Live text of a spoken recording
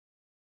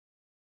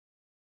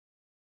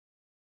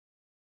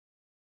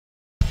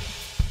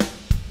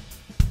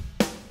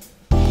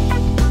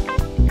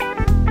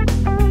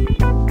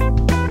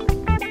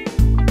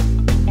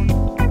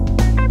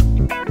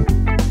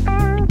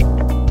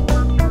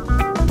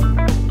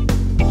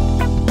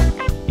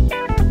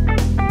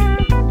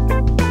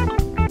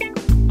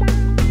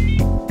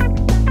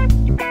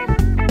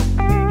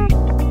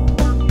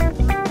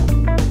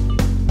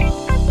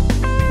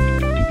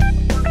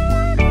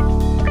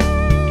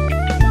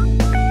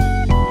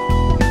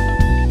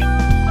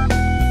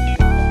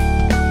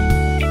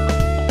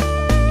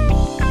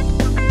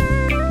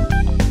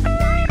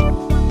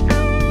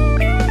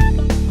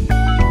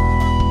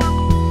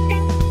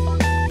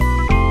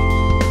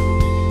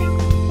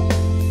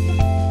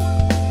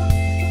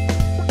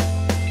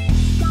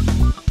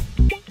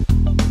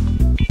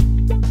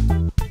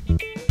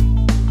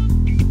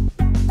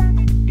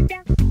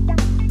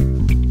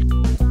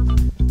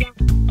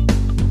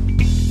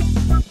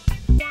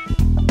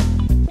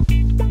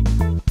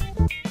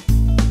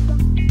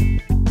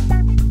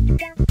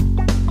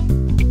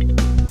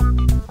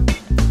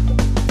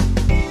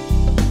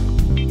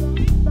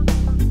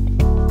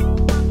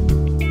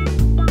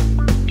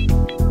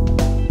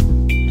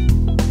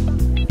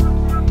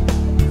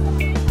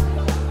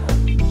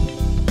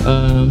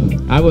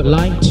I would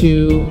like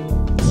to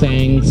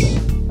thank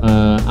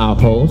our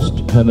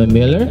host, Herman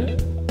Miller,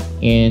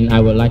 and I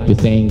would like to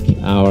thank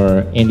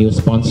our annual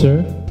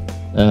sponsor,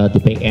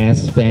 the Big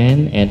Ass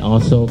Fan, and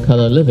also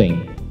Color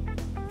Living.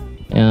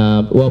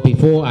 Well,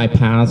 before I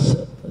pass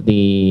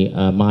the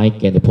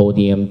mic and the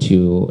podium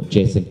to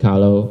Jason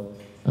Carlo,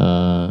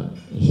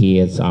 he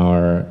is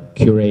our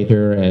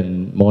curator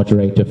and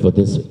moderator for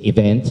this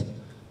event.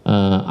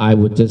 I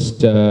would just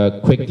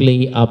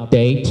quickly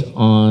update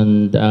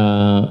on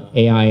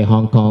AI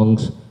Hong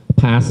Kong's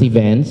past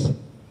events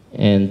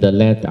and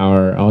let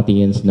our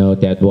audience know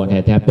that what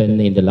had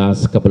happened in the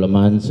last couple of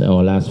months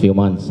or last few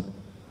months.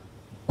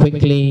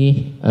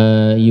 Quickly,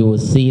 you will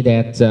see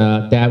that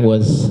that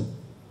was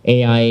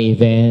AI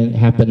event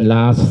happened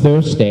last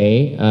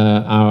Thursday.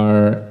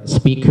 Our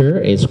speaker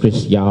is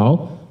Chris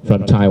Yao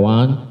from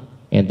Taiwan,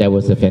 and that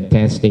was a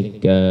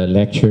fantastic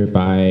lecture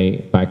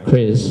by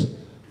Chris.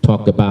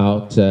 Talk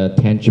about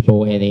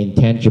tangible and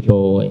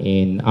intangible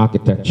in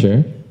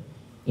architecture.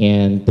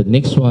 And the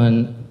next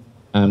one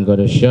I'm going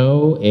to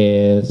show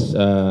is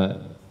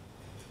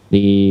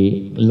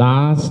the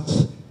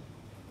last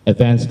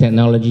Advanced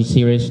Technology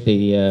Series,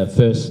 the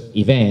first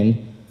event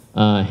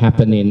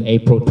happened in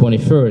April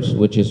 21st,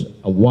 which is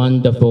a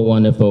wonderful,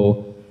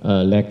 wonderful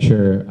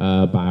lecture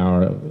by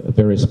our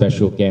very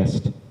special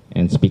guest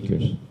and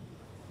speakers.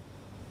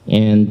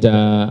 And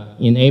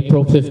in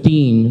April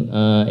 15,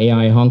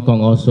 AI Hong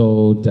Kong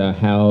also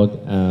held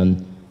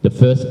the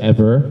first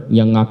ever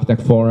Young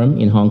Architect Forum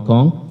in Hong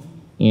Kong.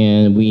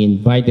 And we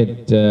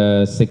invited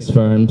 6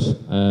 firms,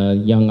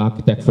 young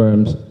architect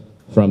firms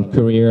from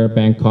Korea,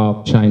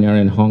 Bangkok, China,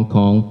 and Hong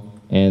Kong.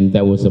 And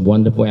that was a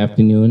wonderful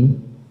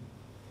afternoon.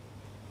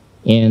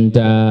 And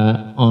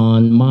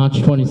on March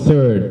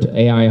 23rd,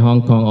 AI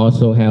Hong Kong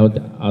also held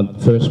a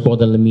first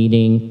quarterly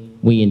meeting.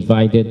 We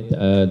invited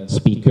a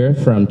speaker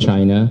from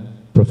China,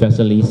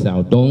 Professor Li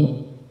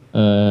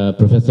Xiaodong.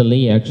 Professor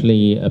Li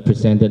actually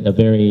presented a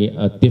very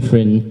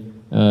different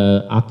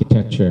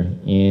architecture,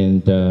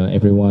 and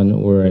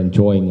everyone were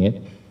enjoying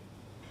it.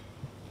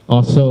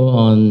 Also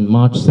on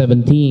March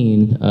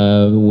 17,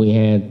 we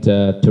had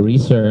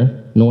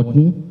Teresa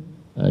Norton.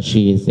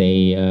 She is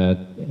a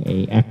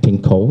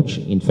acting coach.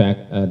 In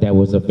fact, that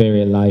was a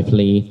very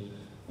lively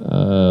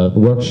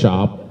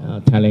workshop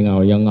telling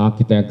our young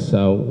architects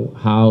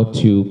how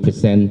to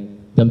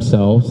present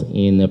themselves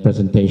in a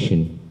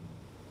presentation.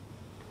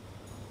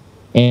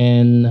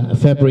 And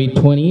February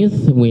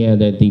 20th, we had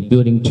the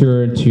building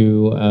tour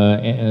to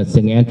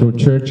St. Andrew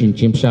Church in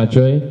Tsim Sha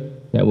Tsui.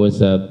 That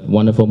was a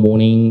wonderful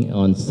morning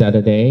on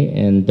Saturday,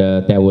 and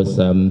that was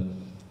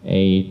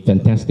a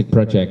fantastic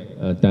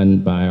project done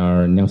by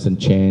our Nelson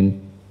Chan,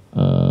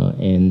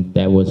 and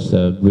that was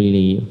a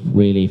really,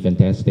 really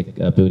fantastic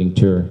building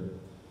tour.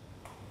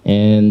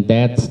 And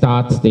that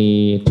starts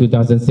the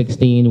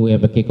 2016. We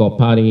have a kickoff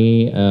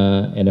party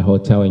at a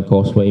hotel in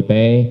Causeway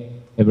Bay.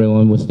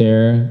 Everyone was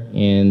there,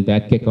 and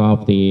that kicked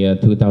off the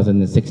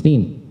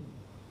 2016.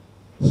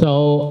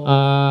 So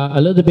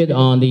a little bit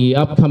on the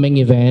upcoming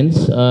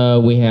events.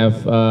 We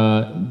have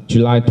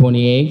July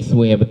 28th,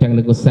 we have a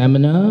technical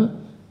seminar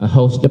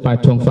hosted by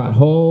Tung Fat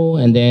Ho,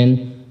 and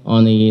then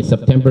on the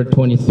September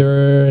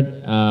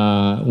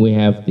 23rd, we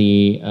have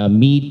the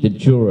Meet the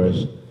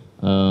Jurors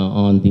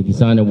on the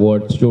Design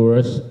Awards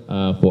jurors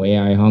for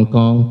AI Hong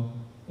Kong.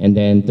 And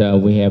then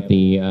we have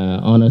the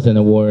Honors and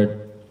Award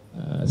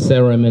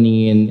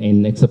ceremony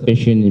and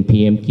exhibition in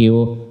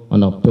PMQ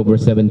on October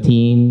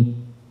 17.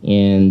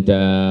 And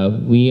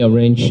we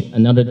arranged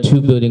another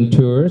 2 building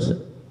tours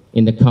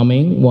in the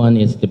coming. One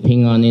is the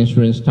Ping An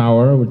Insurance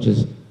Tower, which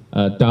is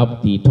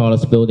dubbed the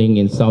tallest building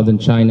in southern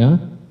China.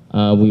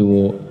 We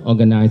will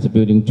organize a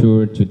building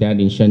tour to that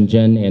in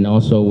Shenzhen, and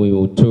also we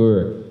will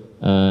tour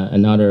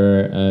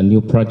another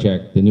new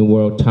project, the New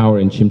World Tower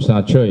in Tsim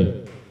Sha Tsui.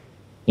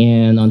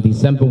 And on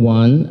December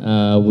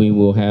 1, we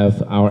will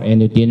have our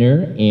annual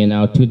dinner and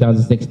our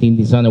 2016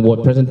 Design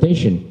Award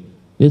presentation.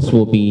 This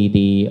will be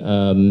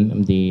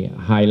the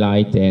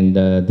highlight and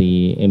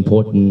the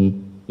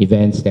important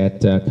events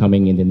that are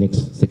coming in the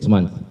next 6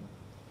 months.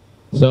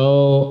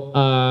 So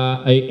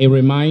a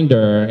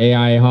reminder,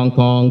 AI Hong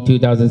Kong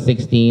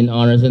 2016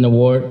 Honors and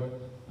Award,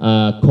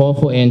 call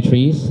for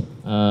entries.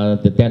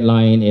 The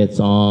deadline is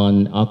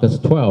on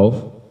August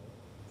 12th.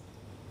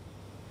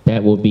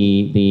 That will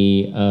be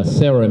the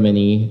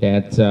ceremony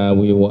that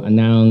we will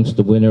announce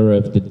the winner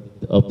of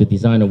the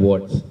Design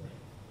Awards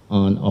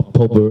on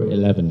October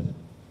 11th.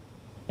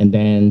 And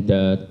then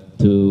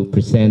to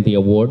present the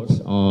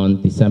awards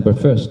on December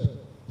 1st.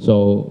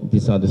 So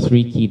these are the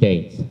 3 key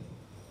dates.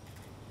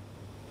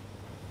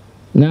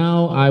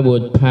 Now I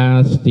would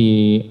pass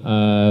the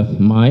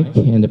mic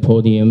and the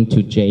podium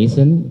to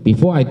Jason.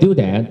 Before I do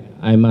that,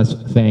 I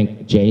must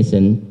thank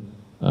Jason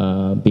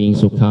being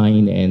so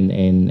kind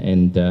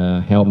and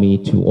help me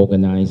to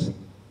organize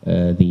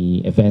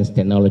the Advanced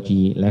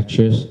Technology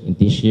Lectures in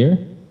this year.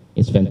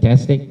 It's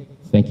fantastic.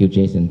 Thank you,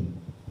 Jason.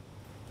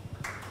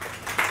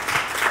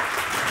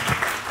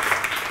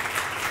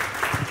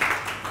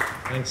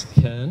 Thanks,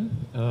 Ken.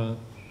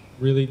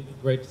 really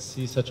great to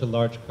see such a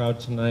large crowd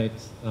tonight,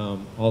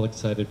 all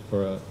excited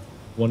for a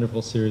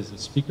wonderful series of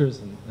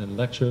speakers and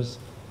lectures.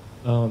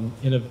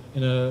 In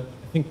a, I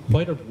think,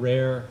 quite a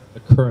rare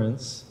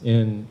occurrence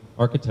in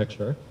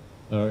architecture,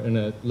 in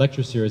a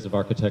lecture series of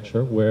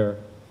architecture, where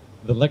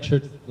the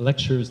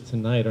lectures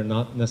tonight are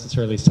not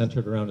necessarily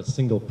centered around a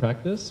single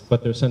practice,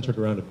 but they're centered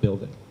around a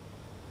building.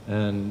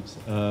 And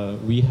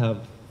we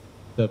have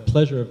the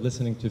pleasure of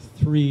listening to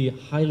 3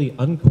 highly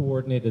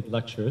uncoordinated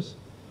lectures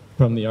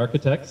from the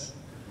architects,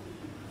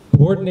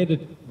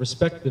 coordinated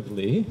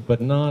respectively,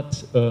 but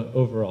not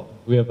overall.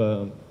 We have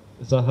Zaha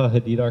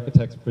Hadid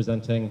Architects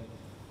presenting,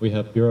 we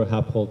have Bureau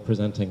Happold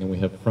presenting, and we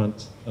have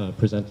Front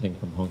presenting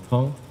from Hong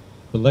Kong.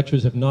 The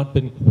lectures have not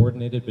been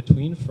coordinated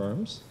between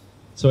firms,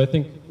 so I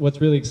think what's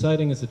really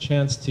exciting is a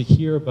chance to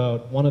hear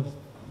about one of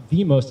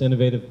the most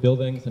innovative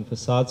buildings and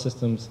facade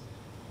systems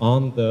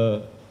on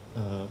the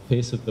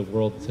face of the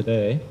world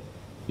today,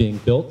 being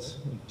built,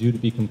 due to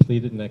be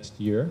completed next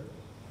year.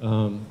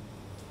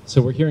 So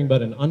we're hearing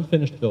about an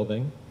unfinished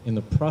building in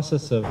the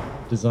process of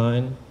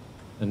design,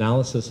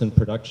 analysis, and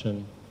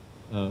production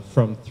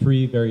from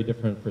 3 very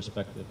different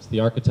perspectives: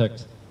 the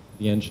architect,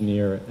 the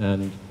engineer,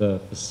 and the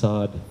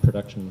facade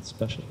production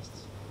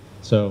specialists.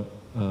 So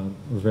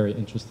we're very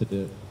interested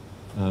to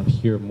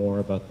hear more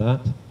about that.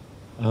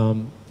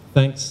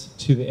 Thanks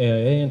to the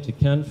AIA and to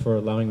Ken for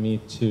allowing me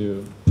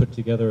to put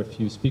together a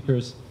few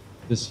speakers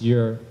this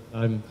year.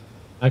 I'm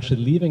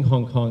actually leaving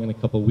Hong Kong in a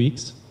couple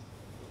weeks,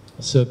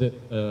 so the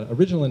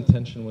original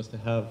intention was to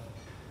have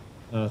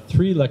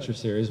 3 lecture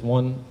series,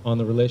 one on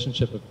the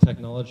relationship of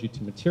technology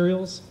to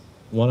materials,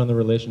 one on the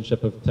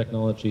relationship of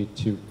technology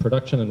to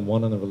production, and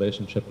one on the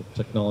relationship of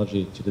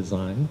technology to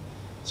design.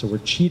 So we're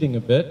cheating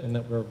a bit in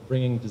that we're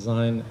bringing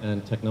design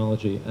and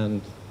technology and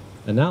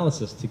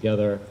analysis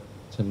together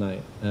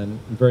tonight. And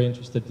I'm very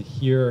interested to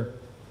hear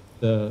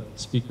the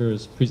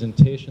speakers'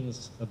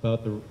 presentations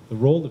about the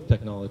role of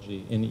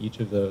technology in each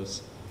of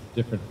those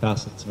different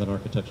facets of an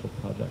architectural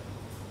project.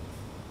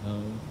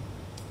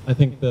 I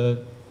think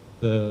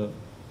the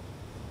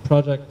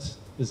project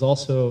is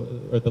also,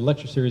 or the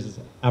lecture series is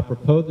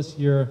apropos this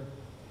year,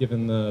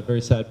 given the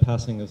very sad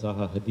passing of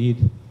Zaha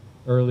Hadid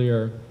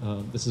earlier.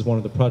 This is one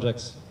of the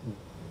projects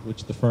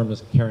which the firm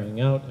is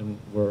carrying out, and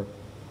we're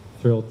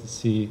thrilled to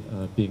see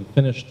being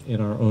finished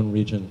in our own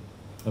region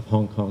of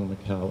Hong Kong,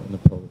 Macau, and the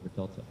Pearl River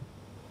Delta.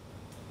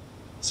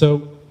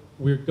 So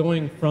we're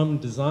going from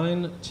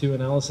design to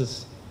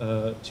analysis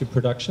to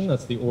production.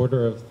 That's the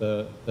order of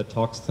the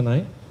talks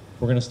tonight.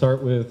 We're going to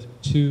start with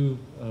 2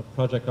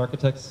 project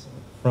architects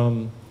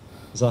from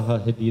Zaha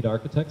Hadid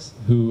Architects,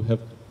 who have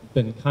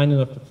been kind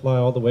enough to fly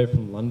all the way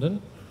from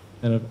London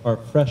and are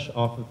fresh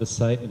off of the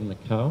site in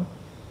Macau.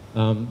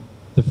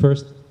 The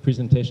first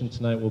presentation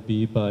tonight will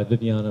be by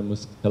Viviana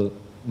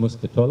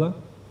Muscatola,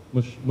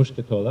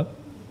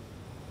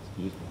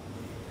 excuse me,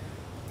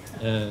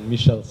 and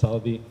Michel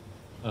Salvi,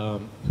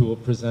 who will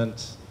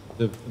present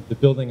the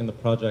building and the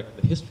project,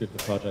 the history of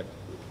the project,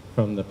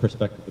 from the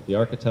perspective of the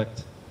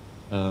architect.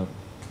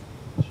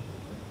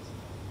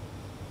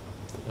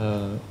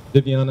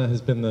 Viviana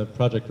has been the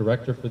project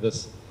director for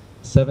this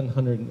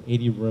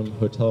 780-room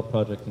hotel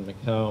project in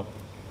Macau,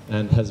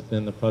 and has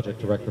been the project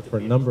director for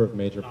a number of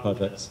major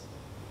projects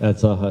at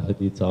Zaha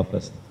Hadid's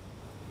office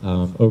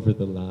over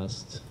the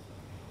last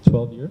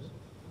 12 years.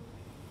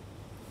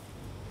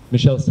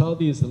 Michel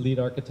Salvi is the lead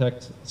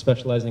architect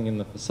specializing in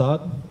the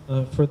facade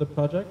for the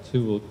project,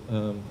 who will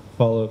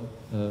follow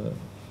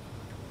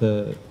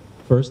the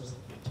first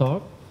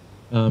talk.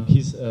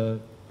 He's an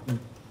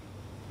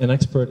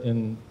expert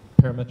in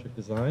parametric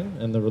design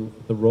and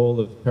the role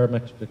of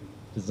parametric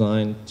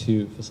design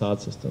to facade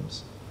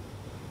systems.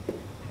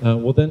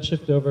 We'll then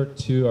shift over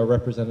to our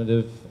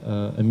representative,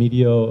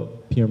 Emilio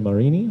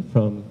Piermarini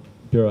from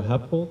Bureau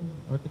Happold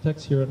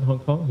Architects here in Hong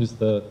Kong, who's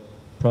the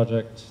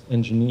project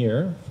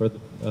engineer for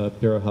the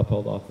Bureau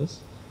Happold office,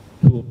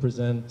 who will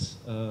present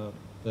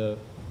the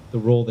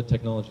role that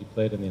technology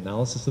played in the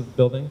analysis of the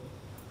building.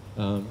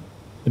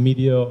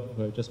 Emilio,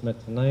 who I just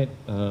met tonight,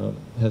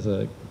 has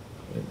a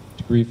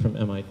degree from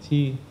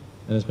MIT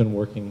and has been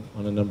working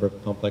on a number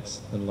of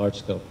complex and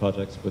large-scale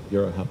projects with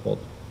Bureau Happold.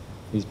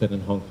 He's been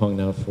in Hong Kong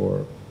now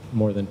for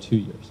more than 2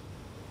 years.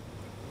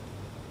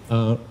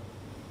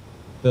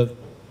 The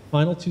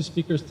final 2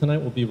 speakers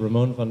tonight will be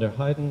Ramon van der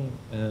Heijden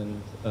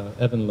and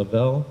Evan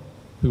Lavelle,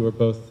 who are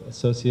both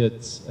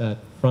associates at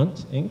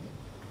Front, Inc.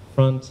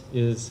 Front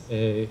is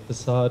a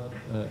facade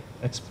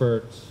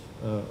expert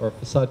or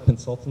facade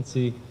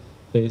consultancy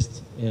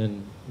based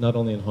in not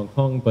only in Hong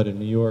Kong, but in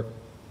New York,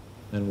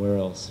 and where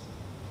else?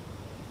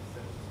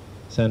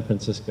 San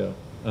Francisco.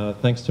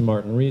 Thanks to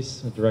Martin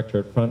Rees, a director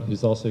at Front,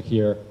 who's also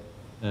here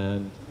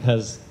and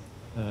has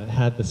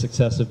had the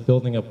success of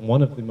building up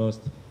one of the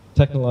most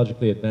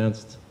technologically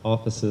advanced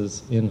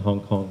offices in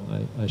Hong Kong,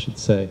 I should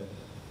say,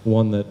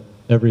 one that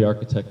every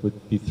architect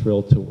would be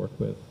thrilled to work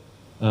with.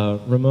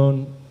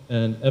 Ramon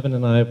and Evan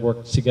and I have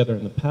worked together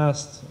in the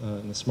past,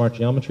 in the Smart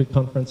Geometry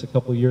Conference a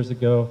couple years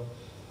ago,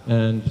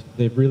 And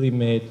they've really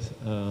made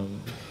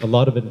a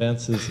lot of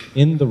advances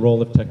in the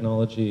role of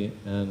technology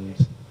and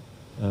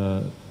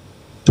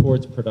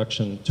towards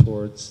production,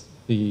 towards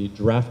the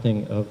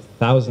drafting of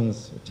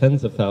thousands,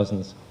 tens of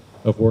thousands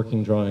of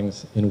working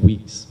drawings in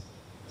weeks.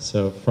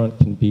 So Front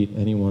can beat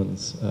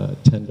anyone's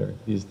tender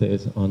these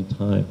days on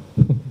time.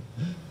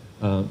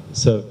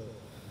 So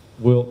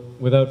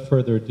without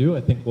further ado,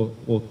 I think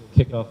we'll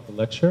kick off the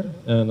lecture,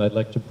 and I'd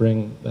like to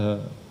bring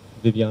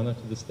Viviana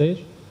to the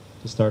stage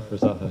to start for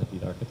Zaha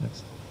Hadid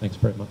Architects. Thanks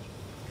very much.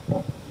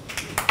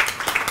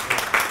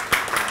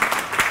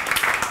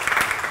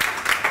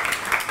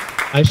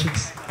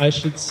 I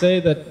should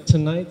say that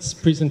tonight's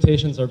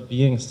presentations are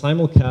being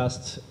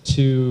simulcast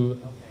to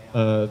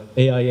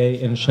AIA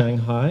in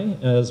Shanghai,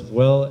 as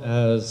well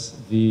as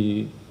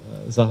the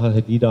Zaha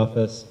Hadid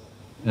office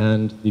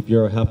and the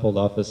Bureau Happold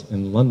office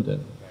in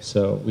London.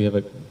 So we have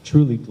a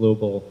truly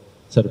global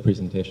set of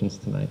presentations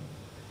tonight.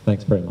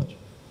 Thanks very much.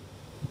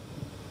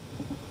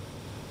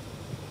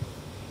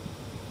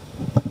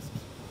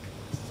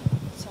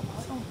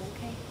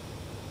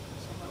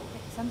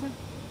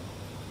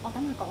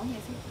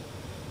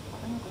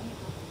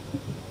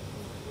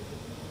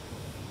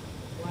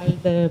 While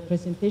the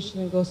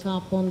presentation goes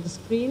up on the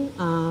screen,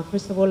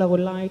 first of all, I would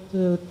like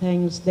to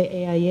thank the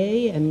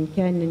AIA and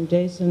Ken and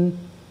Jason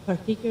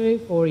particularly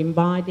for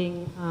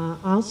inviting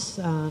us,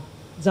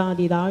 Zaha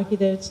Hadid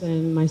Architects,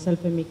 and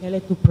myself and Michele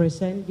to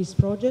present this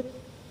project.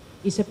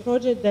 It's a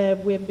project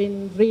that we've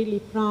been really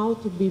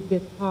proud to be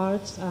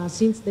part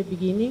since the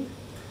beginning.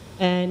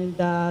 And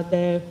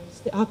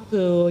up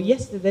to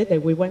yesterday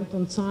that we went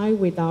on site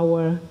with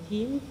our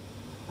team,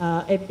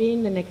 it's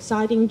been an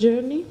exciting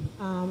journey.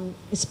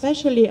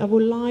 Especially, I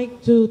would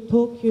like to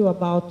talk to you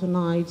about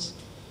tonight,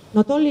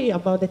 not only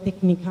about the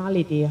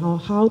technicality,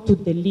 how to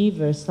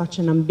deliver such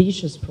an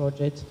ambitious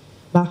project,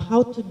 but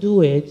how to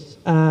do it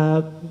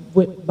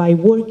by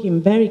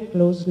working very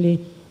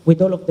closely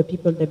with all of the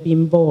people that be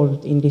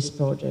involved in this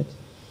project.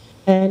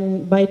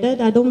 And by that,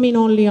 I don't mean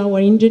only our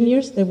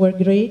engineers, they were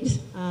great,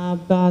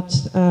 but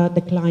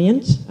the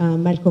client,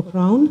 Melco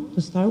Crown,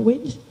 to start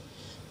with,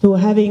 to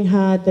having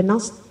had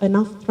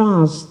enough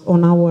trust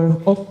on our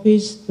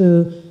office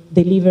to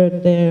deliver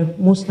the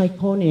most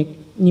iconic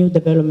new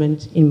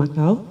development in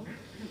Macau.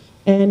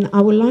 And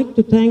I would like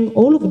to thank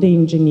all of the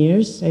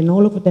engineers and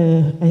all of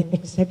the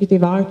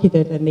executive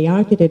architects and the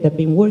architects that have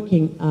been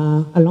working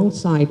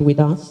alongside with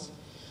us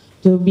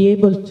to be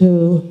able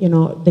to,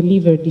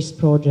 deliver this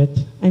project.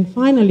 And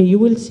finally, you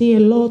will see a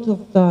lot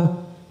of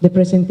the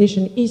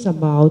presentation is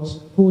about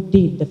who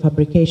did the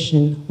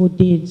fabrication, who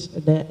did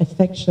the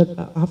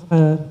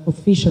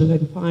official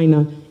and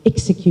final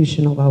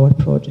execution of our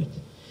project.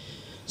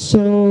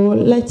 So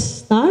let's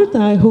start.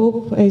 I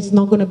hope it's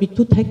not going to be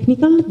too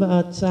technical,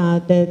 but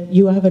that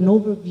you have an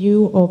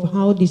overview of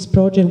how this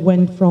project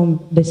went from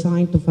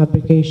design to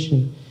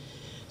fabrication.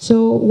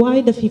 So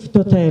why the Fifth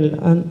Hotel?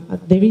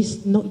 There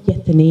is not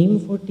yet a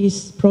name for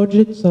this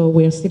project, so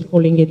we are still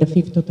calling it the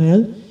Fifth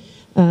Hotel.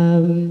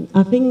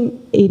 I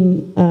think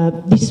in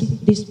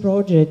this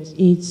project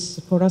is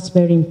for us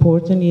very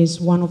important. It's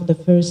one of the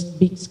first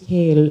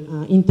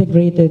big-scale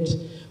integrated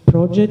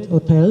project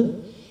hotel.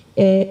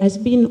 Has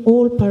been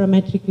all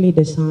parametrically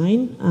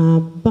designed,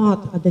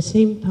 but at the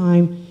same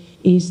time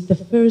is the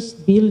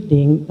first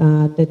building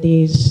that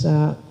is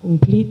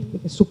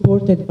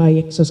supported by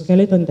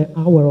exoskeleton that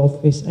our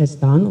office has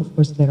done. Of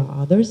course, there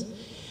are others.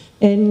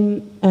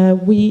 And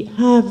we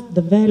have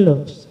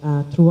developed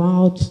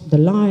throughout the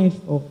life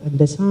of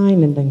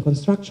design and then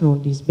construction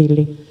of this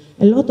building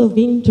a lot of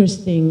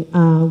interesting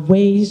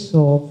ways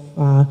of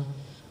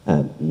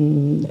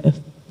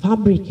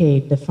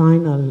fabricate the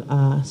final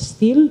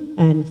steel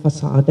and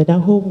facade that I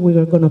hope we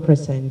are going to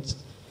present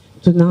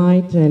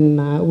tonight, and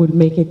we'll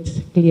make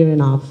it clear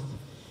enough.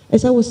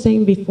 As I was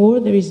saying before,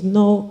 there is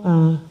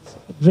no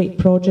great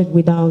project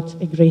without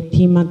a great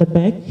team at the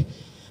back,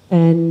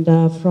 and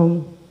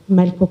from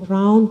Melco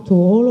Crown to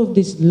all of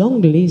this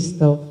long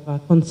list of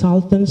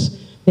consultants,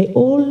 they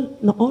all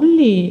not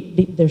only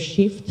did their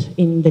shift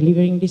in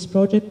delivering this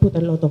project, put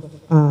a lot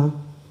of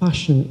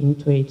passion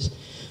into it.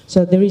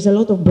 So there is a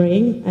lot of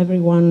brain.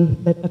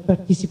 Everyone that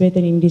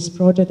participated in this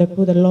project, they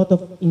put a lot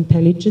of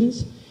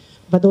intelligence,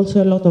 but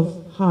also a lot of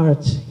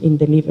heart in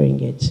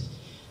delivering it.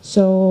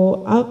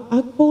 So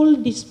I call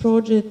this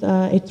project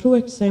a true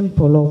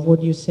example of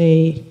what you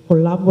say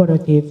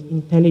collaborative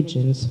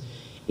intelligence.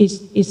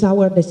 Is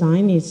our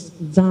design, is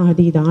Zaha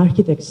Hadid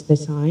Architects'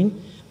 design,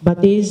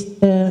 but is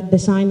the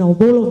design of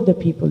all of the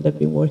people that have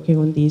been working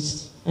on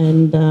this.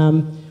 And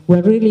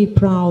we're really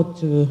proud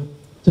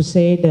to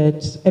say that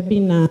it's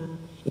been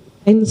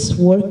intense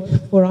work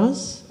for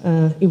us.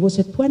 It was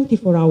a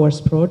 24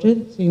 hours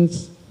project,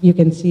 since you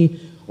can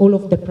see all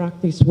of the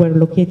practice were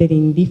located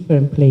in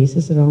different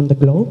places around the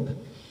globe.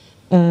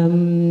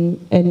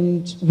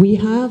 And we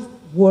have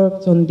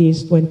worked on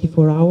these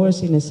 24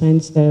 hours in a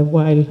sense that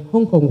while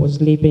Hong Kong was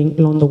sleeping,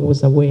 London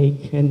was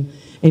awake, and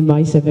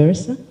vice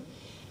versa.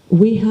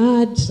 We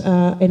had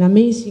an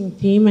amazing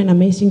team and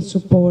amazing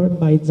support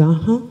by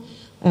Zaha,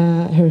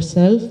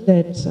 herself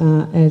that,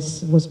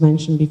 as was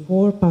mentioned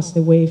before, passed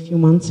away a few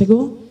months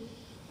ago.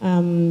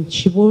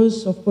 She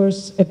was, of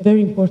course, a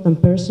very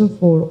important person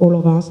for all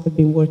of us that have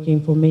been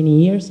working for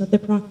many years at the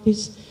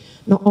practice,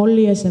 not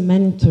only as a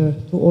mentor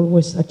to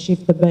always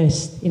achieve the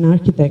best in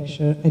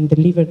architecture and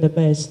deliver the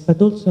best,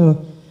 but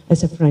also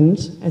as a friend,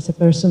 as a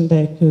person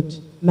that could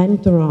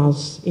mentor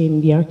us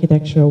in the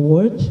architectural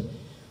world.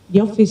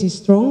 The office is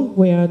strong.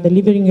 We are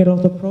delivering a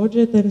lot of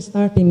projects and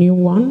starting new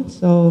ones.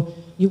 So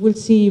you will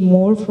see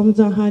more from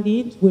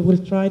Zahadid. We will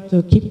try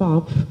to keep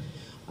up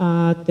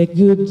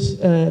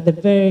the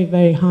very,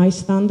 very high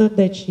standard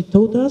that she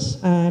taught us,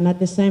 and at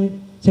the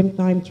same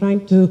time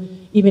trying to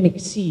even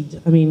exceed,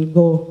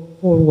 go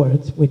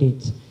forward with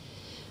it.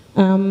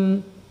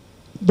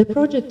 The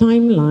project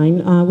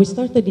timeline, we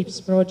started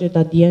this project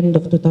at the end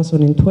of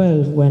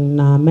 2012 when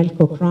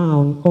Melco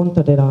Crown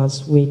contacted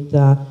us with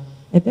a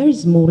very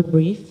small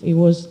brief. It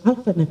was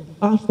half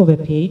of a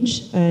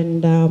page,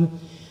 and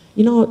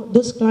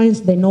those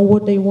clients, they know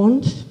what they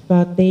want,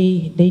 but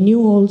they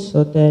knew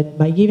also that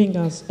by giving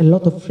us a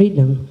lot of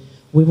freedom,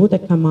 we would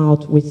have come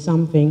out with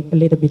something a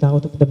little bit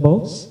out of the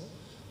box.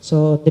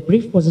 So the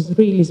brief was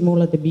really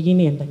small at the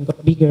beginning and then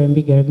got bigger and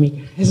bigger and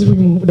bigger as we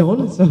moved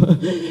on. So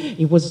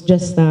it was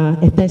just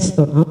a test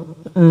on us.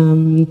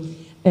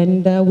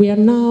 We are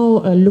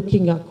now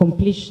looking at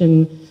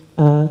completion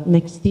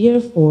next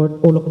year for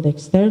all of the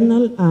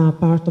external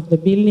part of the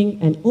building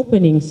and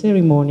opening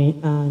ceremony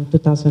in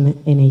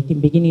 2018,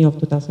 beginning of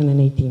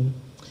 2018.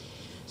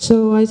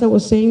 So as I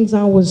was saying,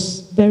 Zha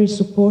was very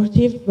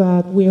supportive,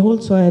 but we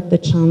also had the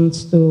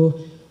chance to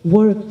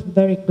work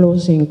very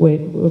closely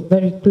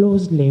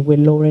with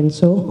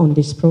Lorenzo on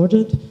this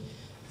project.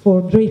 For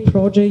a great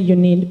project, you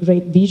need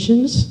great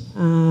visions.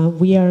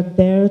 We are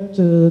there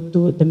to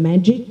do the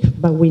magic,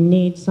 but we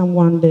need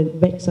someone that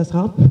backs us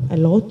up a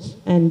lot,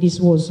 and this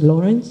was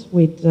Lawrence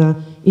with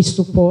his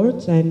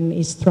support and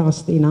his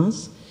trust in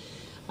us.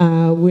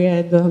 We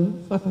had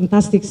a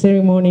fantastic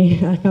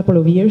ceremony a couple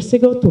of years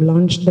ago to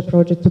launch the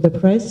project to the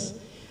press.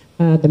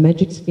 The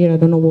Magic Sphere, I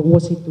don't know what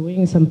was he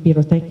doing, some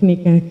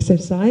pyrotechnic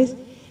exercise.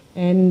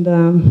 And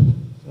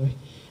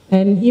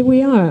here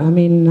we are,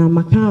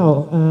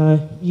 Macau.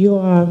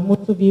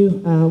 Most of you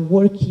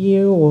work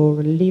here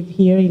or live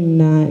here in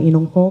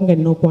Hong Kong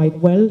and know quite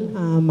well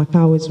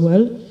Macau as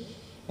well.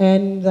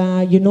 And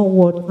you know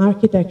what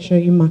architecture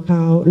in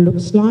Macau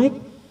looks like.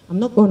 I'm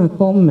not going to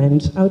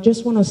comment. I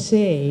just want to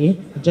say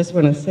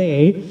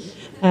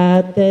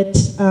that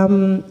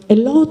a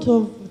lot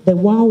of the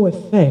wow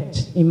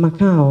effect in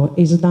Macau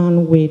is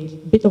done with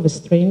a bit of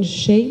strange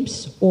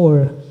shapes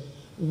or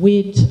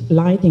with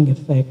lighting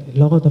effect, a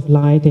lot of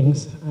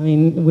lightings.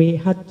 We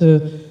had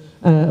to,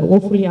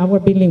 hopefully our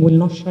building will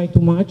not shine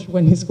too much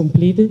when it's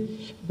completed,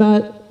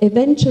 but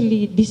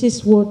eventually this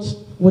is what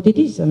it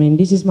is.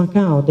 This is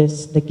Macau,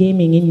 there's the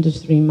gaming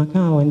industry in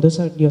Macau, and those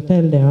are the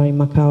hotels there are in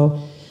Macau.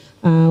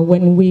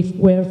 When we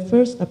were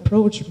first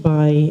approached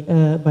by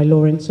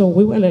Lorenzo,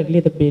 we were a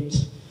little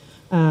bit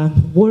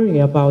worried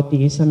about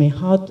this.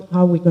 How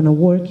are we going to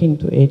work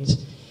into it?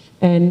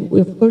 And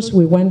of course,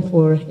 we went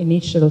for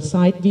initial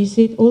site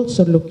visit,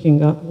 also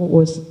looking at what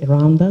was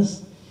around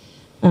us.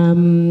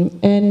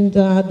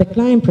 The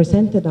client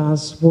presented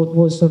us what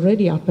was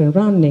already up and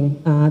running,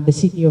 the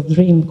City of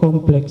Dream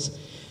complex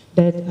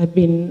that had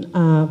been,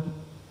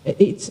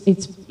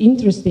 it's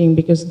interesting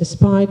because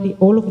despite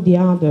all of the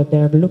other,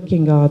 they're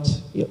looking at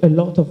a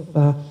lot of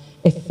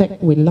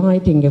effect with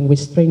lighting and with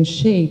strange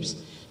shapes.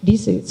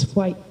 This is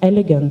quite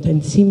elegant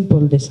and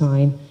simple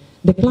design.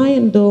 The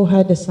client, though,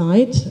 had a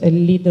site, a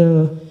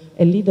leader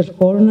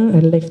corner,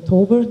 a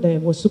leftover that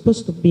was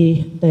supposed to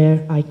be their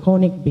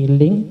iconic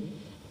building.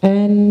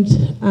 And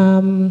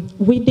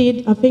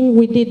I think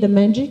we did the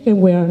magic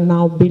and we are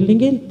now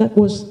building it. That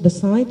was the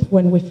site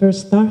when we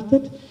first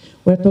started.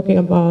 We're talking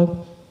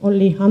about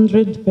only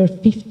 100 per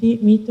 50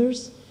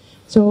 meters.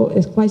 So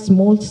it's quite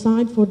small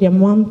site for the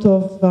amount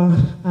of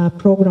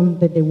program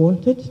that they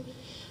wanted.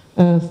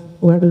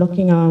 We're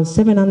looking at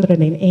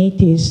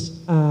 780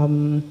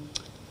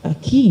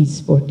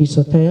 keys for this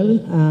hotel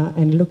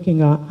and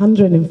looking at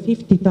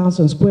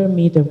 150,000 square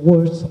meter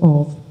worth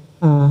of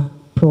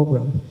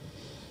program.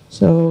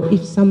 So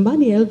if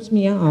somebody helps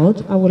me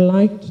out, I would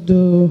like to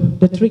do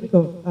the trick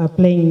of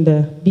playing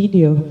the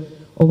video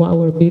of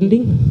our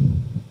building.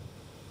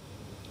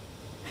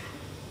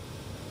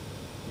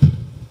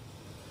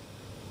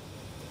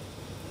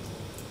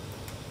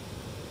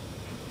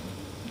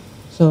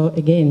 So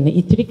again,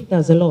 it tricked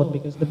us a lot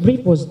because the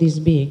brief was this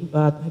big,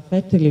 but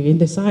effectively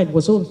the side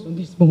was also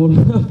this small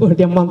for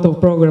the amount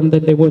of program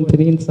that they wanted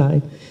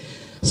inside.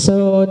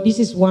 So this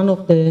is one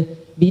of the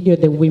videos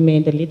that we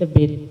made a little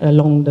bit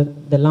along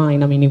the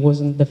line. It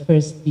wasn't the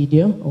first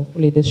video.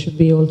 Hopefully there should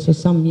be also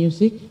some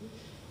music.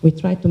 We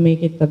tried to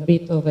make it a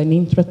bit of an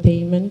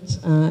entertainment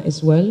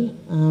as well.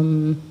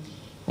 And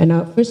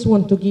I first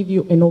want to give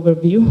you an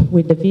overview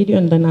with the video,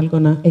 and then I'm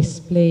going to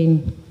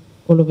explain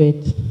all of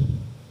it.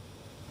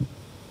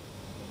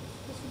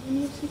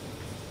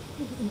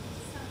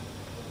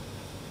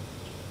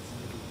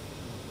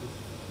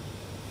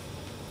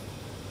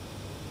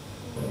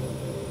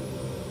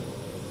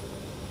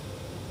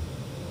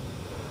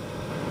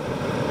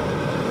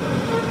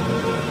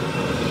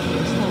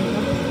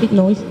 Bit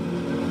noise.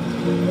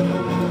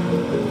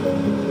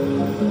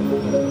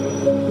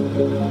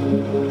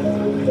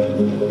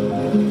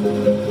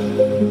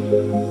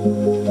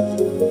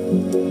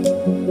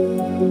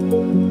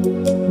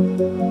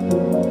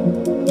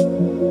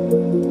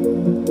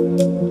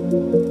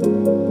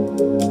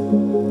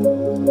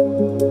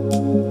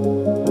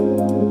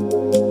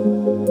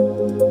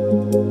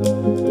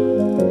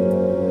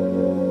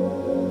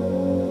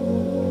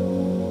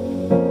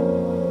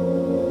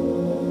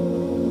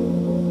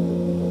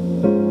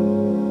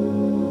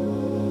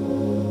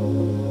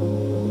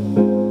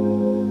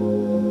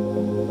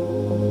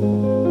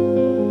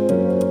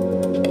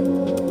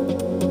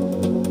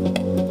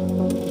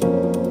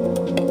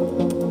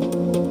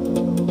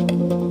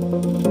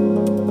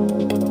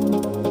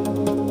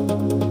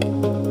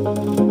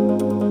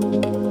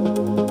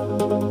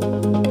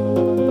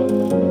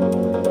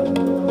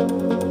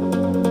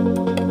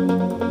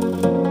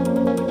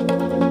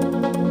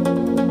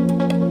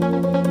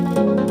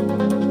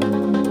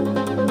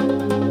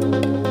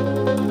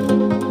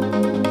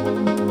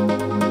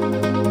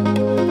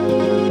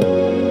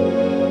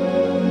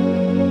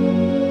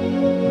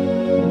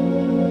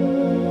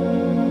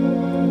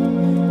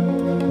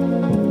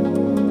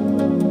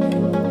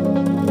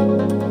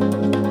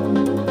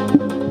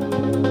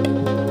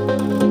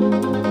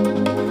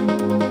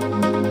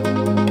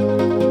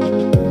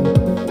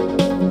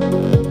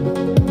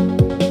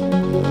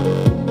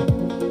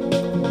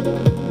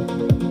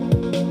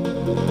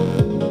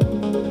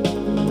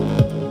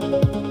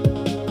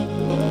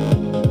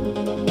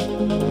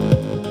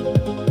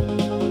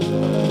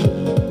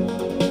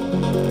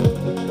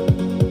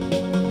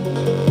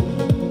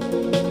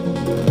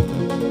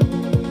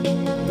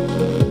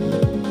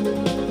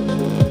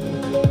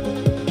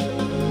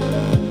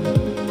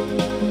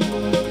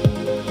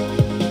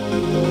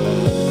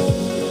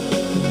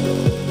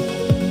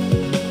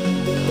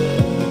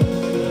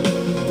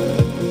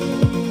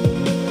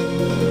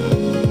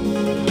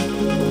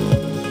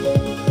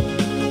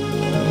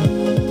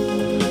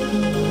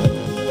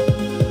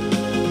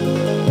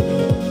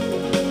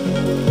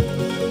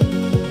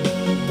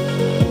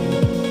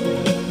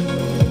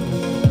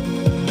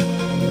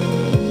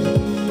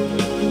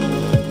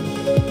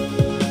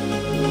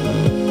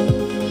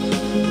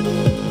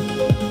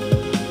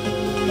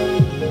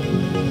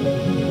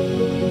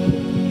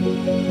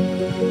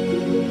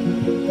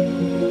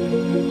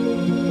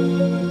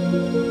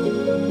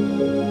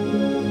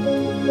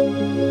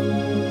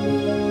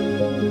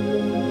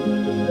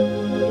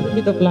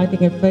 Bit of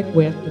lighting effect,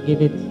 we have to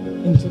give it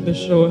into the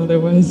show,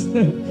 otherwise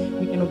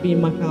we cannot be in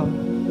Macau.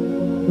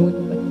 Can we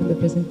go back to the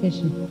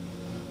presentation?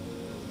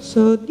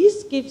 So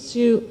this gives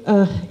you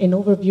an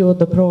overview of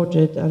the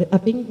project. I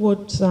think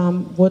what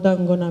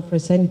I'm going to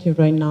present you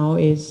right now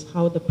is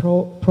how the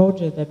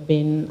project had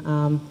been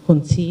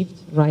conceived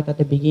right at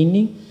the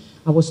beginning.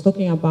 I was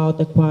talking about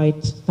the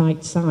quite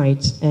tight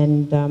sites,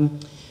 and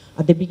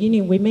at the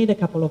beginning we made a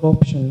couple of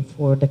options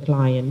for the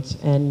client,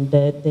 and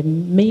the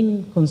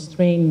main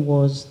constraint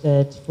was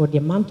that for the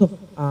amount of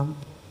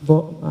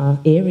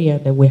area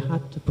that we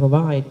had to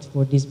provide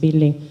for this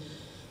building,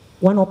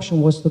 one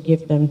option was to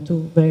give them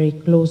two very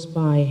close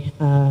by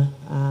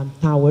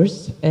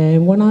towers,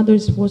 and one other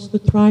was to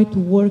try to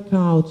work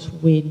out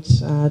with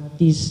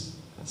this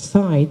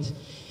site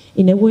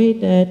in a way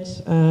that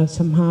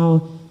somehow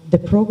the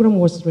program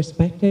was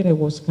respected. It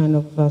was kind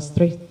of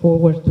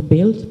straightforward to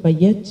build, but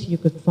yet you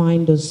could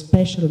find those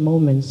special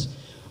moments,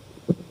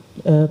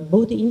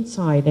 both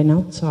inside and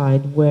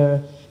outside,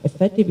 where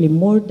effectively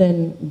more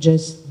than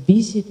just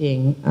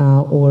visiting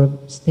or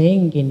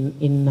staying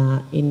in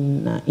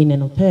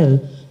an hotel,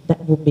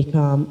 that would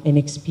become an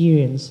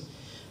experience.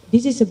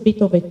 This is a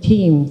bit of a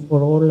theme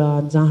for all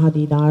Zaha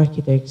Hadid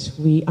architects.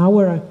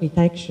 Our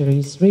architecture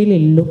is really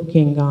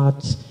looking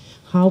at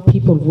how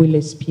people will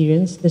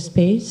experience the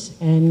space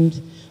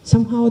and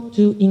somehow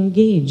to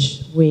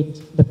engage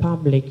with the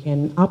public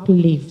and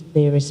uplift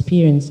their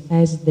experience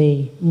as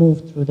they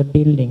move through the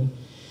building.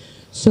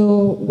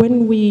 So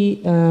when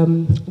we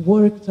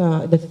worked,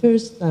 the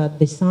first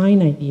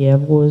design idea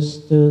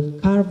was to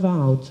carve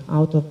out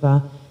of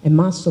a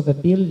mass of a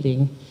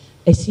building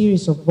a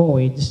series of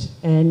voids.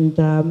 And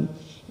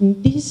in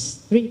this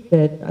street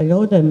that I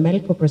know that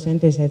Melko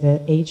presented as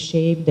an H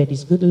shape that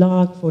is good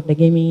luck for the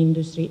gaming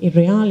industry, in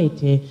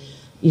reality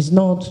is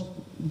not,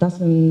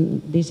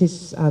 this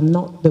is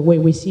not the way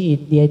we see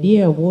it. The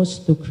idea was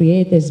to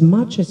create as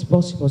much as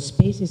possible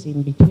spaces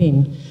in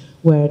between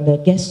where the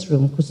guest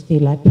room could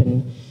still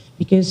happen.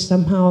 Because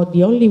somehow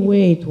the only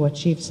way to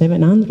achieve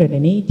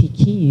 780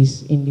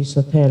 keys in this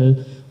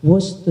hotel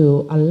was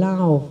to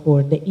allow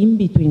for the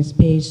in-between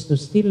space to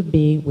still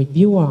be with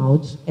view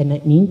out and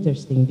an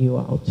interesting view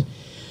out.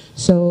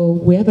 So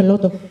we have a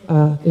lot of,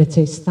 let's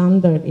say,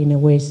 standard, in a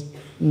way,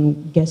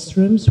 guest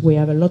rooms. We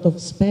have a lot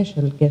of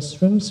special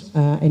guest rooms,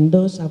 and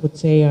those, I would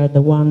say, are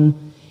the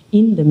one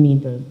in the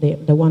middle,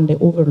 the one that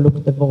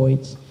overlook the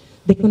voids.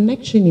 The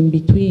connection in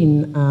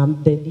between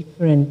the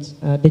different,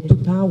 the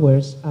two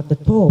towers at the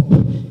top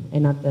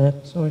and at the,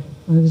 sorry,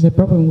 there's a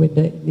problem with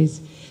this.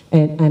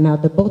 and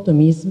at the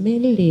bottom is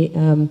mainly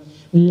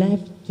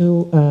left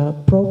to a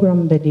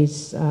program that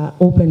is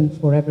open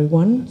for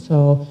everyone.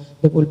 So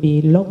there will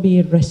be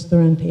lobby,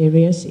 restaurant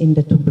areas in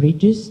the two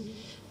bridges,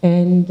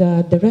 and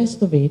the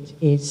rest of it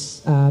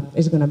is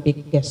going to be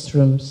guest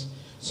rooms.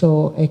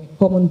 So a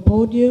common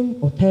podium,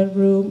 hotel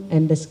room,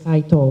 and the sky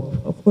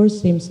top. Of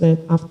course, seems that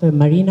after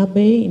Marina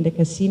Bay in the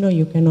casino,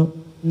 you cannot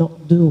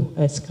not do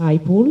a sky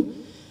pool.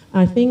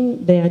 I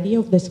think the idea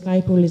of the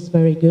sky pool is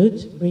very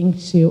good,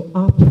 brings you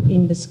up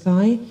in the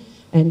sky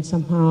and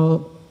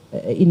somehow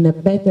in a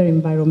better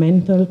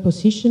environmental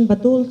position,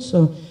 but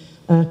also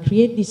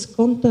create this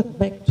contact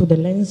back to the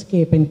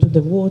landscape and to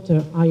the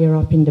water higher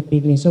up in the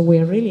building. So we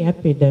are really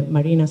happy that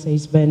Marina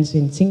Bay-Sands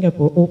in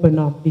Singapore opened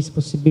up this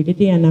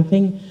possibility, and I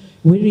think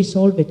we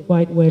resolve it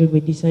quite well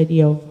with this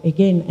idea of,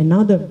 again,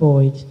 another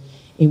void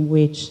in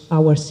which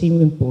our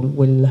swimming pool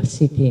will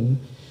sit in.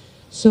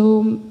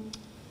 So,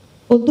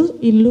 although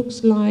it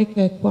looks like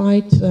a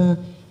quite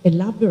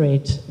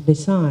elaborate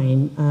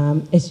design,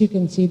 as you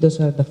can see, those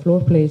are the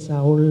floor plates,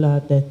 are all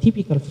the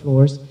typical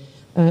floors.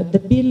 The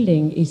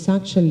building is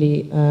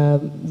actually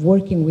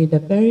working with a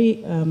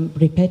very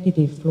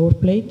repetitive floor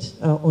plate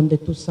on the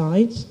two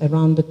sides,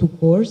 around the two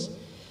cores.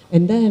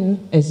 And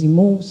then, as it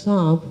moves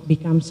up,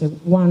 becomes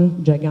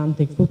one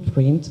gigantic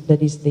footprint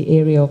that is the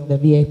area of the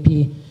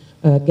VIP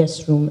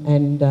guest room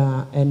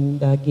and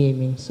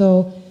gaming.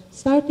 So,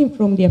 starting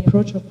from the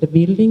approach of the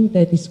building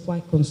that is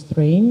quite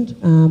constrained,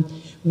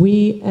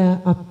 we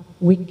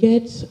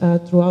get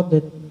throughout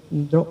the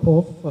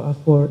drop-off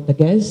for the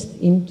guest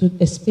into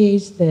a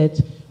space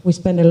that we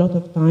spend a lot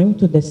of time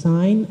to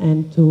design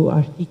and to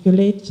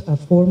articulate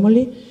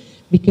formally,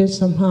 because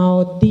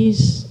somehow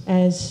this,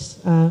 as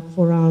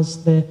for us,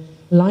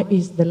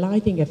 is the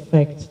lighting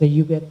effect that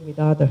you get with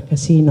other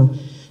casinos.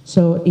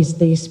 So it's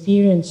the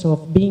experience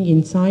of being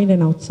inside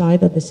and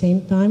outside at the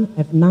same time,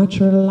 have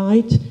natural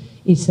light.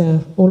 It's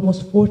a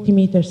almost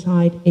 40-meter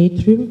high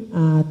atrium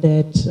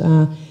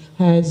that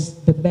has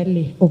the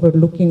belly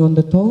overlooking on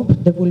the top.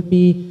 There will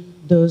be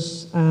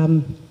those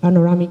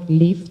panoramic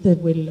lifts that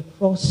will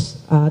cross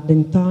the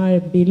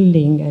entire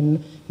building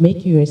and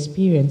make you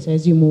experience,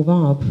 as you move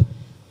up,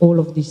 all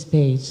of this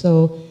space.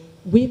 So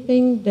we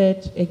think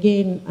that,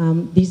 again,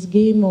 this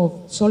game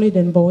of solid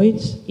and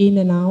void, in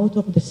and out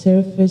of the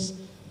surface,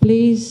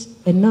 is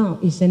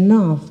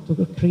enough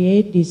to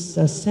create this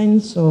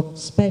sense of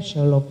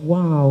special, of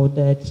wow,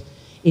 that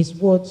is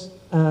what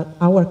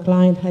our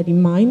client had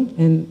in mind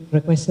and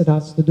requested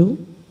us to do.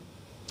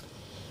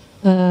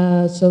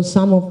 So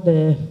some of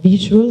the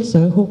visuals,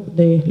 I hope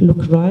they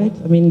look right.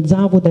 I mean,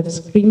 Za would have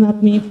screamed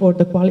at me for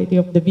the quality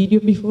of the video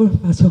before.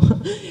 So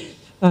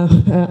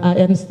I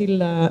am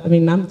still,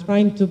 I'm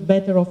trying to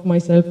better off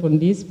myself on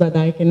this, but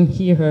I can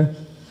hear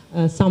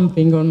her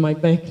something on my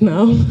back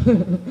now.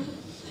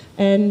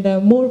 And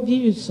more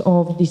views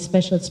of this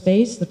special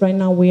space. Right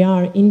now we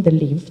are in the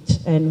lift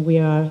and we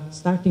are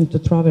starting to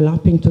travel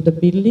up into the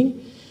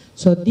building.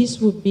 So this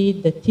would be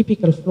the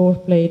typical floor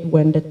plate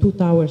when the two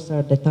towers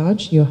are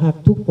detached. You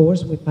have two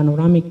cores with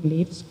panoramic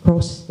lifts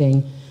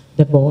crossing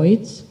the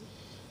voids.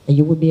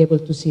 You will be able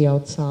to see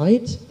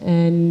outside.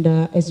 And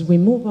as we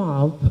move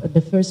up,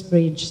 the first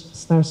bridge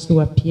starts to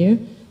appear.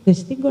 There's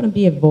still going to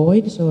be a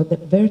void, so that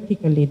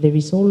vertically there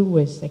is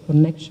always a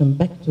connection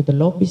back to the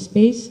lobby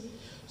space.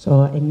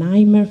 So a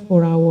nightmare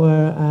for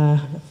our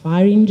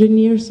fire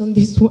engineers on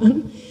this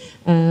one,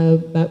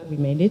 but we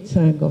made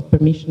it, got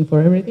permission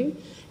for everything.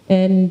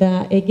 And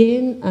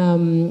again,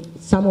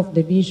 some of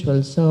the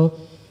visuals. So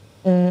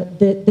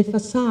the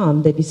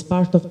facade that is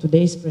part of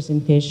today's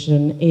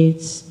presentation,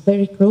 it's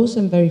very close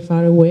and very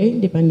far away,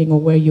 depending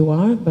on where you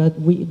are,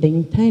 but the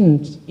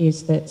intent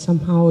is that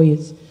somehow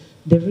is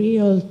the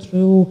real,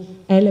 true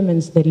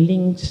elements that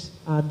links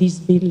this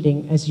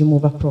building as you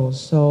move across.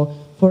 So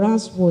for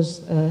us was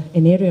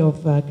an area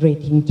of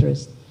great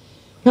interest.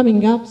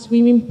 Coming up,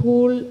 swimming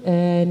pool,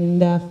 and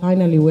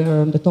finally we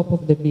are on the top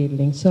of the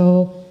building.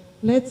 So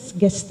let's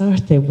get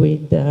started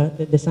with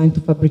the design to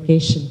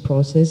fabrication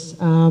process.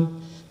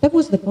 That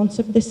was the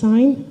concept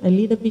design, a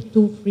little bit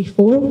too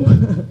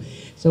freeform.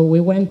 So we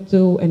went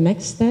to a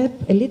next step,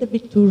 a little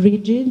bit too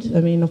rigid. I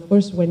mean, of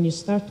course, when you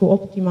start to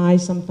optimize,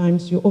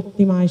 sometimes you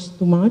optimize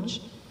too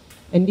much.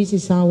 And this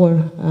is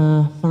our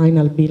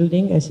final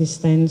building as it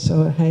stands,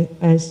 or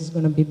as it's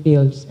going to be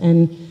built.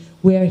 And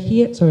we are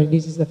here, sorry,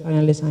 this is the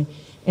final design.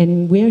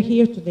 And we are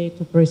here today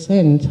to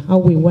present how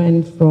we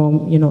went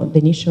from, the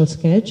initial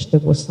sketch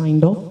that was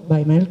signed off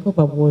by Melco,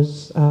 but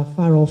was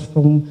far off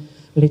from,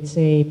 let's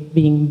say,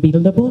 being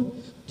buildable,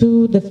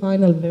 to the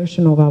final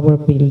version of our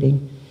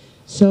building.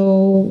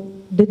 So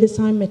the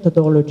design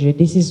methodology,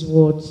 this is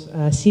what's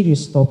a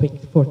serious topic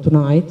for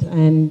tonight.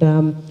 And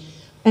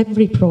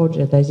every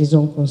project has its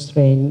own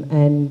constraint,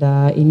 and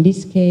in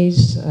this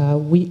case,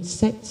 we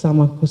set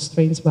some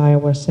constraints by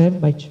ourselves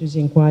by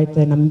choosing quite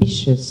an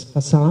ambitious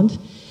facade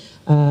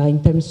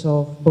in terms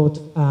of both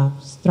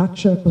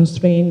structure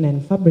constraint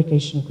and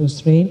fabrication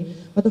constraint.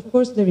 But of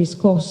course, there is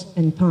cost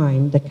and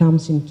time that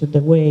comes into the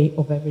way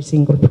of every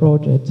single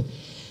project.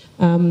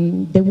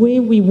 The way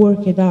we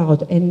work it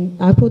out,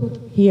 and I put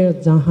here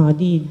Zaha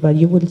Hadid, but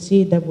you will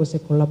see that was a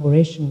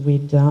collaboration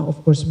with,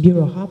 of course,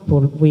 Bureau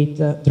Happold, with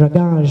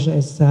Dragage,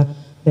 as,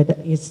 that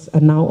is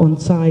now on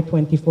site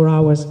 24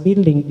 hours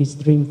building this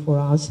dream for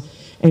us.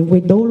 And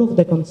with all of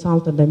the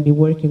consultants that be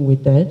working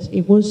with that,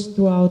 it was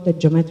throughout the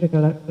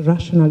geometrical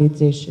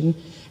rationalization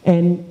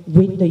and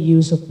with the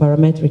use of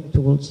parametric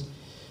tools.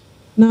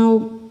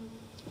 Now,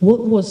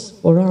 what was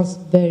for us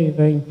very,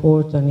 very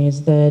important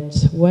is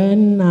that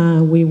when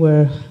we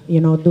were,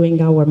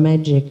 doing our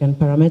magic and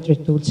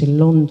parametric tools in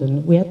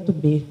London, we had to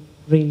be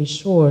really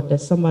sure that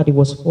somebody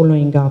was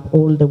following up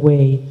all the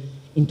way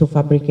into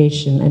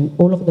fabrication, and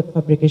all of the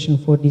fabrication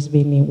for this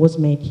building was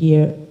made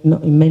here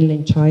in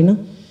mainland China.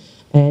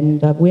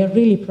 And we are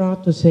really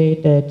proud to say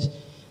that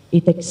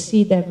it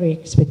exceeds every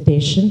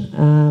expectation,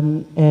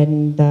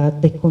 and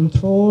the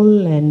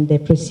control and the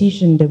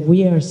precision that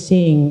we are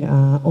seeing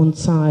on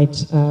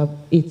site,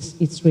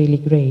 it's really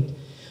great.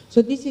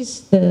 So this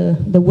is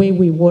the way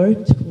we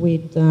worked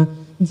with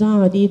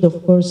Zaha Hadid,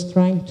 of course,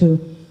 trying to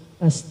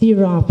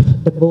steer up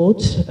the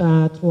boat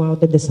throughout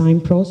the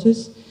design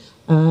process.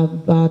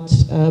 But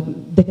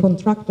the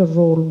contractor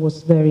role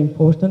was very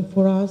important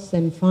for us,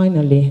 and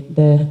finally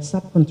the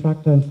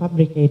subcontractor and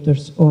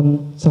fabricators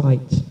on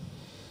site.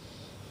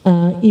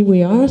 Here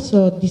we are,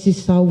 so this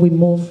is how we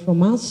move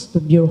from us to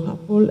Bureau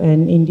Happold,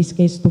 and in this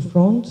case to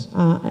front.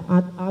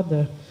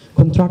 Other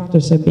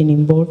contractors have been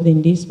involved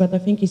in this, but I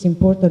think it's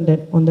important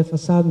that on the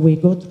facade we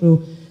go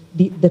through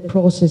the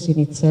process in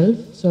itself.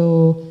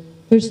 So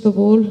first of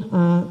all,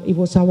 it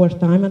was our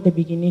time at the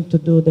beginning to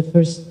do the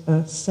first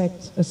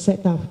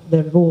set up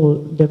the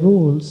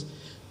rules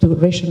to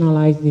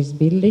rationalize this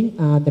building,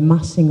 the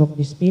massing of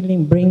this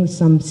building, bring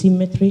some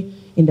symmetry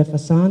in the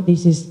facade.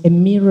 This is a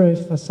mirror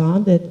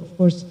facade that, of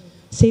course,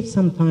 saves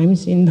some time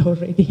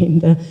already in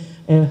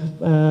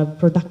the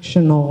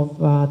production of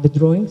the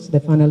drawings, the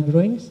final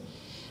drawings.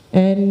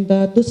 And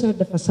those are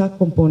the facade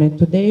components.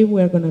 Today,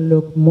 we're going to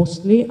look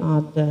mostly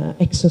at the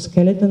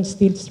exoskeleton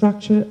steel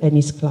structure and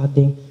its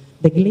cladding.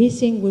 The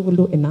glazing, we will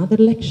do another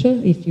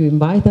lecture if you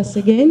invite us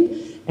again,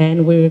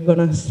 and we're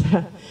gonna,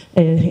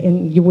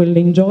 and you will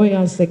enjoy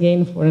us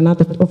again for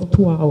another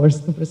 2 hours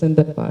to present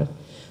that part.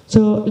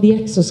 So the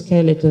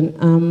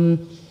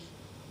exoskeleton,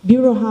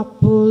 Bureau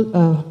Happold,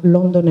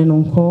 London and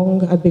Hong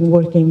Kong have been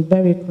working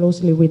very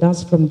closely with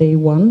us from day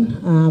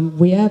one.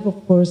 We have,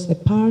 of course, a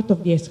part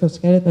of the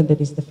exoskeleton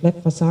that is the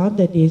flat facade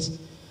that is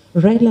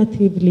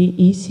relatively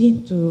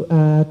easy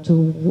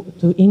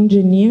to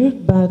engineer,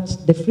 but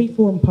the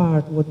freeform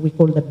part, what we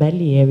call the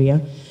belly area,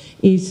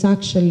 is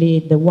actually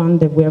the one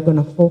that we are going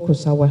to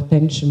focus our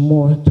attention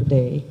more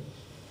today.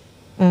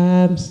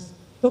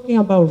 Talking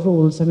about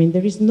rules, I mean,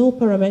 there is no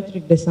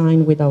parametric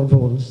design without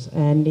rules,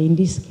 and in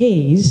this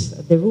case,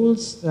 the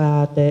rules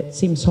that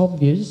seems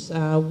obvious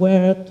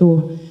were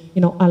to,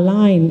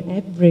 align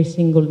every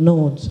single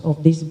node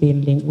of this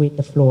building with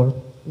the floor,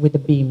 with the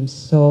beams.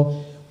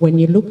 So when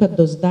you look at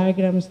those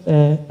diagrams,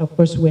 of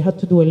course, we had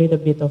to do a little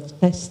bit of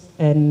test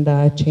and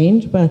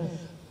change, but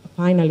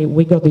finally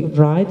we got it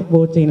right,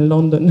 both in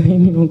London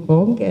and in Hong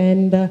Kong,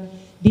 and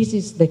this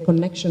is the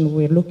connection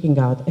we're looking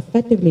at.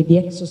 Effectively, the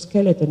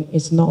exoskeleton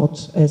is not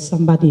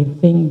somebody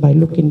thing by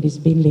looking this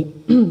building,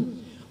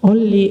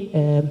 only,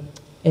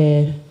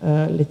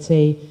 let's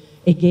say,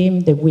 a game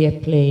that we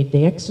have played.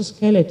 The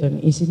exoskeleton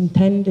is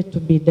intended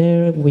to be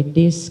there with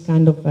this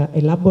kind of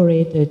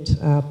elaborated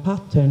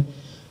pattern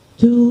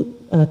to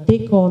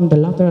take on the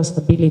lateral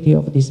stability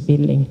of this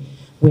building.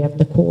 We have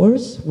the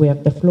cores, we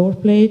have the floor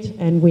plate,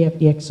 and we have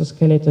the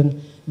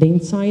exoskeleton. The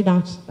inside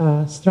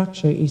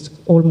structure is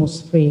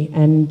almost free,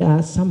 and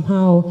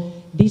somehow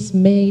this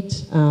made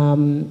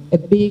a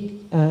big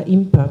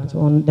impact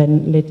on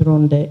then later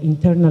on the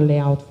internal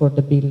layout for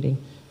the building.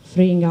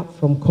 Freeing up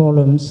from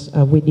columns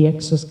with the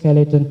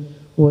exoskeleton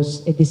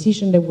was a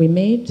decision that we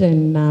made,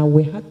 and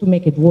we had to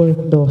make it work,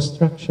 though,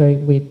 structure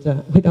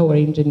with our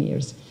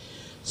engineers.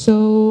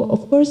 So,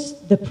 of course,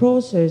 the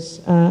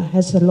process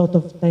has a lot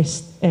of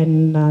test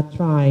and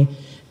try.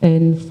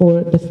 And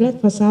for the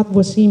flat facade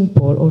was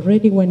simple.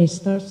 Already when it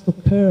starts to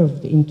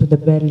curve into the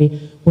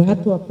belly, we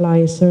had to apply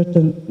a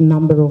certain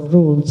number of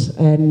rules.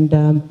 And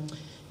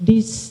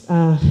this,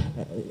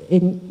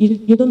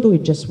 you don't do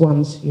it just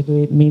once, you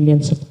do it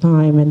millions of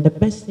times. And the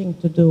best thing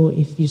to do,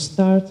 if you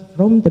start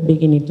from the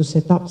beginning to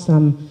set up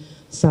some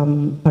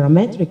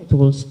parametric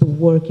tools to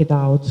work it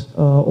out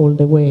all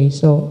the way.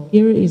 So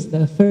here is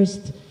the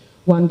first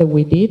one that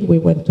we did. We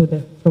went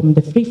to from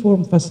the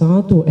freeform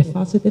facade to a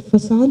faceted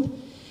facade.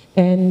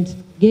 And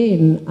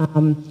again,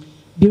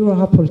 Bureau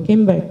Happold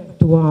came back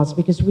to us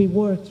because we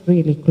worked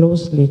really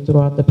closely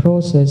throughout the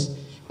process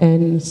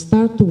and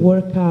start to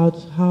work out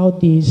how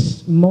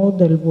this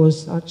model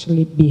was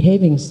actually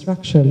behaving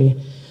structurally.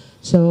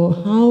 So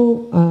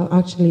how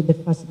actually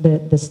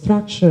the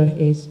structure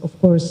is, of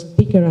course,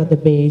 thicker at the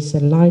base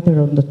and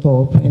lighter on the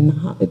top, and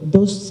how,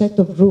 those set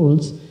of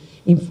rules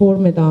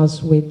informed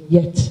us with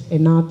yet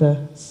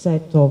another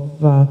set of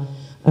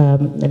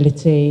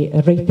let's say,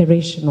 a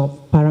reiteration of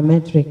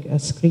parametric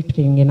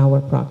scripting in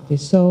our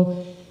practice.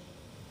 So,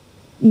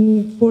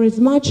 for as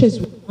much as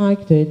we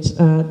liked it,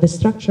 the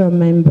structural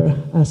member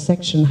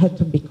section had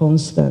to be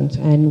constant,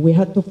 and we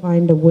had to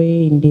find a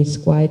way in this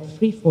quite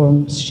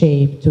freeform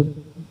shape to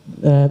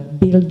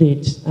build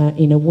it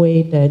in a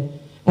way that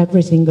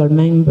every single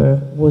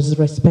member was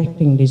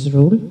respecting this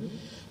rule.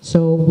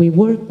 So we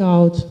worked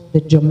out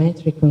the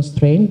geometric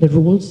constraint, the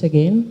rules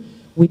again.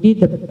 We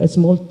did a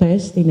small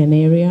test in an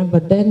area,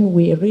 but then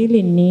we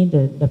really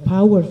needed the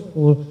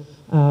powerful,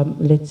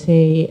 let's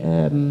say,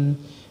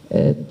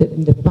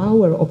 the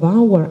power of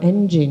our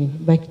engine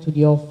back to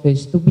the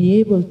office to be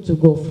able to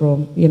go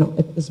from, you know,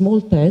 a small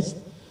test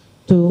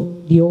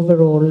to the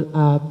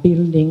overall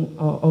building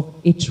of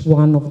each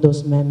one of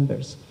those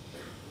members.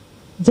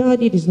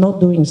 Zadit is not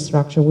doing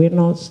structure. We're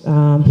not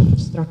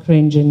structural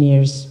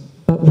engineers,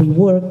 but we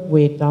work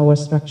with our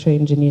structural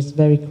engineers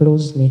very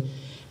closely.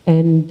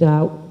 And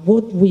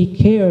what we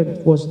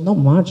cared was not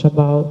much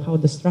about how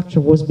the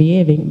structure was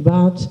behaving,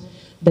 but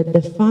that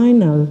the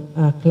final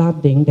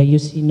cladding that you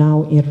see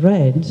now in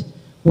red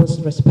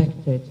was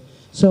respected.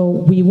 So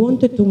we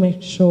wanted to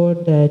make sure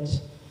that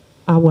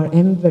our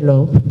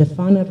envelope, the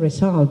final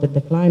result that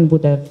the client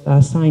would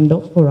have signed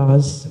up for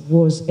us,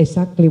 was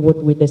exactly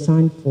what we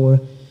designed for.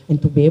 And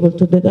to be able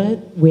to do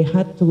that, we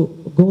had to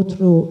go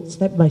through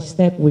step by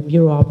step with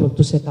Bureau Apple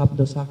to set up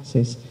those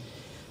axes.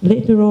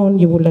 Later on,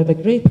 you will have a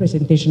great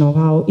presentation of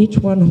how each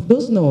one of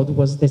those nodes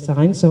was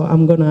designed. So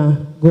I'm going to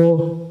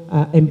go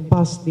and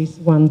pass this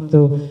one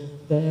to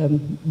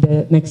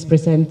the next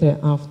presenter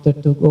after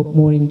to go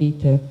more in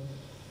detail.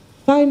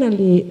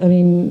 Finally, I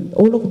mean,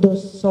 all of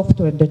those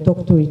software, they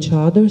talk to each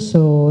other.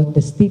 So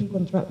the steel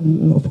contract,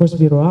 of course,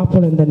 Bureau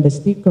Apple, and then the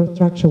steel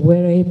contractor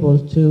were able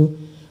to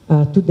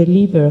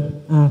deliver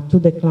to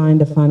the client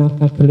the final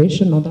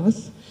calculation, not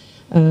us.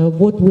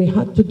 What we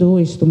had to do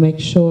is to make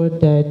sure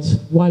that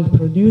while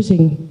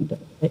producing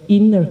the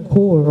inner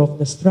core of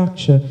the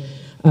structure,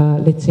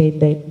 let's say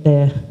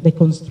the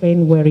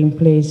constraints were in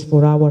place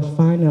for our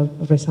final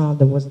result,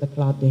 that was the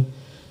cladding.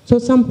 So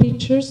some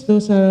pictures,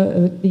 those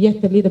are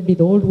yet a little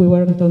bit old. We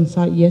weren't on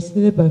site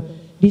yesterday, but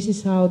this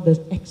is how the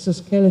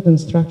exoskeleton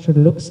structure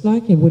looks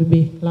like. It will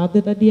be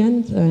cladded at the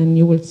end, and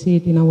you will see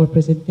it in our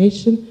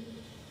presentation.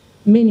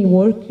 Many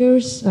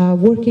workers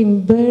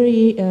working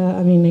very,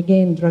 I mean,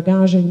 again,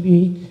 Dragage and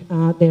Buick,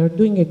 they are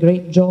doing a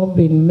great job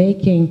in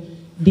making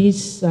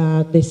this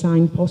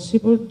design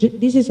possible.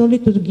 This is only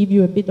to give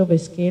you a bit of a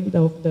scale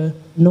of the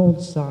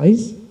node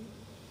size.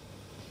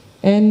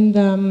 And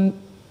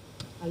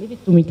I'll leave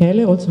it to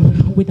Michele, also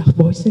without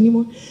voice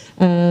anymore,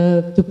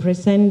 to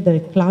present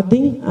the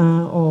cladding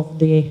of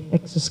the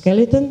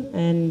exoskeleton,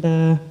 and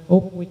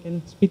hope we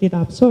can speed it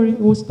up. Sorry, it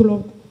was too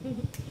long.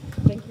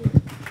 Thank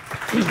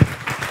you.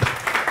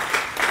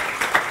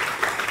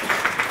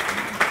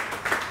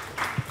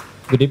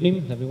 Good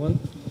evening, everyone.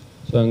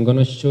 So I'm going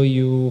to show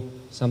you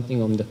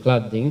something on the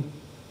cladding,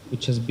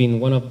 which has been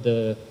one of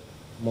the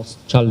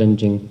most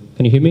challenging.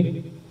 Can you hear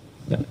me?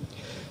 Yeah.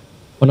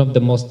 One of the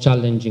most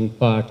challenging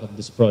part of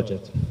this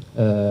project.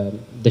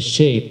 The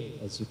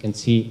shape, as you can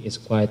see, is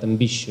quite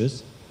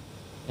ambitious,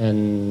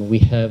 and we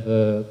have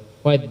a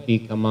quite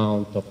big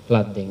amount of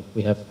cladding.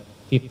 We have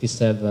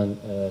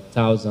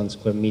 57,000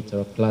 square meters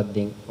of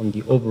cladding on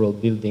the overall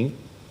building,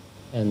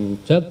 and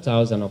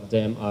 12,000 of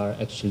them are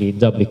actually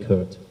doubly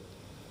curved.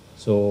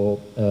 So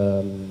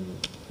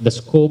the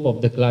scope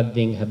of the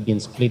cladding have been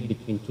split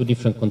between two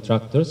different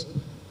contractors,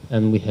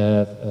 and we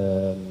have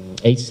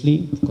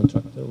Aisley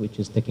contractor, which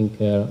is taking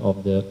care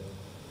of the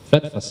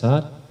flat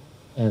facade,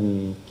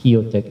 and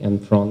Kiotech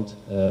and Front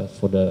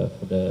for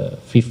the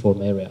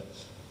freeform area.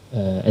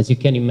 As you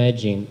can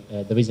imagine,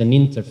 there is an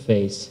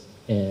interface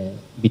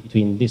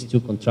between these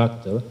two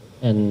contractors,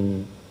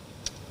 and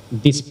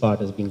this part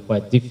has been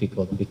quite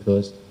difficult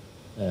because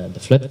the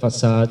flat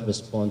facade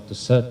responds to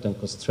certain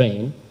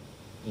constraints,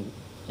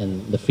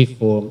 and the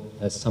freeform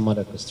has some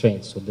other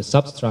constraints. So the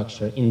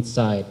substructure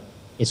inside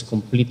is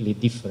completely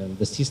different.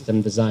 The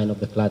system design of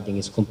the cladding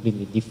is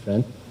completely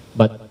different,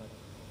 but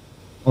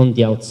on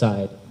the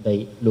outside,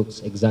 they look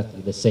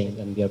exactly the same,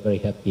 and we are very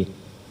happy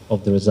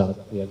of the result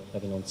we are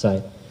having on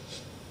site.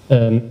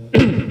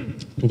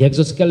 The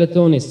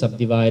exoskeleton is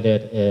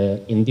subdivided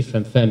in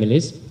different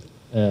families,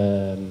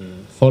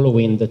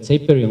 following the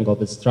tapering of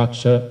the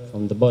structure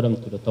from the bottom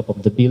to the top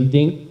of the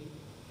building.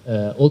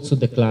 Also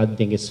the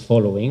cladding is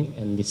following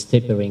and is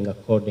tapering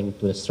according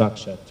to the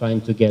structure,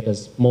 trying to get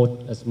as much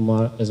as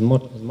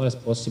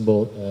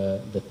possible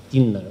the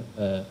thinner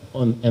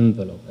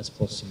envelope as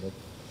possible.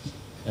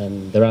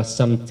 And there are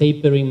some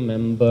tapering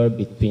member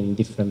between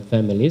different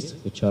families,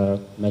 which are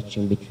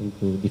matching between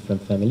two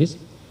different families.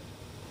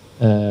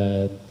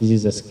 This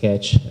is a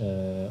sketch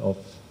of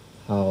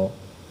how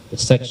the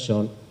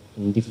section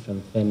in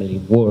different family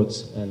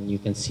works, and you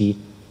can see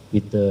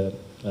with the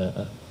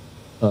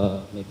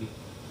maybe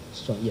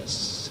So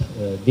yes,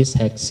 this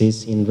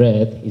axis in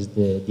red is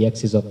the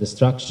axis of the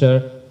structure,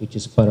 which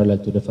is parallel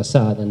to the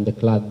facade, and the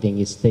cladding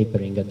is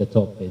tapering at the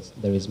top.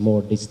 There is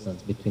more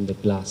distance between the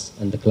glass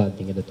and the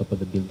cladding at the top of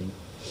the building.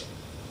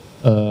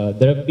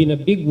 There have been a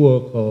big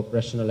work of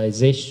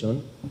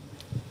rationalization,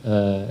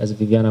 as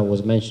Viviana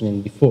was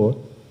mentioning before,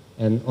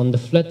 and on the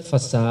flat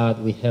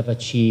facade we have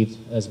achieved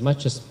as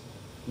much as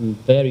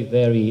very,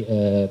 very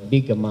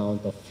big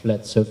amount of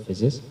flat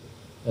surfaces.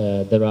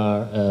 There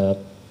are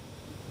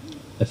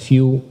a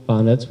few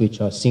panels which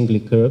are singly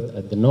curved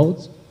at the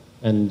nodes,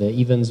 and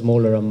even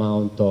smaller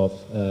amount of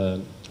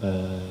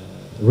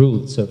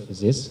ruled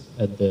surfaces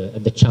at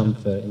the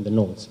chamfer in the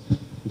nodes.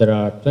 There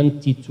are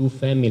 22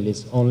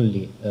 families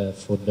only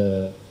for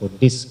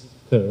these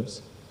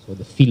curves, so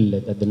the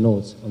fillet at the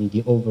nodes on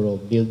the overall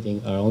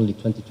building are only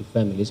 22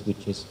 families,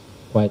 which is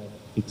quite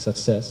big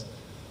success.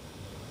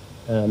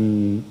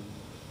 And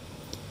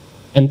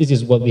this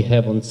is what we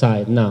have on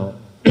site now.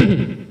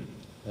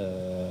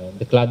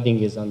 The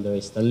cladding is under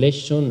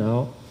installation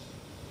now,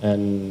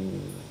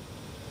 and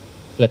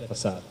flat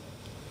facade.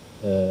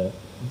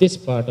 This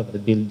part of the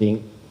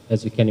building,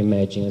 as you can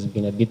imagine, has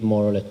been a bit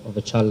more of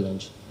a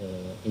challenge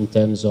in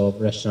terms of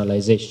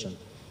rationalization.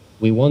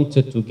 We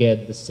wanted to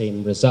get the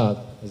same result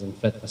as in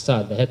flat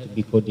facade. They had to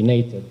be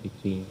coordinated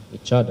between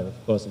each other,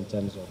 of course, in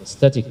terms of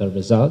aesthetical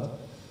result.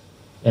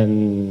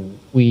 And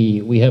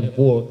we have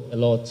worked a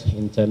lot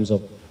in terms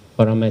of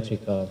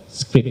parametrical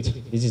script.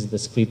 This is the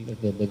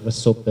script, the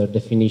grasshopper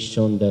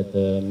definition that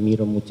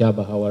Miro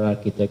Mutiaba, our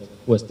architect,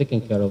 who has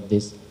taken care of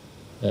this,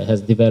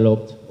 has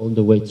developed all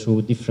the way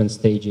through different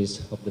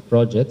stages of the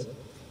project.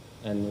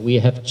 And we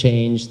have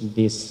changed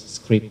this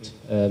script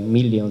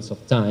millions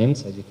of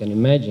times, as you can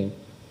imagine.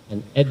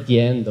 And at the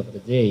end of the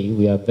day,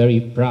 we are very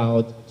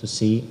proud to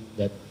see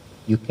that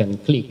you can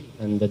click,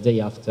 and the day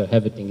after,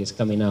 everything is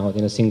coming out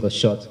in a single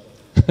shot.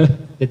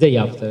 The day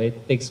after,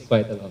 it takes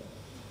quite a lot.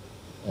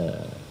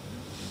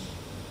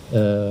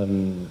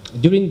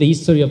 During the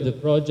history of the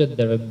project,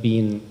 there have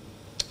been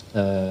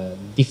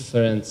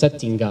different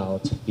setting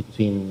out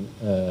between,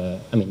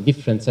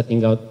 different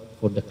setting out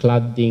for the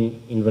cladding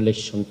in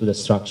relation to the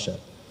structure.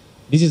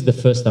 This is the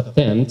first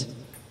attempt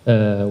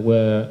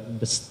where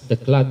the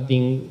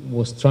cladding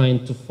was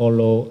trying to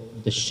follow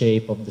the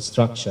shape of the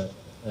structure.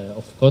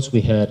 Of course,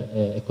 we had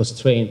a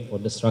constraint for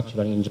the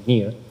structural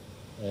engineer,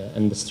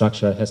 and the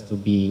structure has to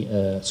be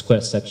a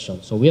square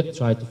section. So we have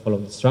tried to follow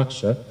the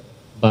structure,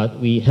 but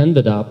we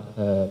ended up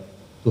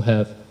to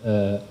have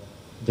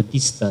the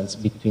distance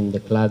between the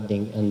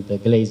cladding and the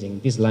glazing.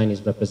 This line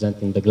is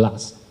representing the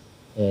glass.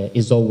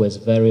 Is always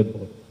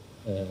variable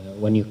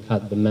when you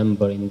cut the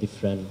member in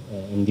different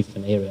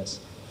areas.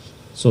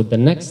 So the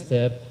next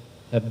step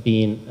have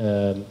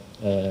been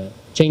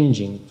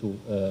changing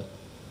to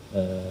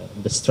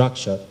the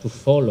structure to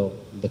follow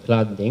the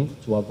cladding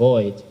to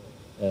avoid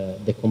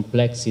the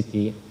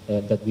complexity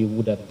that we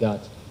would have got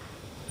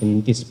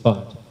in this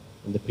part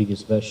in the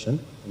previous version,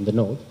 in the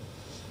node.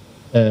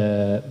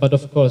 But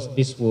of course,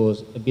 this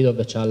was a bit of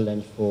a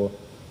challenge for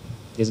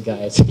these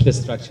guys, the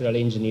structural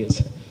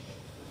engineers.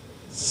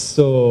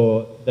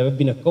 So there have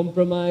been a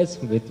compromise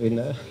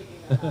between,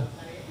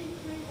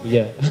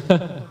 yeah.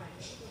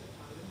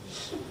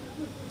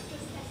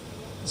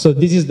 So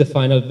this is the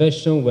final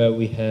version where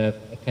we have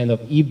a kind of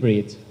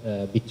hybrid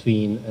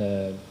between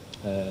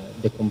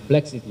the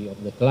complexity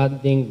of the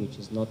cladding, which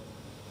is not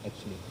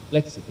actually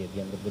complexity at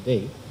the end of the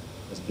day,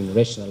 has been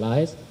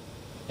rationalized,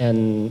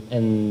 and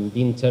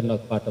the internal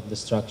part of the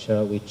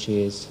structure, which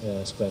is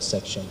square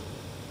section.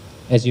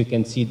 As you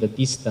can see, the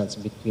distance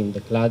between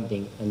the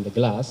cladding and the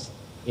glass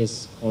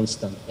is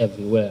constant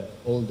everywhere,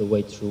 all the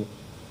way through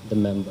the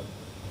member.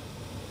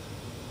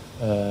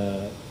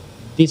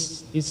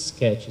 This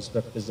sketch is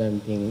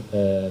representing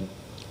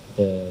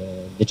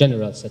the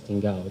general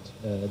setting out.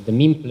 The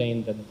mean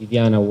plane that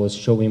Viviana was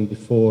showing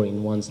before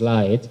in one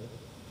slide,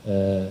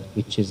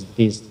 which is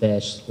this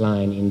dashed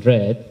line in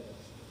red,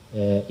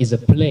 is a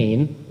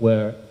plane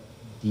where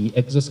the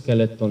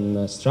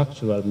exoskeleton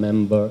structural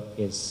member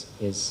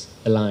is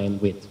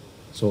aligned with.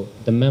 So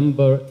the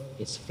member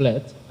is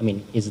flat,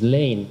 is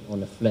laying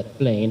on a flat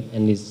plane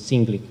and is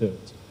singly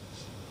curved.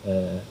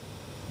 The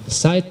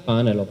side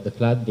panel of the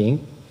cladding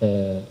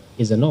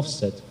is an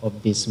offset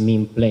of this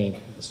mean plane,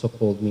 the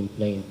so-called mean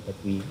plane that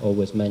we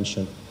always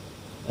mention.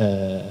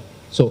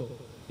 So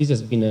this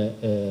has been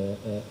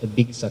a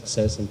big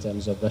success in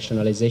terms of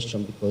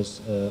rationalization, because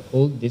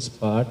all this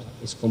part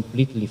is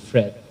completely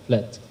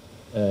flat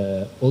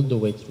all the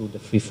way through the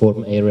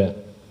freeform area.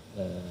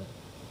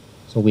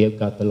 So we have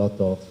got a lot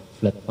of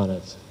flat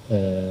panels.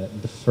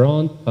 The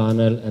front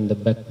panel and the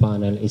back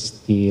panel is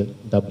still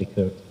doubly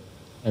curved,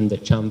 and the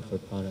chamfer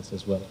panels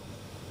as well.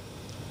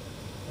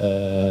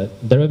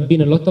 There have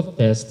been a lot of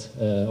tests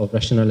of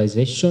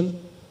rationalization.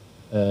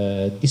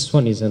 This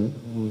one is an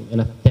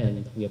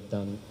attempt we have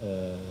done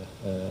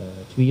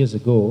 2 years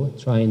ago,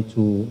 trying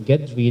to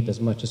get rid as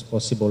much as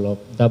possible of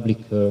doubly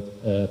curved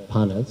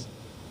panels.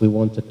 We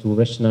wanted to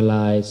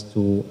rationalize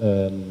to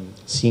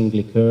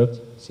singly curved,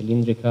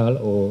 cylindrical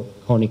or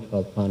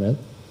conical panel.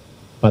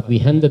 But we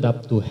ended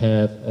up to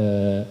have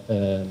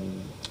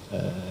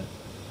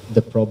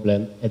the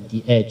problem at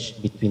the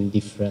edge between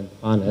different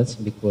panels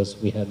because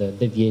we had a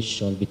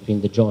deviation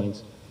between the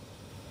joints.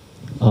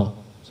 Oh,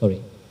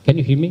 sorry. Can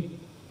you hear me?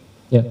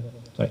 Yeah,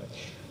 sorry.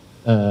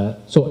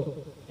 So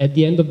at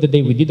the end of the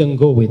day, we didn't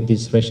go with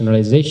this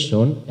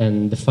rationalization,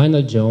 and the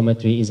final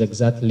geometry is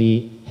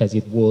exactly as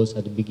it was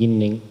at the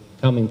beginning,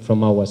 coming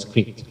from our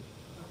script.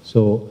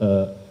 So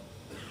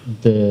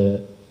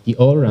the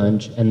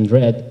orange and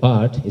red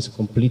part is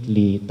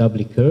completely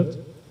doubly curved,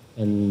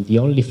 and the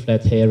only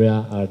flat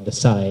area are the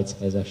sides,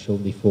 as I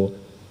showed before,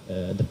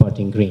 the part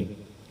in green,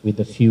 with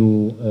a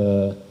few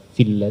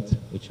fillets,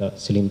 which are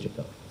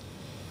cylindrical.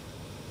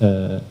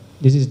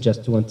 This is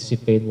just to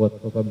anticipate what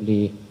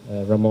probably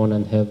Ramon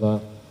and Heva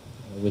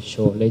will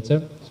show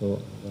later, so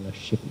I'm going to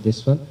shift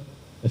this one.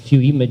 A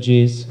few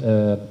images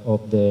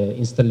of the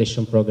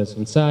installation progress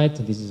on site.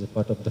 This is a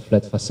part of the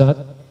flat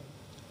facade.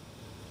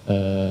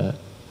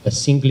 A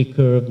singly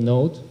curved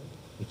node,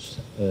 which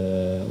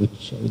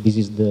this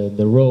is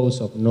the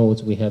rows of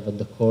nodes we have at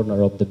the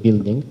corner of the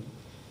building.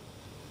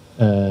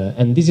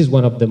 And this is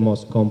one of the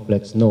most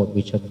complex nodes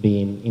which have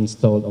been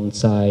installed on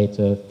site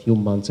a few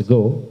months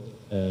ago,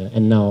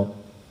 and now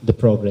the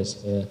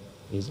progress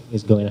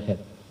is going ahead.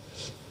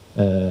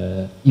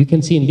 You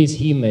can see in this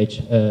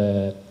image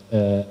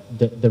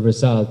the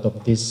result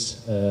of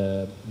this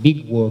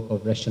big work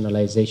of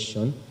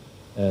rationalization.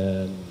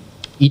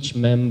 Each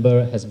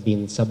member has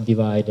been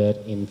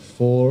subdivided in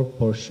 4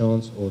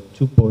 portions or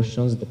 2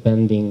 portions,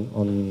 depending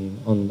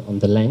on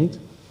the length.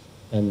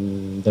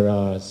 And there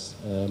are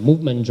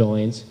movement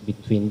joints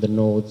between the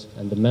nodes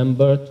and the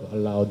member to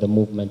allow the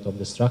movement of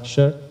the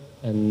structure,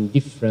 and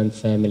different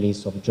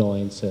families of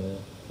joints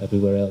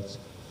everywhere else.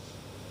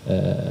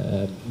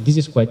 This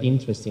is quite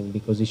interesting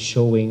because it's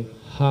showing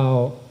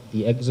how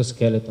the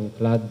exoskeleton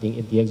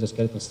cladding, the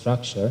exoskeleton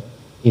structure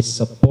is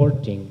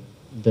supporting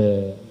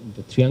the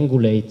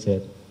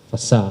triangulated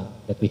facade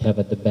that we have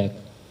at the back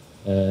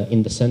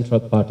in the central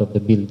part of the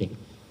building.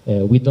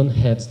 We don't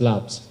have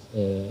slabs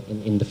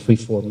in the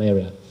free-form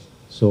area.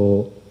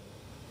 So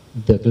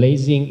the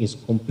glazing is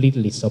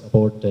completely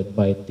supported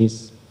by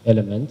this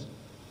element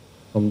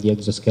from the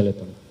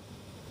exoskeleton.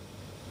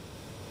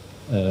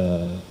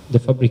 The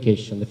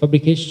fabrication. The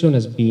fabrication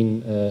has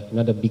been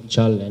another big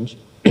challenge.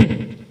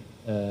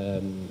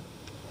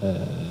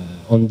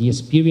 On the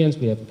experience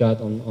we have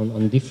got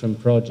on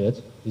different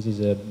projects, this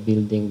is a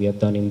building we have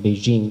done in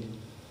Beijing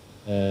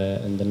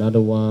and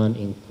another one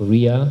in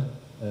Korea.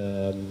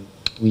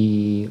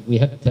 We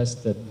have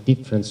tested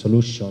different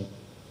solutions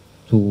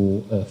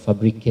to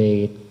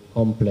fabricate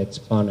complex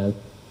panel.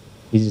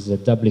 This is a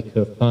doubly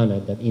curved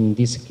panel that in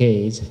this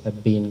case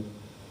have been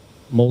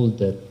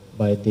molded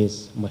by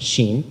this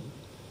machine.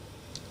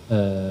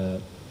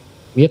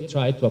 We have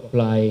tried to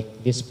apply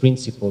this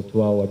principle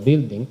to our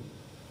building,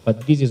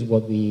 but this is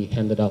what we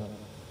ended up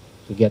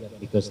to get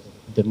because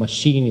the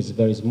machine is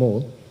very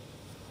small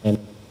and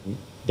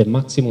the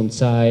maximum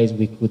size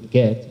we could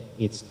get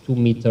is 2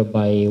 meters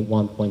by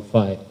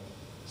 1.5.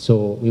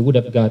 So we would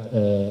have got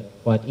a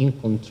quite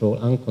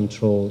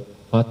uncontrolled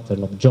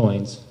pattern of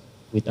joints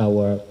with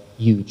our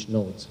huge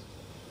nodes.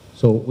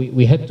 So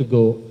we had to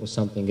go for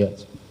something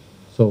else.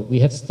 So we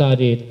have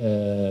studied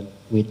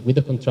with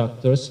the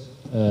contractors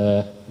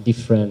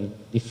different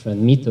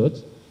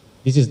methods.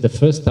 This is the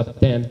first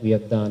attempt we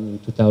have done in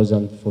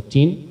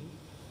 2014.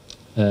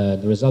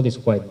 The result is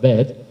quite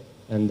bad,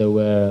 and there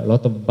were a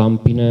lot of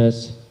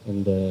bumpiness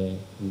in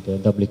the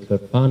doubly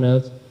curved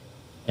panels,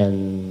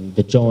 and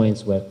the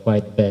joints were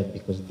quite bad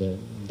because the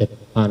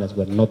panels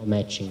were not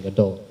matching at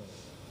all.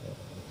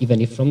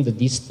 Even if from the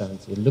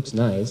distance it looks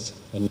nice,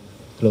 when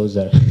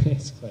closer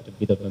it's quite a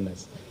bit of a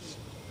mess.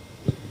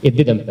 It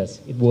didn't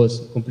pass. It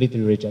was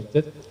completely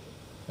rejected.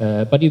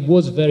 But it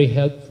was very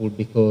helpful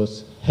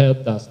because it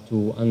helped us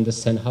to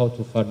understand how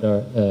to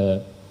further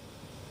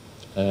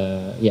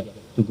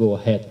to go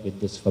ahead with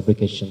this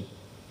fabrication.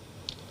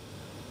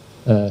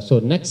 So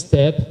next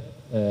step,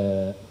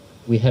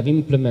 we have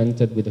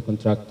implemented with the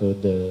contractor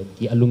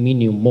the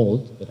aluminum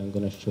mold that I'm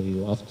going to show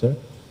you after.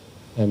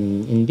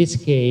 And in this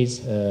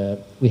case,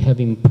 we have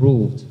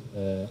improved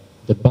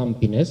the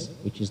bumpiness,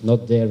 which is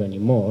not there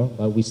anymore,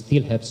 but we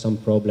still have some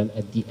problem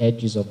at the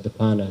edges of the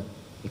panel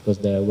because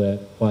they were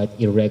quite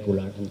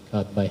irregular and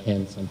cut by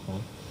hand somehow.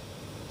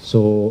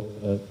 So,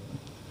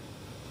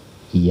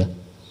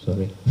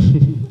 sorry.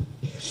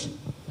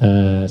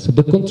 So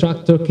the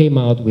contractor came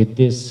out with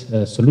this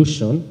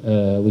solution,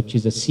 which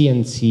is a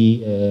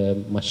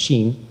CNC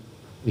machine,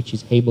 which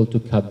is able to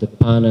cut the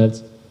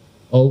panels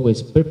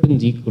always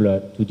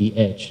perpendicular to the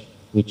edge,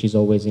 which is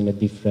always in a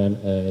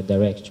different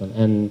direction.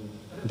 And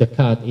the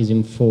cut is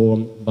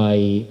informed by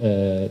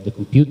the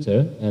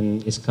computer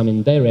and is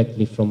coming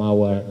directly from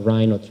our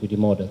Rhino 3D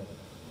model.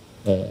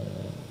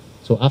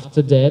 So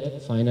after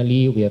that,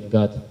 finally, we have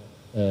got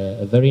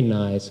a very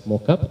nice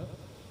mock-up,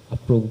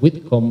 approved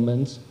with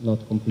comments, not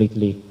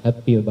completely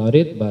happy about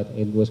it, but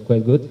it was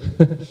quite good.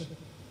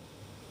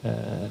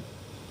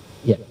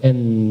 Yeah,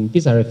 and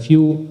these are a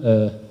few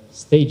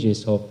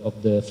stages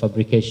of the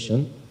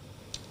fabrication,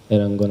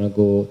 and I'm going to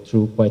go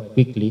through quite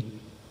quickly.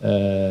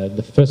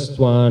 The first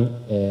one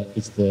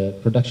is the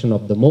production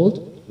of the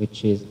mold,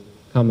 which is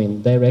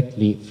coming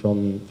directly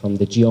from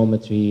the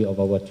geometry of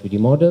our 3D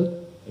model.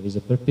 There is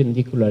a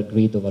perpendicular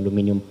grid of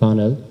aluminum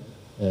panel,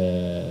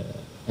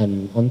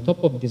 and on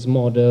top of this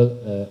model,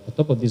 on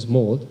top of this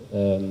mold,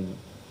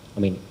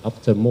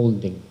 after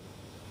molding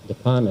the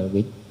panel,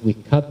 we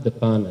cut the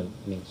panel.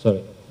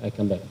 I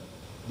come back.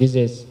 This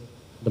is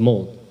the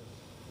mold.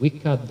 We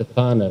cut the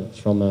panel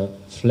from a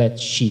flat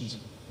sheet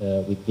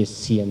with this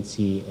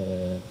CNC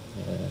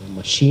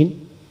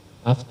machine.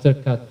 After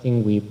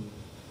cutting, we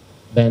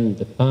bend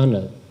the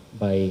panel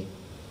by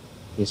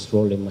this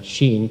rolling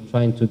machine,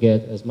 trying to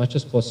get as much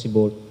as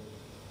possible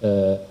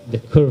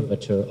the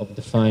curvature of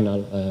the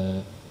final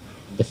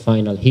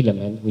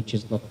element, which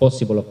is not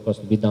possible, of course,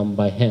 to be done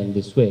by hand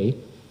this way.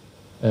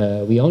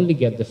 We only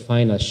get the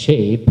final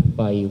shape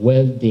by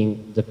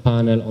welding the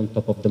panel on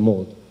top of the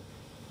mold.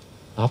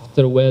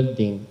 After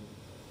welding,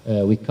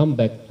 we come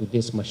back to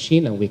this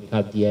machine and we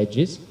cut the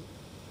edges,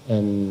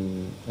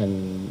 and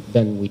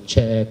then we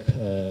check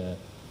the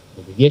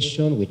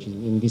deviation, which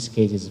in this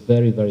case is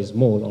very, very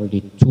small,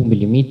 only 2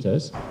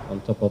 millimeters on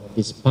top of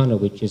this panel,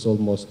 which is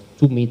almost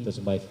 2 meters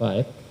by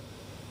 5.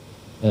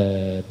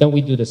 Then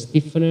we do the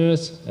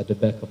stiffeners at the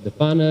back of the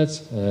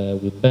panels.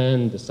 We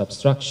bend the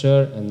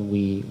substructure, and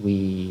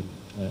we,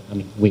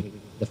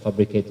 the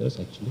fabricators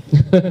actually,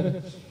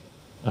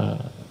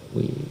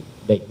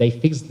 they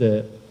fix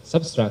the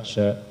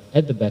substructure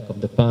at the back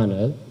of the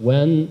panel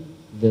when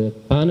the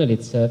panel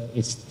itself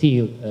is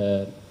still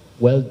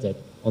welded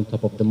on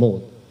top of the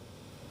mold.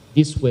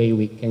 This way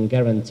we can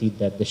guarantee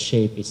that the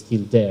shape is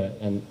still there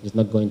and is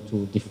not going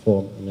to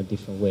deform in a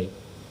different way.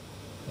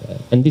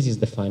 And this is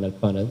the final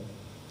panel.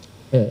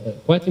 A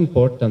quite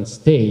important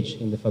stage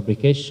in the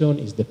fabrication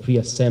is the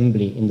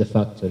pre-assembly in the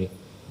factory.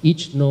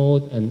 Each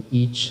node and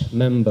each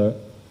member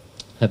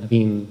have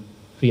been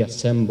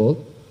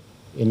pre-assembled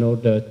in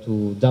order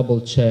to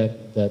double check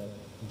that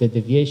the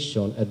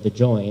deviation at the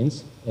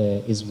joints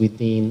is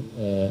within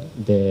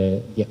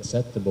the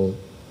acceptable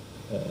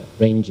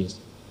ranges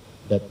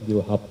that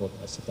Eurohapot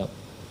has set up.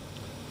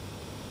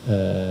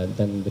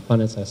 Then the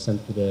panels are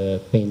sent to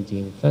the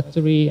painting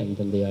factory, and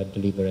then they are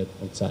delivered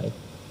on site.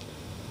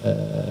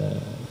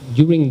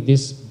 During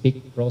this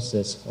big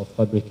process of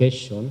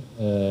fabrication,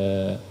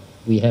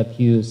 we have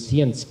used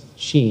CNC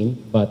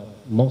machine, but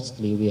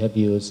mostly we have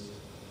used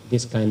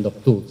this kind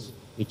of tools,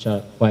 which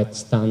are quite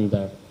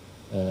standard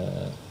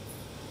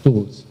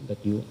tools that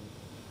you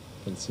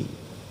can see.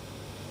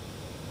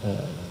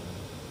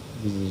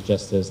 This is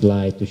just a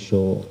slide to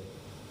show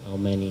how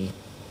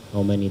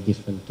many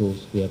different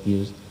tools we have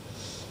used.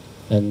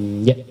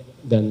 And yeah,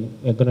 then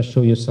we're going to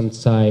show you some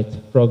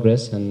site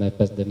progress, and I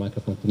pass the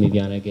microphone to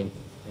Viviana again.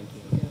 Thank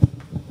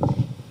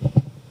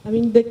you. I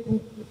mean,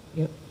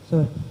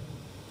 sorry.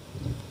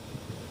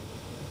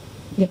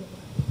 Yeah,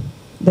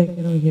 they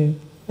cannot hear.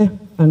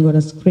 I'm going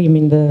to scream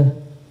in the...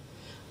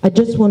 I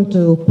just want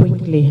to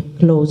quickly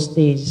close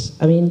this.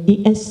 I mean,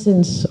 the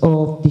essence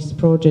of this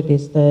project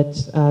is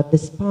that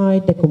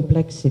despite the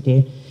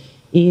complexity,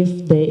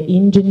 if the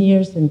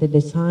engineers and the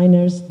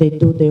designers, they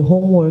do their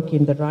homework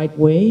in the right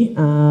way,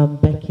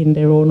 back in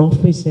their own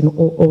office and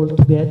all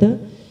together,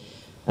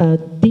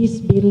 this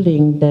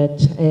building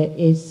that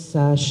is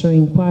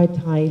showing quite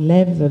high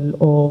level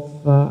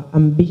of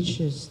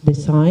ambitious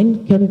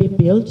design can be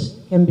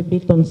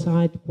built on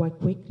site quite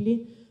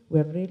quickly.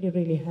 We're really,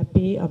 really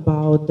happy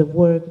about the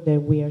work that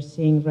we are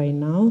seeing right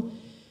now.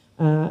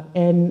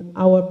 And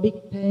our big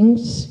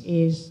thanks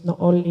is not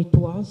only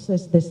to us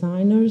as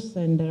designers,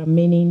 and there are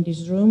many in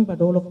this room,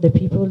 but all of the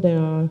people that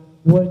are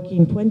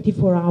working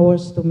 24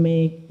 hours to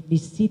make the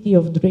City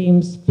of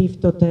Dreams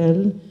Fifth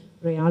Hotel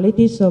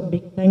reality. So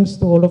big thanks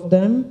to all of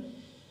them.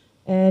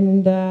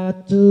 And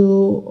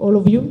to all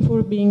of you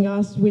for being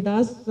with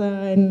us.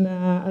 And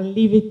I'll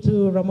leave it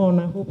to Ramon.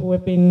 I hope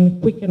we've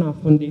been quick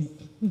enough on this.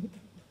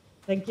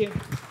 Thank you.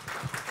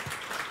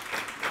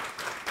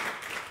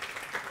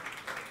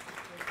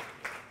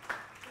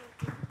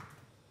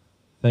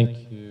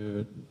 Thank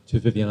you to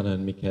Viviana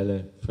and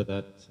Michele for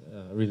that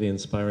really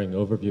inspiring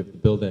overview of the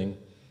building.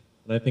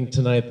 And I think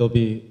tonight there'll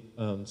be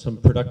some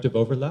productive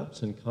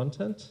overlaps in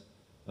content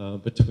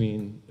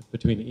between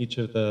each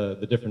of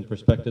the different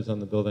perspectives on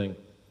the building.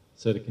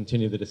 So to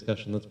continue the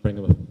discussion, let's bring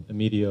up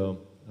Emilio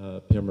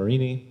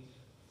Piermarini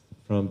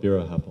from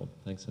Bureau Happel.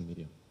 Thanks,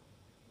 Emilio.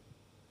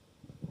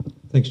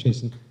 Thanks,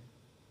 Jason.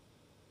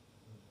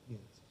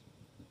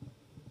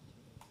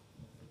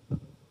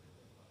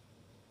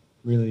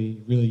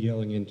 Really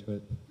yelling into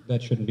it.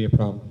 That shouldn't be a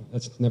problem.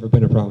 That's never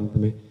been a problem for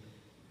me.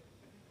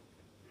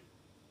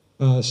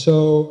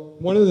 So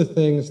one of the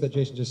things that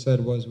Jason just said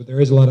was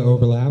there is a lot of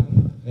overlap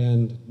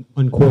and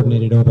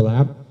uncoordinated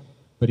overlap,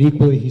 but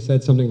equally he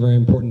said something very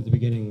important at the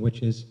beginning,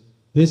 which is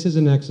this is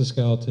an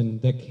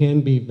exoskeleton that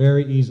can be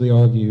very easily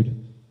argued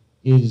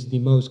is the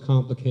most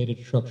complicated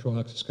structural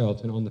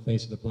exoskeleton on the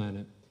face of the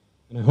planet.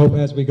 And I hope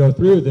as we go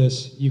through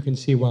this, you can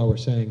see why we're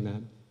saying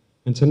that.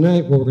 And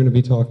tonight, what we're going to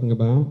be talking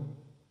about,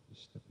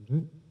 just step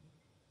into it.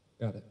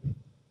 Got it.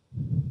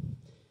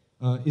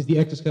 Is the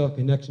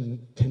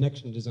exoskeleton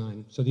connection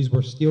design. So these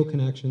were steel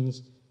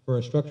connections for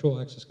a structural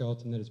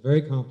exoskeleton that is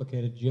very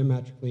complicated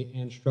geometrically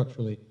and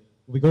structurally.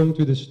 We'll be going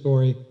through this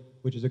story,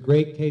 which is a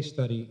great case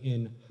study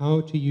in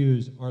how to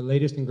use our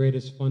latest and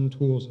greatest fun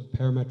tools of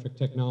parametric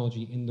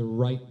technology in the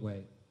right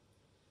way.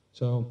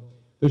 So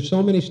there's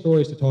so many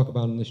stories to talk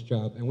about in this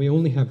job, and we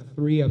only have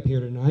 3 up here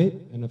tonight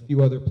and a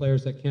few other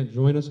players that can't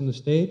join us on the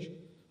stage.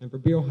 And for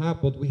Bureau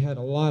Happold, we had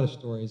a lot of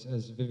stories.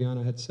 As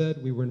Viviana had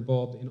said, we were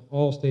involved in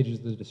all stages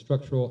of the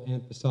structural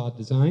and facade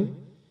design.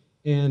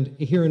 And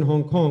here in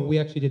Hong Kong, we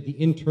actually did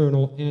the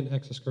internal and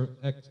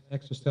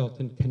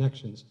exoskeleton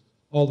connections,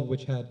 all of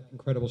which had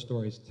incredible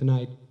stories.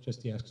 Tonight,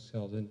 just the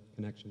exoskeleton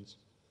connections.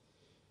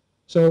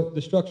 So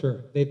the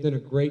structure, they've done a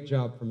great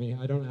job for me.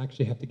 I don't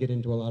actually have to get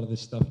into a lot of this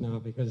stuff now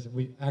because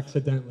we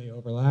accidentally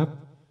overlap.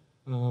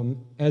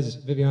 As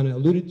Viviana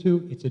alluded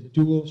to, it's a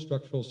dual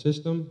structural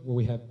system where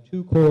we have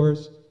 2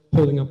 cores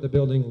holding up the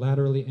building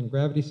laterally and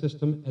gravity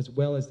system, as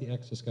well as the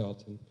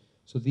exoskeleton.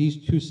 So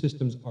these 2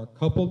 systems are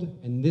coupled,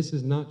 and this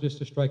is not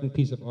just a striking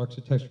piece of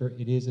architecture,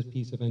 it is a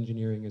piece of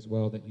engineering as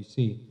well that you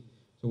see.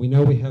 So we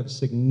know we have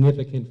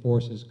significant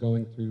forces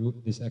going through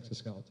this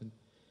exoskeleton.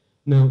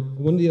 Now,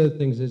 one of the other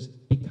things is,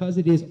 because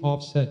it is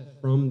offset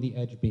from the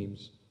edge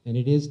beams, and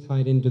it is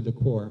tied into the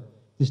core,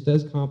 this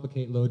does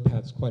complicate load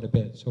paths quite a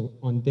bit. So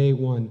on day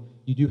 1,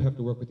 you do have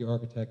to work with your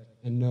architect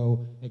and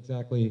know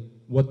exactly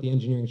what the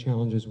engineering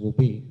challenges will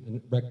be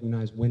and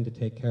recognize when to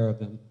take care of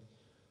them.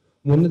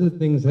 One of the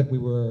things that we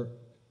were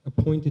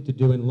appointed to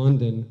do in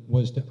London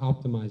was to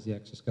optimize the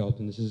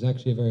exoskeleton. This is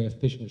actually a very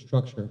efficient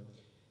structure.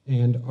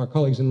 And our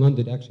colleagues in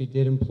London actually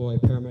did employ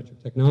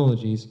parametric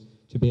technologies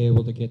to be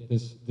able to get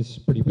this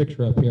pretty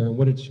picture up here. And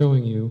what it's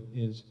showing you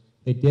is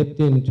they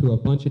dipped into a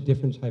bunch of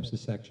different types of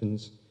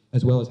sections,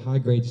 as well as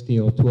high-grade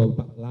steel, to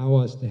allow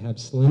us to have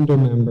slender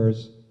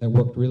members that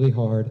worked really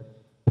hard,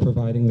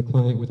 providing the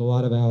client with a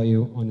lot of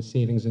value on the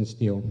savings in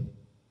steel.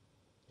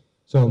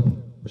 So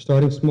we're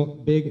starting small,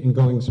 big and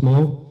going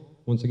small.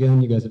 Once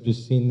again, you guys have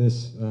just seen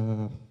this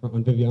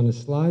on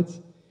Viviana's slides.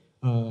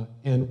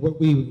 And what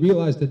we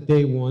realized at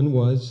day 1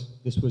 was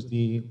this was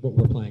what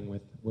we're playing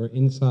with. We're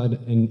inside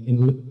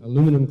an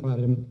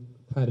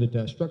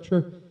aluminum-cladded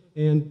structure,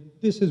 and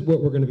this is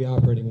what we're going to be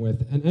operating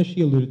with. And as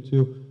she alluded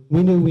to,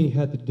 we knew we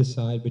had to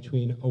decide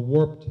between a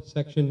warped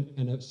section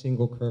and a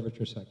single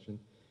curvature section.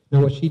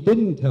 Now, what she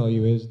didn't tell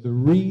you is the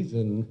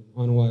reason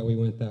on why we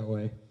went that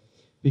way.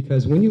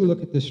 Because when you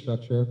look at this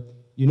structure,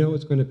 you know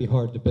it's going to be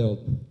hard to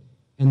build.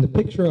 And the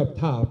picture up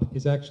top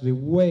is actually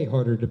way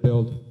harder to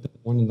build than the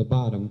one on the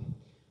bottom.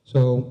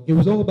 So it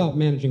was all about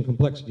managing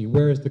complexity.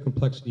 Where is the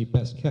complexity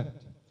best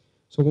kept?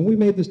 So when we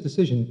made this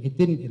decision, it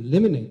didn't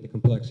eliminate the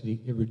complexity,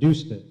 it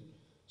reduced it.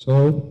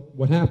 So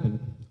what happened?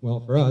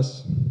 Well, for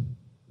us,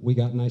 we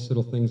got nice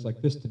little things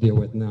like this to deal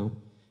with now.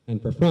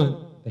 And for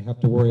front, they have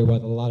to worry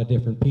about a lot of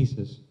different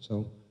pieces.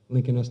 So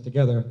linking us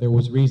together, there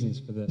was reasons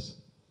for this.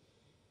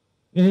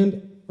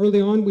 And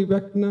early on, we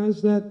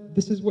recognized that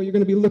this is what you're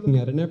going to be looking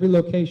at in every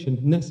location.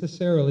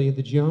 Necessarily,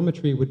 the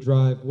geometry would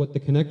drive what the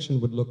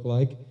connection would look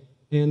like,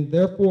 and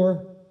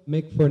therefore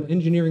make for an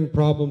engineering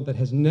problem that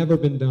has never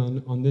been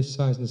done on this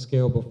size and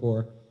scale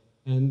before.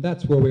 And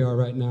that's where we are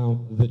right now,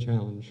 the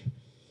challenge.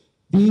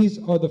 These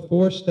are the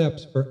 4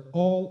 steps for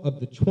all of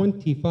the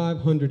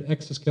 2,500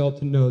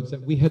 exoskeleton nodes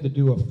that we had to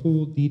do a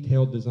full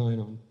detailed design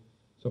on.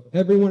 So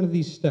every one of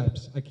these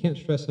steps, I can't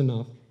stress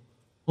enough,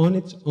 on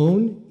its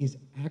own is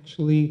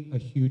actually a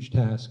huge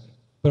task.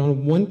 But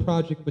on one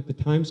project with the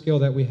time scale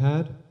that we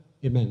had,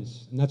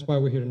 immense. And that's why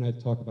we're here tonight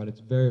to talk about it.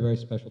 It's very, very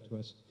special to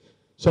us.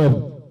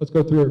 So let's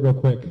go through it real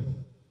quick.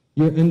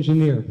 You're an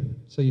engineer.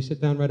 So you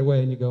sit down right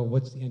away and you go,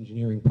 what's the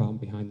engineering problem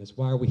behind this?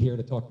 Why are we here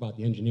to talk about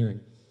the engineering?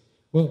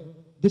 Well,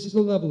 this is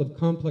a level of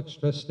complex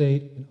stress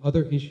state and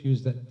other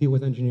issues that deal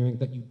with engineering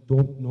that you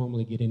don't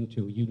normally get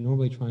into. You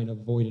normally try and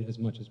avoid it as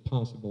much as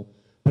possible.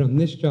 But on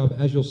this job,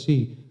 as you'll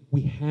see,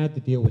 we had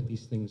to deal with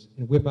these things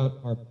and whip out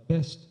our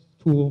best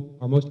tool,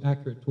 our most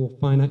accurate tool,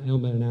 finite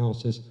element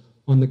analysis,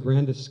 on the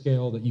grandest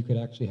scale that you could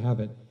actually have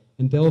it,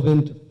 and delve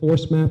into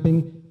force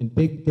mapping and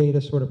big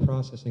data sort of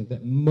processing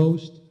that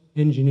most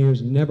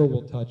engineers never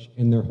will touch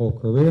in their whole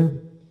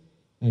career.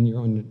 And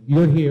you're on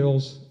your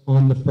heels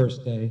on the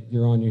first day,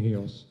 you're on your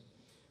heels.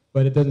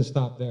 But it doesn't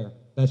stop there.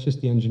 That's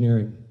just the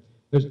engineering.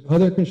 There's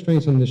other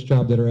constraints on this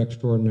job that are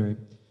extraordinary.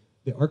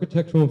 The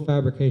architectural and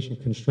fabrication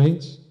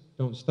constraints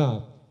don't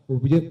stop.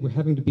 We're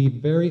having to be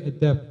very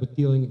adept with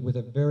dealing with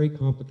a very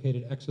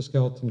complicated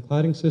exoskeleton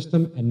cladding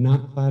system and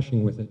not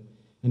clashing with it.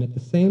 And at the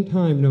same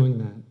time knowing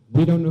that,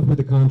 we don't know who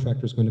the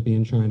contractor is going to be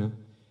in China.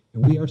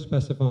 And we are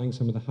specifying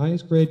some of the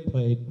highest grade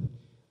plate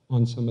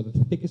on some of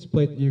the thickest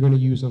plate that you're going to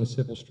use on a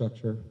civil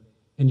structure.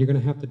 And you're going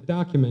to have to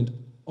document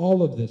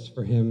all of this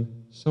for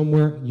him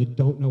somewhere, and you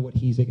don't know what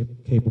he's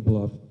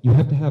capable of. You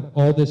have to have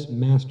all this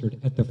mastered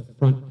at the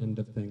front end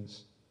of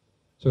things.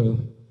 So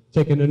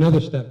taking another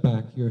step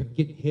back, you're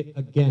getting hit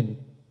again.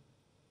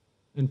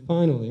 And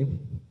finally,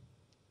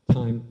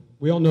 time.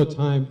 We all know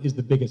time is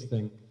the biggest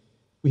thing.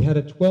 We had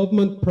a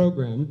 12-month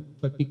program,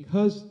 but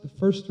because the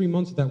first 3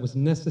 months of that was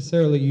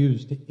necessarily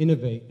used to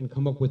innovate and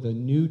come up with a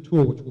new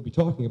tool, which we'll be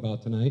talking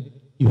about tonight,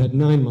 you had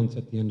 9 months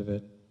at the end of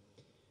it.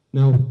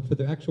 Now, for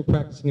the actual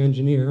practicing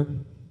engineer,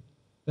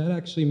 that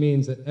actually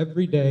means that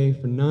every day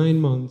for 9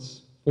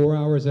 months, 4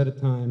 hours at a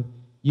time,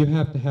 you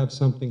have to have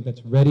something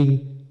that's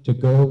ready to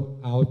go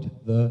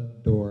out the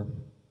door.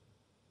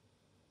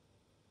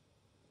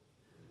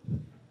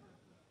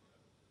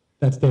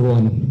 That's day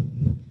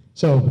one.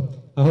 So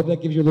I hope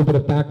that gives you a little bit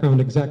of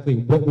background exactly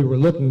what we were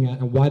looking at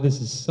and why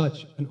this is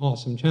such an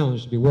awesome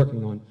challenge to be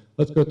working on.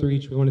 Let's go through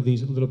each one of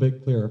these a little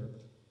bit clearer.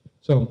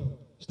 So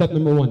step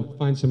number one,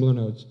 find similar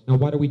nodes. Now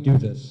why do we do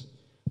this?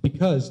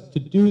 Because to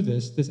do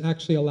this, this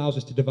actually allows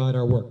us to divide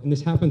our work. And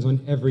this happens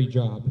on every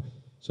job.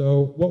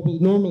 So what will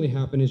normally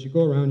happen is you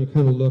go around, you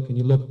kind of look, and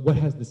you look what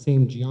has the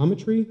same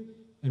geometry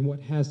and what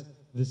has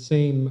the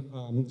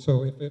same,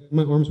 so if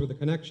my arms were the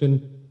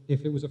connection,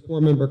 if it was a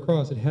 4-member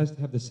cross, it has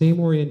to have the same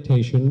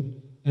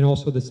orientation and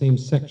also the same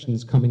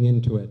sections coming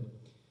into it.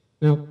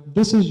 Now,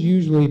 this is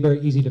usually very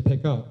easy to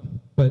pick up,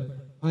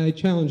 but I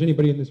challenge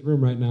anybody in this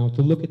room right now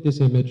to look at this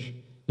image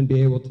and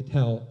be able to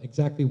tell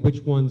exactly which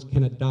ones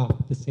can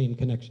adopt the same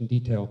connection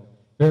detail.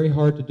 Very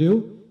hard to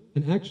do,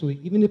 and actually,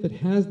 even if it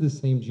has the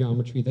same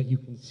geometry that you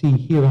can see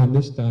here on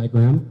this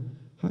diagram,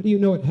 how do you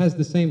know it has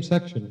the same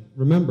section?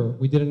 Remember,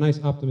 we did a nice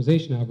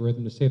optimization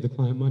algorithm to save the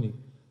client money.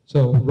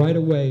 So right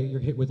away,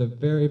 you're hit with a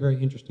very,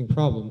 very interesting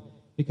problem,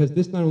 because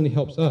this not only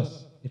helps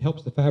us, it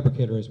helps the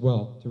fabricator as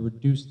well to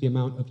reduce the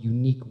amount of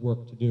unique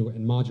work to do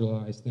and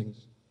modularize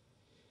things.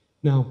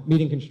 Now,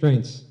 meeting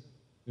constraints.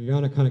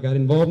 Viviana kind of got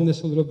involved in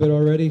this a little bit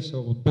already,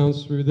 so we'll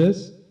bounce through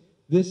this.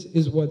 This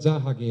is what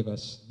Zaha gave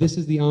us. This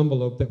is the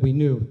envelope that we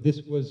knew.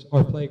 This was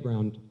our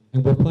playground.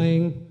 And we're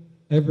playing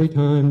every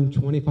time,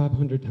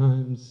 2,500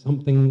 times,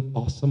 something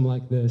awesome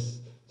like this.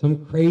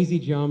 Some crazy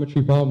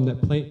geometry problem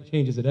that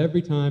changes it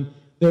every time.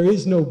 There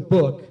is no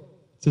book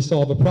to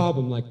solve a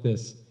problem like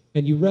this.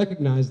 And you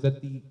recognize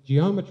that the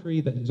geometry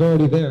that is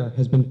already there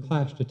has been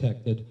clash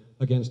detected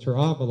against her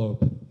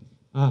envelope.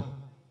 Ah,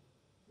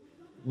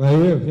 right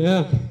here,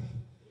 yeah.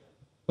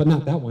 But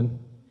not that one,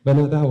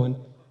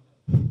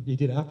 You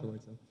did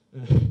afterwards,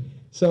 though.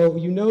 So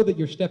you know that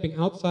you're stepping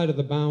outside of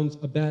the bounds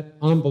of that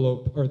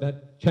envelope or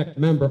that checked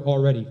member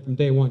already from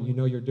day one. You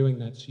know you're doing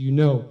that. So you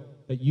know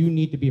that you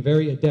need to be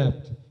very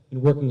adept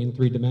in working in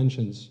 3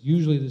 dimensions.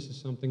 Usually this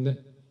is something that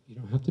you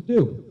don't have to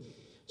do.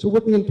 So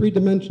working in 3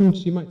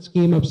 dimensions, you might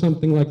scheme up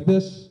something like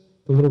this.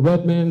 The little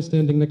red man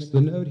standing next to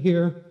the node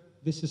here.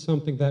 This is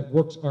something that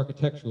works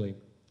architecturally.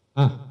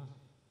 But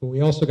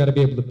we also got to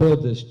be able to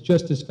build this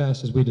just as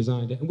fast as we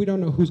designed it. And we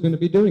don't know who's going to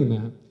be doing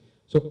that.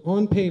 So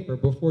on paper,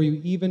 before you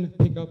even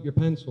pick up your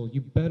pencil, you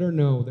better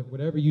know that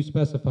whatever you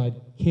specified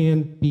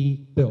can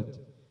be built.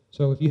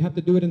 So if you have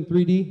to do it in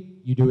 3D,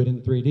 you do it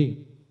in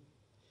 3D.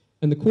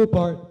 And the cool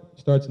part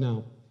starts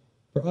now.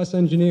 For us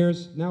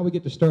engineers, now we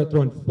get to start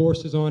throwing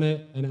forces on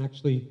it and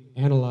actually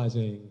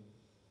analyzing.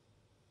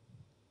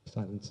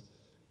 Silence.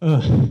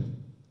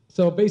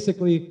 So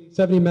basically,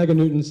 70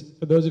 meganewtons,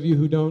 for those of you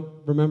who don't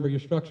remember your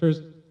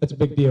structures, that's a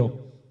big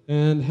deal.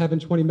 And having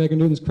 20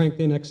 meganewtons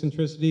cranked in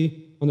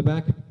eccentricity on the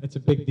back, it's a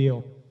big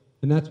deal.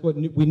 And that's what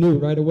we knew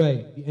right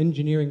away. The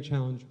engineering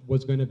challenge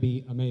was going to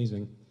be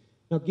amazing.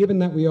 Now, given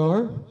that we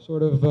are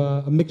sort of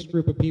a mixed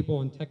group of people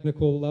on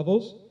technical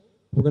levels,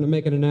 we're going to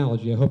make an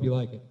analogy. I hope you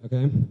like it,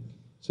 okay?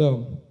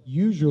 So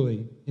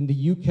usually in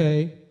the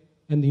UK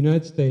and the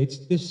United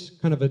States, this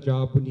kind of a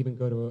job wouldn't even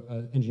go to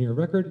an engineer of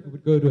record. It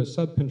would go to a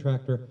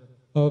subcontractor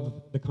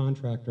of the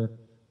contractor.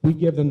 We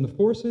give them the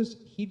forces.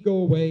 He'd go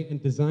away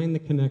and design the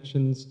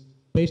connections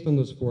based on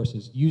those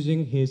forces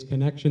using his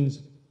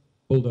connections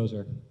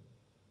bulldozer.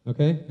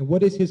 Okay? And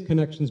what is his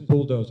connections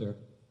bulldozer?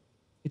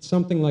 It's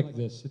something like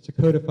this. It's a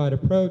codified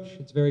approach.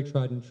 It's very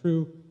tried and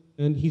true.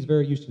 And he's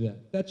very used to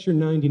that. That's your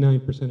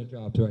 99% of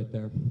jobs right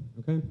there.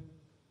 Okay?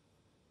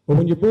 But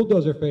when your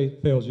bulldozer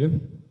fails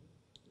you,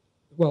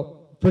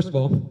 well, first of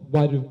all,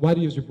 why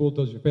does your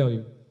bulldozer fail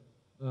you?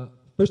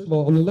 First of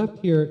all, on the left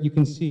here, you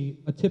can see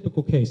a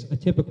typical case, a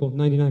typical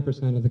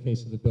 99% of the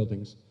cases of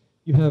buildings.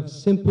 You have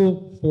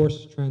simple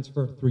force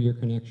transfer through your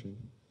connection.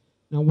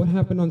 Now, what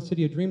happened on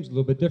City of Dreams is a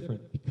little bit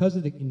different. Because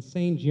of the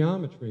insane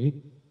geometry,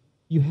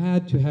 you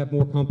had to have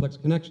more complex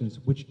connections,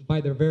 which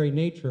by their very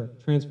nature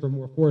transfer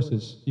more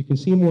forces. You can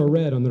see more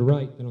red on the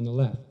right than on the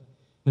left.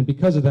 And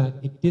because of that,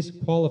 it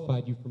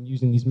disqualified you from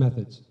using these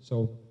methods.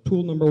 So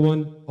tool number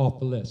 1, off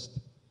the list.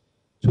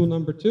 Tool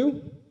number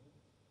 2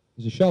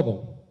 is a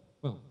shovel.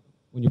 Well,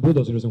 when your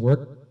bulldozer doesn't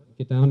work,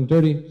 get down and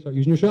dirty, start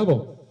using your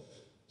shovel.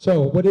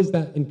 So what is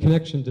that in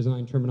connection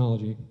design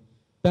terminology?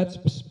 That's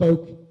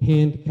bespoke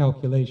hand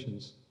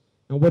calculations.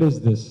 Now what is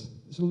this?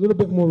 It's a little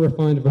bit more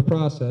refined of a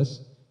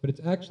process, but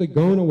it's actually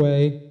going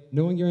away,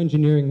 knowing your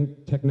engineering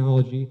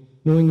technology,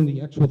 knowing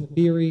the actual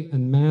theory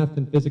and math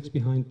and physics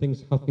behind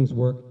things, how things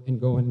work,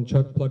 and going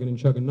and plugging and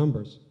chugging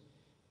numbers.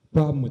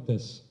 Problem with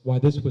this, why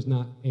this was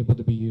not able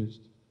to be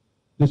used.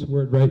 This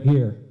word right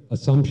here,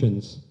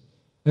 assumptions.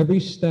 Every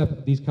step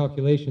of these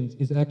calculations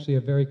is actually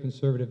a very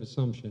conservative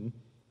assumption.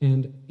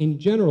 And in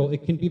general,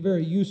 it can be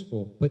very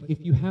useful, but if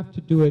you have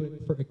to do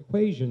it for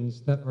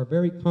equations that are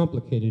very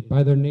complicated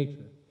by their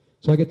nature.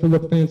 So I get to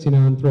look fancy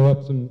now and throw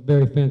up some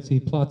very fancy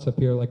plots up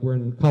here like we're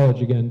in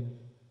college again.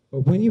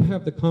 But when you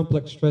have the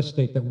complex stress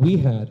state that we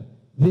had,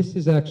 this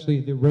is actually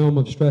the realm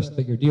of stress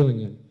that you're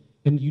dealing in.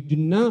 And you do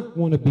not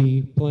want to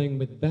be playing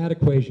with that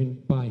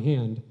equation by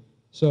hand.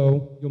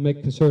 So you'll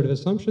make conservative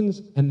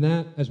assumptions, and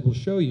that, as we'll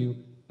show you,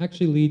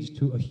 actually leads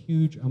to a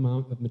huge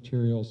amount of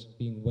materials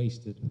being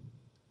wasted.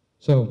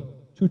 So,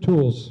 2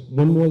 tools,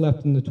 one more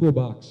left in the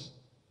toolbox,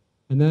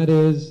 and that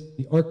is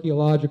the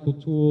archaeological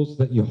tools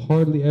that you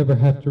hardly ever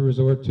have to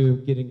resort to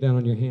getting down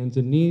on your hands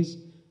and knees,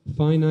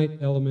 finite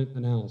element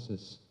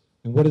analysis.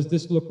 And what does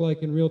this look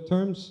like in real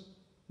terms?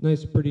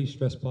 Nice, pretty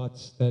stress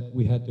plots that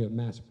we had to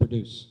mass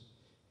produce.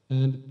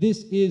 And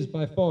this is,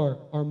 by far,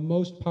 our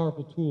most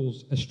powerful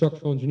tools as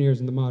structural engineers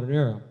in the modern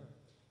era.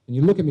 And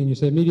you look at me and you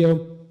say,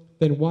 Medio,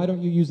 then why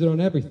don't you use it on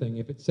everything?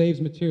 If it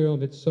saves material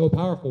and it's so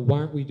powerful, why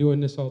aren't we doing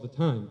this all the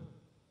time?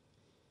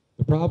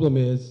 The problem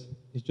is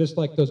just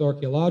like those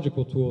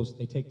archaeological tools,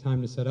 they take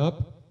time to set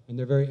up, and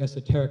they're very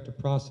esoteric to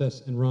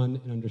process and run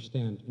and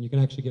understand. And you can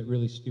actually get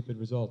really stupid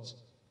results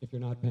if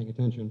you're not paying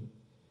attention.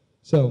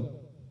 So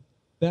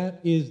that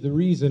is the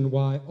reason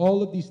why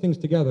all of these things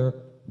together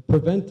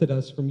prevented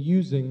us from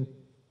using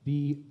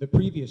the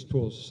previous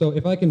tools. So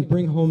if I can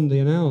bring home the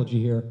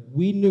analogy here,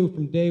 we knew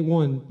from day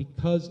one,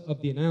 because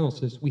of the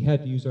analysis, we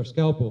had to use our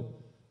scalpel.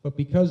 But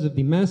because of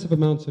the massive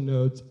amounts of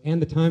nodes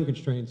and the time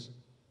constraints,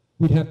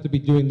 we'd have to be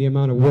doing the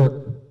amount of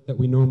work that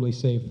we normally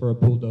save for a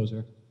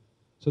bulldozer.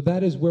 So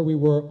that is where we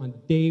were on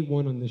day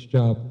one on this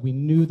job. We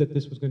knew that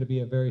this was going to be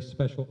a very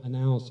special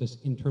analysis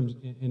in terms,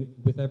 and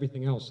with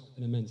everything else,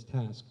 an immense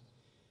task.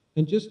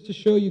 And just to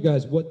show you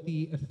guys what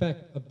the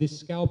effect of this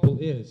scalpel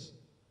is,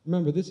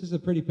 remember, this is a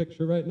pretty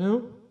picture right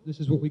now. This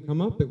is what we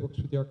come up. It works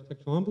with the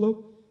architectural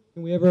envelope.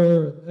 Can we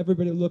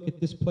everybody look at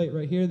this plate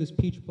right here, this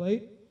peach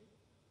plate?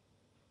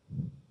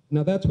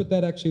 Now that's what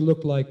that actually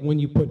looked like when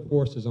you put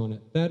forces on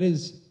it. That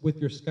is with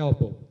your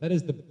scalpel. That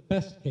is the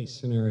best case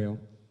scenario.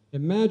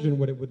 Imagine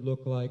what it would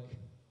look like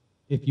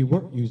if you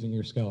weren't using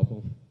your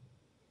scalpel.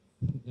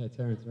 Yeah,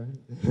 Terrence,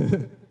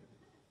 right?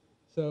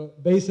 So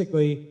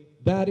basically,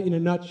 that in a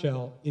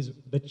nutshell is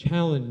the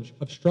challenge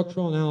of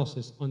structural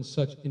analysis on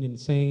such an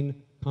insane,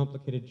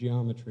 complicated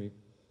geometry.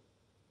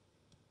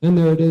 And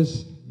there it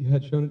is. You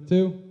had shown it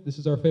too. This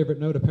is our favorite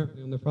node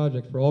apparently on the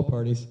project for all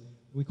parties.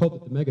 We called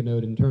it the mega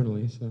node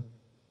internally.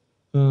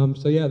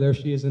 So yeah, there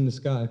she is in the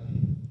sky.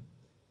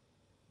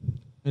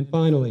 And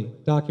finally,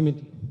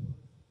 document.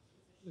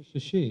 It's a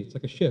she. It's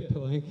like a ship,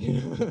 like, you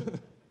know.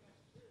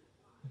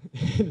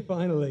 And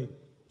finally,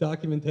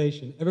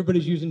 documentation.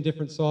 Everybody's using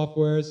different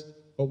softwares,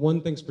 but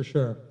one thing's for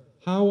sure.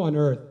 How on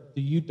earth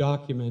do you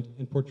document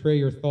and portray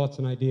your thoughts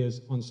and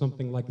ideas on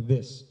something like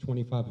this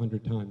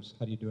 2,500 times?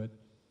 How do you do it?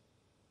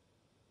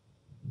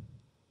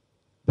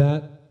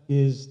 That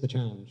is the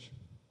challenge,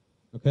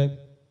 okay?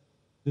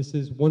 This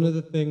is one of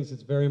the things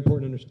that's very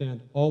important to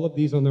understand. All of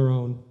these on their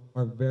own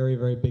are very,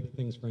 very big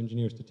things for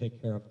engineers to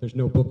take care of. There's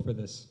no book for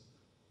this.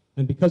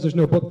 And because there's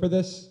no book for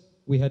this,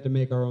 we had to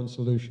make our own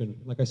solution.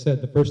 Like I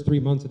said, the first 3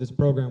 months of this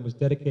program was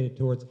dedicated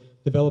towards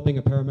developing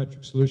a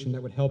parametric solution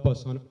that would help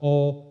us on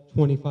all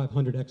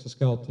 2,500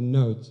 exoskeleton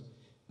nodes.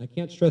 I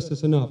can't stress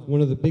this enough.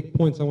 One of the big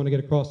points I want to get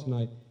across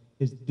tonight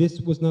is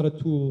this was not a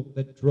tool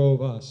that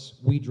drove us.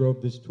 We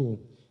drove this tool.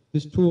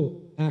 This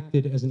tool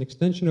acted as an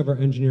extension of our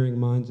engineering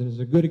minds and is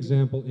a good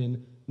example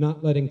in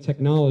not letting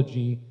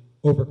technology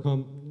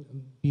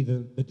be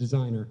the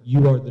designer.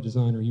 You are the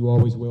designer. You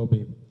always will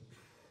be.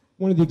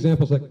 One of the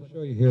examples I can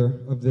show you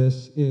here of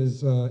this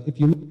is if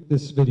you look at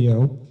this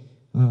video,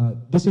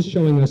 this is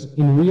showing us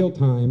in real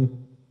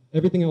time,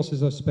 everything else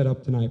is sped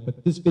up tonight,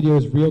 but this video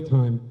is real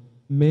time,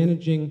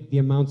 managing the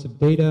amounts of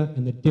data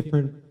and the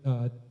different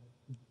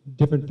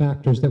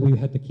factors that we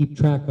had to keep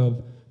track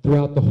of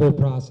throughout the whole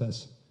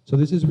process. So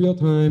this is real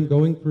time,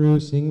 going through,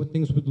 seeing what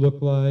things would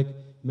look like,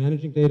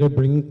 managing data,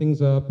 bringing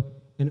things up,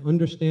 and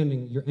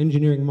understanding your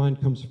engineering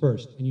mind comes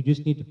first. And you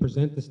just need to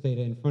present this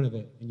data in front of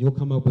it, and you'll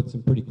come up with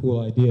some pretty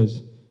cool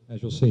ideas,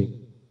 as you'll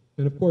see.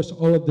 And of course,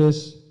 all of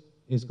this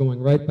is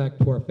going right back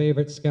to our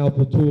favorite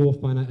scalpel tool,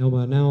 finite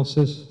element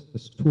analysis,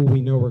 this tool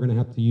we know we're going to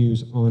have to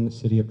use on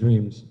City of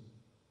Dreams.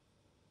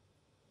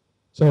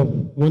 So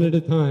one at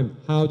a time,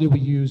 how do we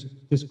use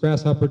this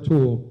grasshopper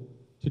tool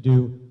to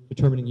do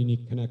determining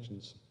unique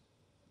connections?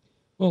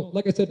 Well,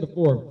 like I said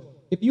before,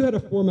 if you had a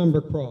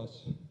 4-member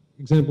cross,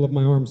 example of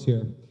my arms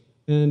here,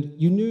 and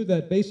you knew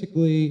that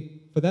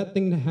basically for that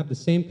thing to have the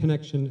same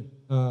connection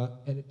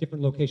at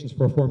different locations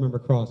for a 4-member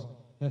cross,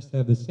 it has to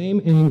have the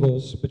same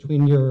angles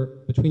between your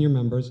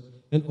members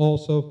and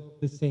also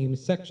the same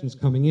sections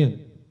coming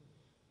in.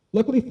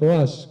 Luckily for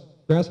us,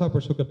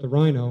 Grasshopper's hooked up to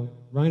Rhino.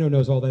 Rhino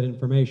knows all that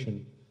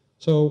information.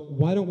 So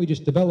why don't we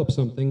just develop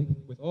something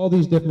with all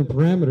these different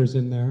parameters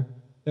in there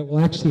that will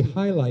actually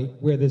highlight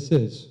where this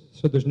is,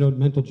 so there's no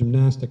mental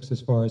gymnastics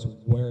as far as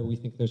where we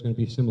think there's going to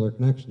be similar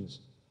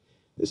connections.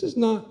 This is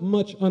not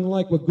much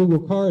unlike what Google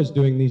Car is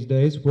doing these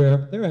days,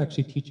 where they're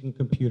actually teaching a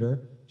computer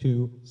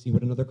to see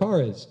what another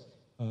car is,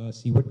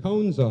 see what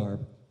cones are,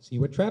 see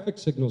what traffic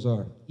signals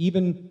are,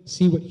 even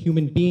see what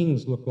human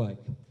beings look like.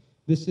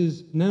 This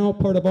is now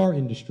part of our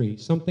industry,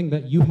 something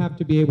that you have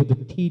to be able to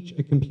teach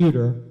a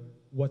computer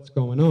what's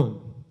going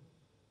on.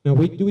 Now,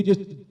 was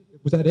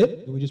that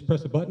it? Did we just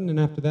press a button and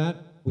after that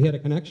we had a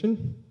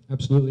connection?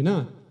 Absolutely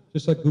not.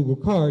 Just like Google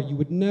Car, you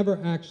would never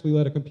actually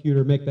let a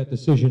computer make that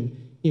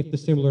decision if the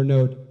similar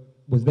node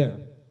was there.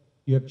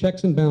 You have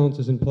checks and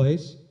balances in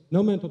place,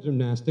 no mental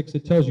gymnastics.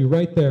 It tells you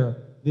right there,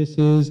 this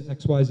is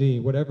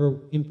XYZ. Whatever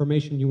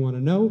information you want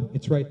to know,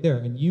 it's right there.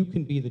 And you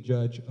can be the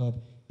judge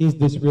of, is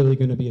this really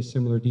going to be a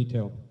similar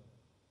detail?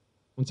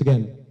 Once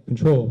again,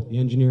 control. The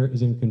engineer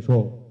is in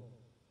control.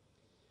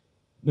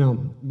 Now,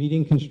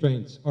 meeting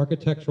constraints,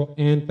 architectural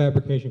and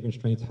fabrication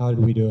constraints. How did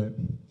we do it?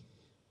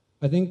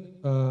 I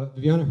think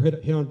Viviana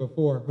hit on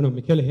before, or no,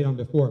 Michele hit on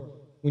before.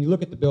 When you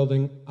look at the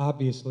building,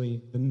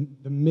 obviously,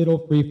 the middle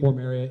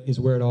freeform area is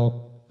where it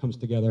all comes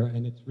together,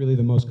 and it's really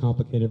the most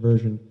complicated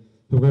version.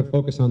 So we're going to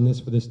focus on this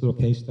for this little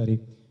case study.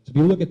 So if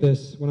you look at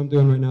this, what I'm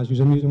doing right now is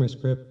I'm using my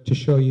script to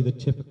show you the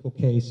typical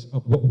case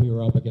of what we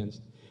were up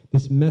against.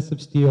 This mess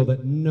of steel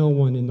that no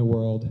one in the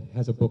world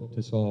has a book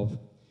to solve.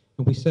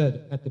 And we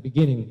said at the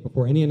beginning,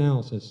 before any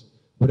analysis,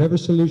 whatever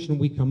solution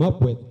we come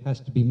up with has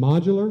to be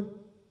modular,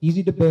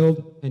 easy to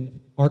build, and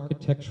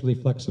architecturally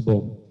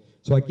flexible.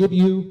 So I give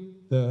you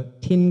the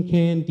tin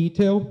can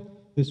detail.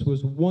 This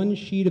was one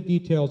sheet of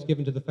details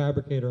given to the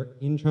fabricator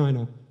in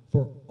China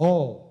for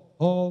all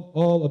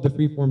of the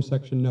freeform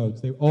section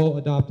nodes. They all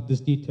adopted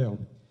this detail.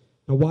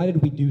 Now, why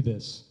did we do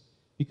this?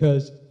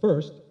 Because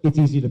first, it's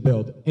easy to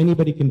build.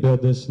 Anybody can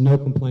build this, no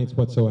complaints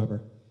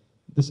whatsoever.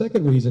 The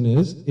second reason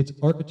is it's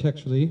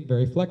architecturally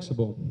very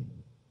flexible.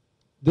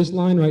 This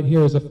line right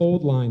here is a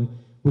fold line,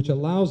 which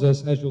allows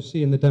us, as you'll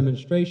see in the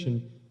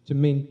demonstration, to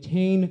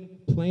maintain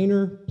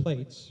planar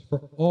plates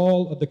for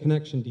all of the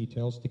connection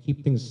details to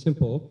keep things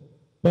simple,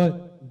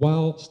 but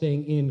while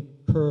staying in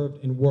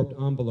curved and warped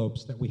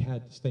envelopes that we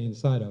had to stay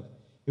inside of.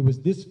 It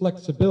was this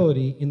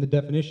flexibility in the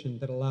definition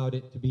that allowed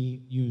it to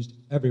be used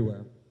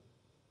everywhere.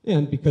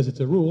 And because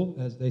it's a rule,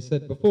 as they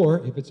said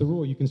before, if it's a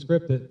rule, you can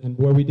script it, and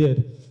boy, we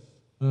did.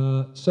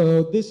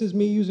 So this is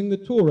me using the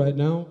tool right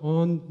now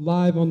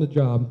live on the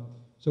job.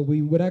 So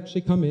we would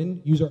actually come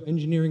in, use our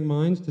engineering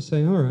minds to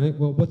say, all right,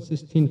 well, what's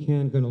this tin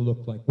can going to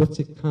look like? What's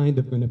it kind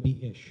of going to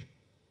be-ish?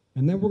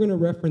 And then we're going to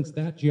reference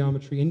that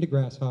geometry into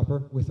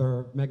Grasshopper with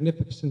our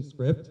magnificent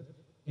script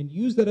and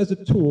use that as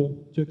a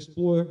tool to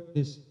explore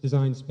this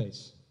design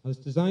space. Now, this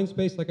design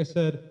space, like I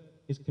said,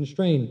 is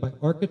constrained by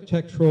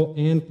architectural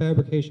and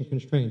fabrication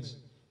constraints.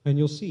 And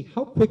you'll see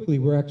how quickly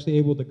we're actually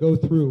able to go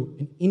through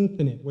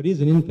what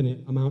is an infinite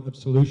amount of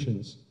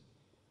solutions.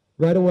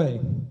 Right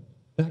away,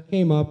 that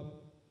came up.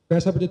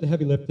 Grasshopper did the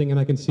heavy lifting, and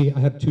I can see I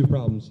have two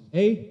problems.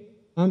 A,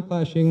 I'm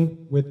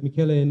clashing with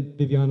Michele and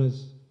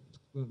Viviana's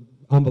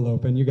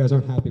envelope, and you guys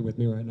aren't happy with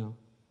me right now.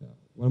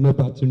 What I'm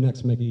about to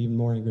next make you even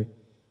more angry.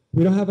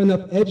 We don't have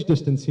enough edge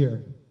distance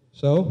here.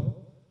 So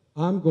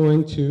I'm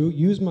going to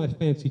use my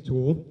fancy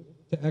tool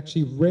to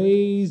actually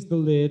raise the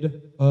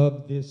lid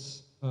of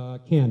this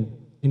can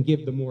and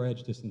give them more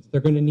edge distance. They're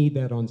going to need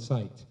that on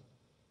site.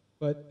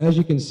 But as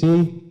you can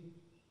see,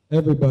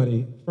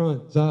 everybody,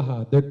 front,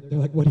 Zaha, they're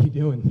like, what are you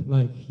doing?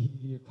 Like,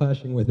 you're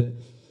clashing with it.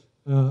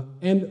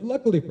 And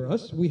luckily for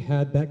us, we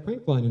had that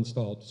crank line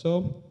installed.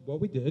 So what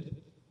we did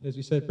is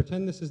we said,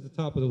 pretend this is the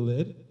top of the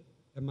lid,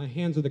 and my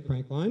hands are the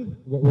crank line.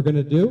 What we're going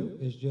to do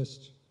is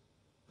just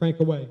crank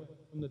away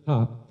from the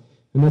top.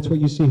 And that's what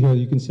you see here.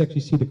 You can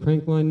actually see the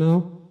crank line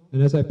now.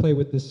 And as I play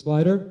with this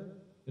slider,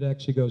 it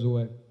actually goes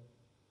away.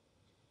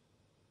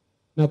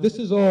 Now, this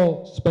is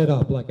all sped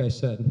up, like I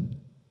said,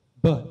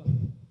 but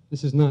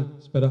this is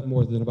not sped up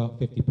more than about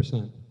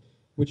 50%,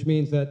 which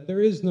means that there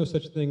is no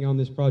such thing on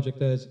this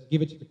project as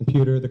give it to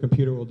the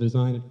computer will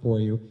design it for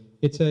you.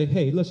 It's a,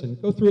 hey, listen,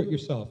 go through it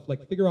yourself,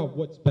 like figure out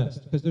what's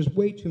best, because there's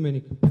way too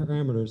many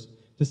parameters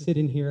to sit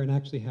in here and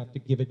actually have to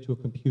give it to a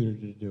computer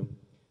to do.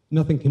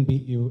 Nothing can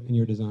beat you in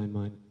your design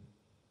mind.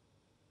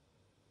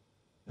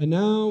 And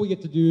now we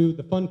get to do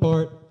the fun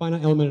part,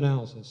 finite element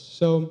analysis.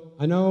 So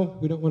I know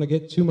we don't want to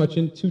get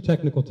too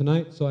technical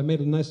tonight, so I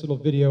made a nice little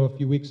video a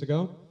few weeks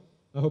ago.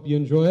 I hope you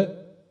enjoy it.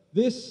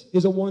 This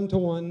is a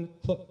one-to-one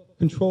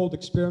controlled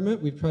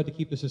experiment. We've tried to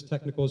keep this as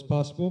technical as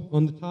possible.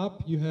 On the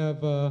top, you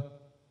have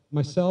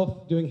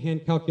myself doing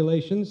hand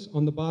calculations.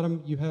 On the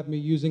bottom, you have me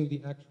using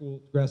the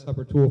actual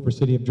Grasshopper tool for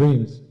City of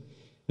Dreams.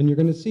 And you're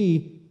going to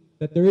see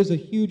that there is a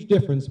huge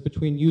difference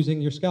between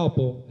using your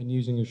scalpel and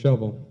using your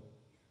shovel.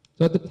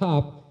 So at the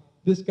top,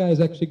 this guy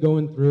is actually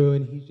going through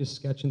and he's just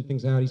sketching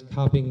things out. He's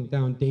copying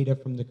down data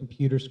from the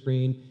computer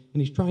screen,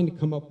 and he's trying to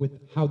come up with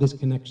how this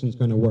connection is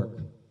going to work.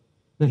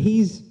 Now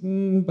he's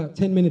about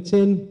 10 minutes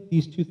in.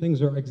 These two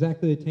things are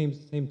exactly the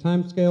same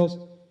time scales.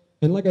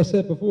 And like I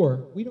said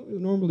before, we don't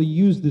normally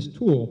use this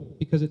tool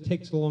because it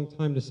takes a long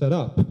time to set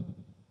up.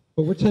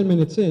 But we're 10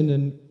 minutes in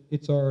and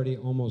it's already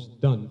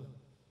almost done.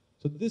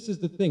 So this is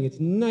the thing, it's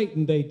night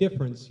and day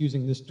difference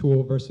using this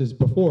tool versus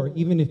before,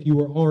 even if you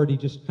were already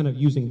just kind of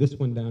using this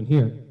one down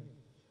here.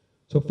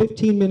 So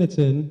 15 minutes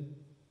in,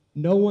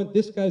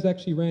 this guy's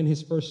actually ran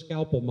his first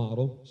scalpel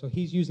model, so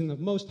he's using the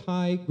most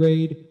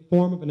high-grade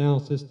form of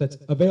analysis that's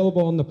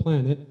available on the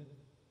planet.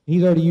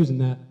 He's already using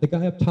that. The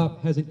guy up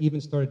top hasn't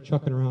even started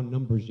chucking around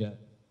numbers yet.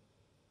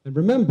 And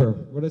remember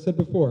what I said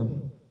before,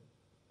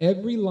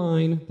 every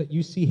line that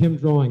you see him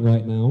drawing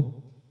right now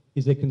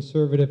is a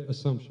conservative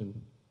assumption.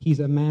 He's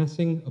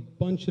amassing a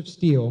bunch of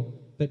steel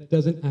that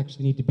doesn't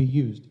actually need to be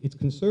used. It's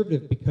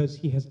conservative because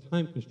he has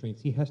time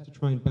constraints. He has to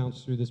try and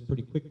bounce through this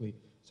pretty quickly.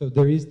 So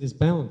there is this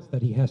balance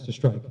that he has to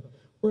strike.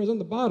 Whereas on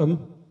the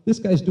bottom, this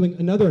guy's doing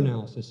another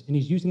analysis, and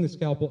he's using the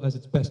scalpel as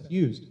it's best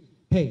used.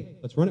 Hey,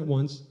 let's run it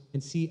once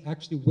and see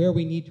actually where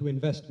we need to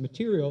invest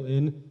material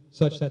in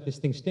such that this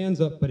thing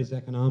stands up but is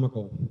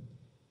economical.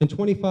 And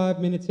 25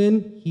 minutes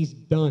in, he's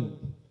done.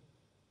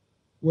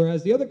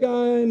 Whereas the other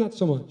guy, not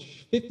so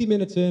much. 50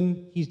 minutes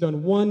in, he's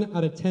done 1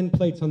 out of 10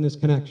 plates on this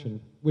connection,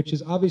 which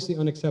is obviously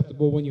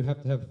unacceptable when you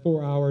have to have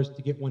 4 hours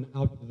to get one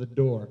out the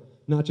door.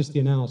 Not just the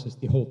analysis,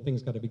 the whole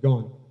thing's got to be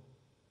gone.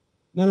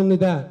 Not only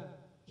that,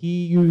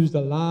 he used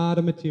a lot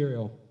of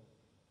material.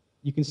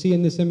 You can see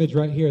in this image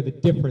right here the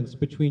difference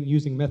between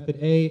using method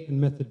A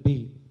and method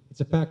B. It's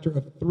a factor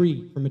of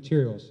 3 for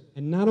materials.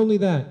 And not only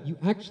that, you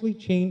actually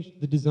changed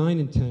the design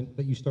intent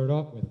that you started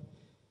off with.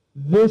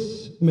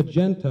 This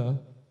magenta,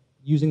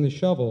 using the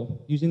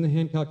shovel, using the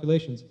hand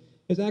calculations,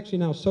 is actually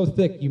now so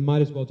thick you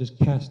might as well just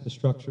cast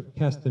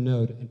the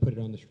node and put it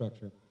on the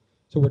structure.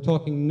 So we're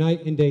talking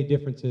night and day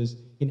differences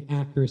in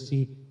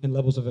accuracy and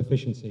levels of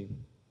efficiency.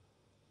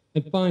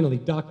 And finally,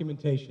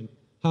 documentation.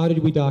 How did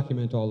we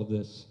document all of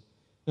this?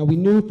 Now we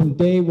knew from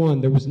day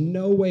one there was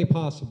no way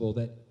possible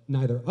that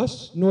neither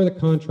us nor the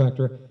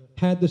contractor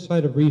had the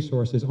side of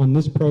resources on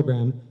this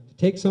program to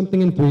take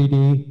something in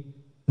 3D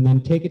and then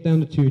take it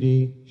down to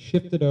 2D,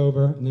 shift it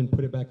over, and then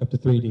put it back up to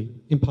 3D.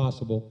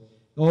 Impossible.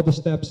 All the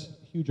steps,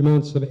 huge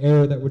amounts of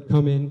error that would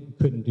come in,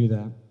 couldn't do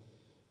that.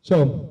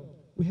 So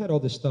we had all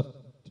this stuff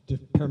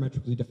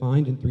parametrically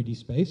defined in 3D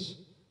space.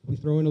 We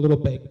throw in a little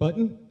bake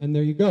button, and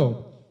there you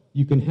go.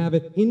 You can have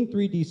it in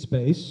 3D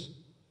space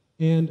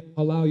and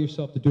allow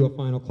yourself to do a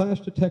final clash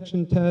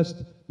detection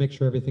test, make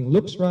sure everything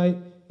looks right,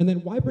 and then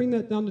why bring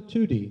that down to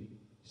 2D?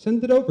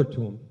 Send it over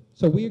to him.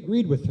 So we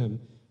agreed with him.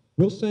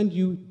 We'll send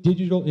you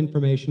digital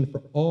information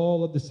for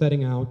all of the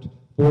setting out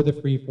for the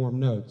freeform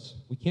nodes.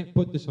 We can't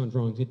put this on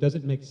drawings. It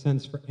doesn't make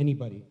sense for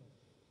anybody.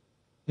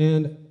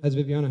 And as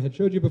Viviana had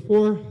showed you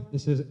before,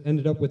 this has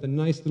ended up with a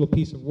nice little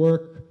piece of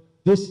work.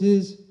 This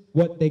is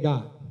what they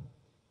got.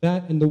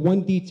 That and the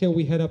one detail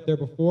we had up there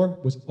before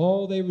was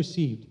all they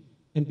received.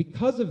 And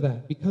because of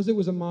that, because it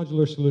was a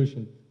modular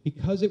solution,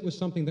 because it was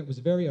something that was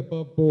very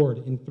above board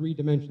in 3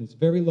 dimensions,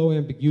 very low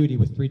ambiguity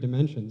with 3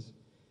 dimensions,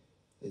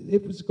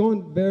 it was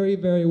going very,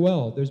 very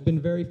well. There's been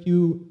very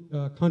few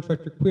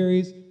contractor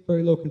queries,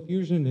 very low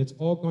confusion, and it's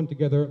all gone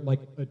together like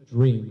a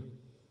dream.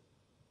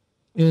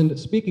 And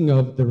speaking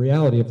of the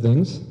reality of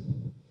things,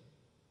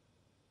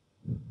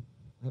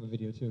 I have a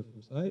video too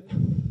from site.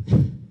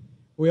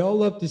 We all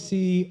love to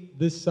see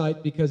this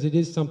site because it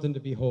is something to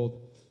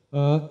behold.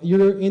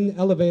 You're in the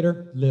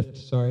elevator, lift,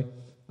 sorry,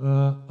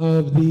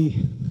 of the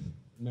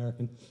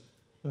American.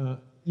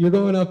 You're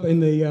going up in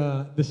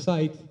the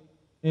site,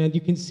 and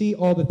you can see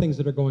all the things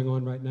that are going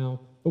on right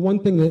now. The one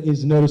thing that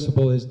is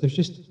noticeable is there's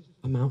just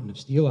a mountain of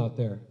steel out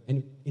there,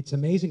 and it's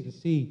amazing to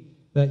see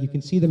that you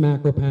can see the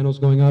macro panels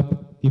going up.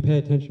 If you pay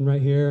attention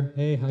right here,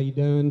 hey, how you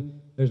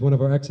doing? There's one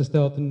of our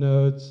exoskeleton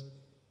nodes.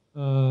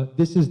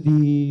 This is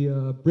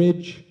the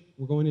bridge.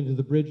 We're going into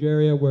the bridge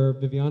area where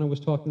Viviana was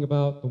talking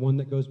about, the one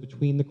that goes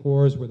between the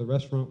cores where the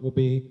restaurant will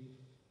be.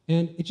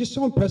 And it's just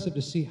so impressive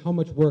to see how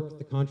much work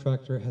the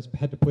contractor has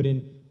had to put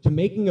in to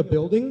making a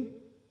building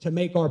to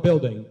make our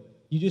building.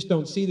 You just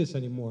don't see this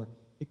anymore.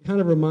 It kind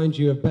of reminds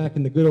you of back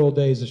in the good old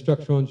days of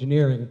structural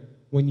engineering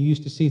when you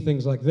used to see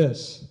things like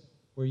this,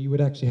 where you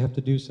would actually have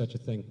to do such a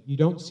thing. You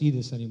don't see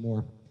this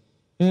anymore.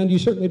 And you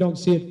certainly don't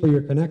see it for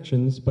your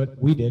connections, but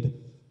we did.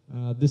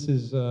 This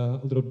is a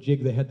little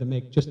jig they had to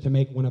make just to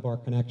make one of our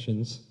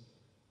connections.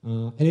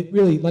 And it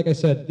really, like I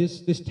said,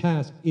 this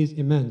task is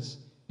immense,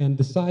 and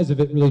the size of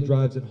it really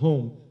drives it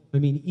home. I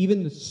mean,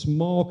 even the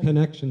small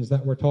connections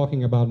that we're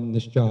talking about in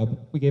this job,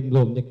 we gave them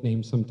little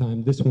nicknames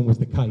sometime. This one was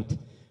the kite,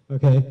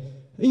 okay?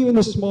 Even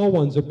the small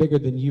ones are bigger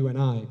than you and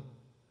I.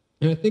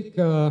 And I think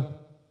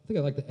I'd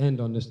like to end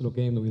on this little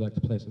game that we like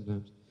to play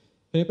sometimes.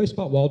 Can anybody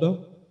spot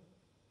Waldo?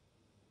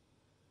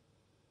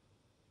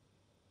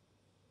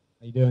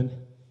 How you doing?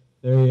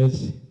 There he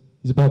is.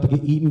 He's about to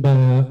get eaten by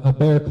a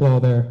bear claw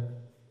there.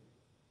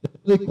 It's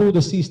really cool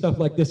to see stuff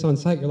like this on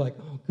site. You're like,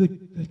 oh,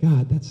 good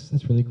God, that's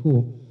really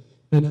cool.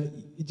 And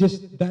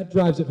that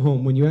drives it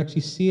home when you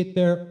actually see it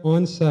there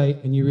on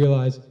site and you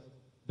realize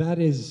that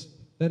is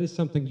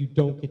something you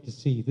don't get to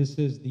see. This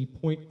is the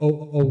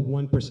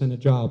 0.001% of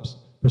jobs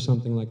for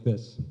something like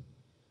this.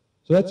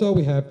 So that's all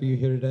we have for you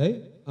here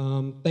today.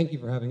 Thank you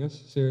for having us,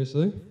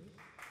 seriously.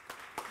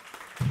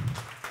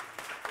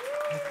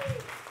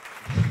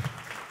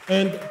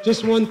 And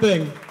just one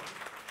thing,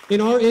 in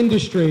our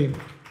industry,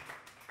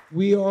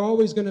 we are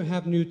always going to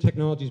have new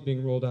technologies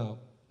being rolled out.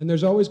 And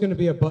there's always going to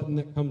be a button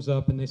that comes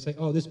up and they say,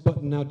 oh, this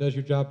button now does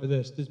your job for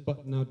this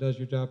button now does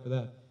your job for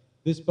that.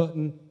 This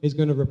button is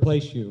going to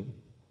replace you.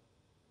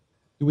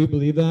 Do we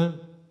believe that?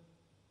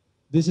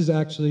 This is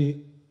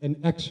actually an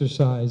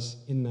exercise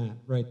in that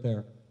right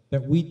there,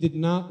 that we did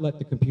not let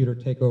the computer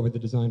take over the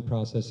design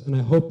process. And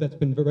I hope that's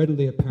been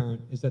readily apparent,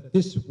 is that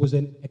this was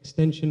an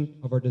extension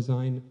of our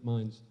design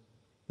minds.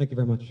 Thank you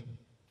very much.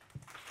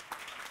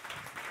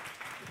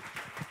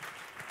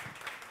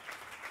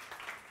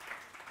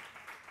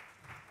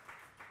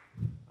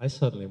 I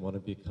suddenly want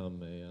to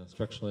become a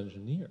structural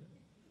engineer.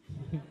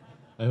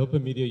 I hope,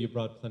 Emilia, you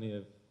brought plenty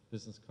of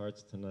business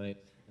cards tonight,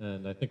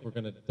 and I think we're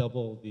going to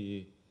double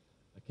the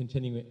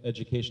continuing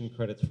education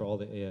credits for all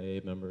the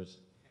AIA members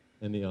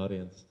in the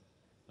audience.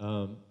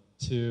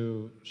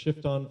 To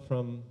shift on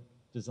from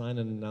design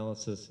and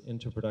analysis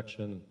into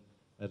production,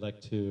 I'd like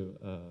to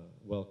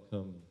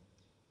welcome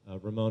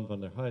Ramon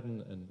van der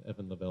Heijden and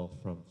Evan Lavelle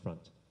from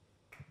Front.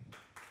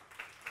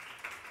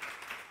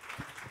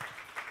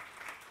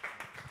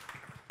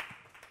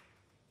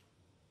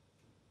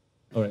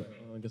 All right,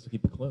 well, I guess I'll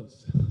keep it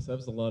close. So that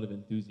was a lot of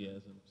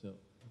enthusiasm, so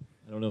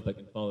I don't know if I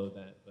can follow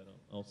that, but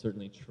I'll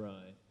certainly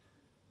try.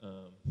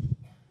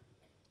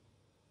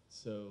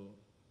 So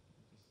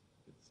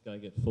just get this guy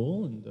get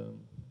full, and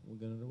we'll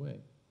get underway.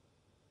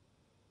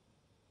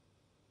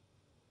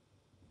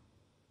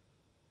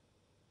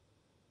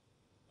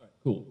 All right,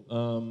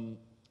 cool.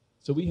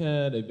 So we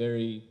had a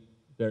very,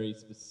 very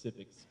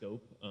specific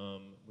scope.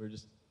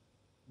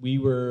 We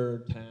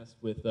were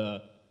tasked with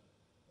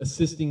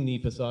assisting the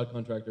facade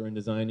contractor in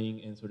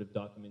designing and sort of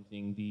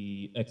documenting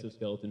the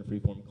exoskeleton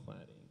freeform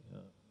cladding.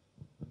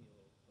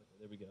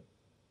 There we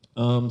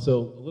go.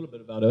 So a little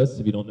bit about us,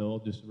 if you don't know,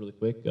 just really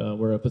quick.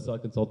 We're a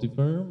facade consulting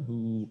firm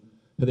who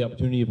had the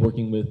opportunity of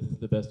working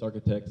with the best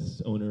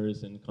architects,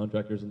 owners, and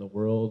contractors in the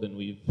world, and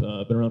we've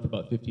been around for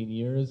about 15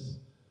 years.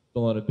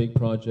 Done a lot of big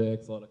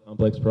projects, a lot of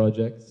complex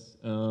projects,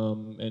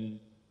 and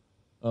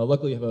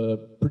luckily have a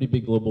pretty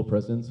big global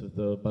presence with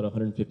about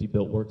 150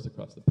 built works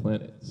across the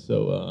planet.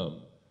 So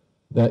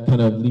that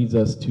kind of leads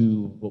us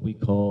to what we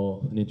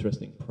call an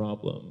interesting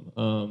problem.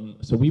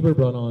 So we were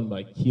brought on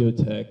by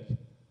Keotech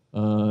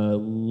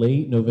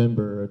late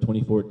November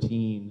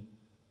 2014.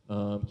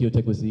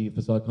 Keotech was the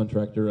facade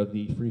contractor of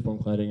the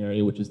freeform cladding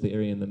area, which is the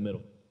area in the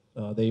middle.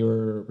 They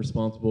were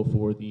responsible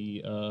for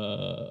the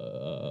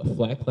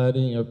flat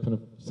cladding, kind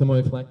of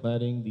semi-flat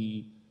cladding,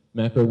 the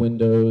macro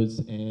windows,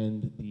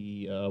 and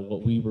the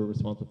what we were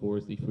responsible for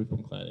is the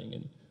freeform cladding.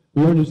 And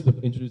we were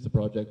introduced the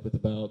project with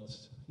about,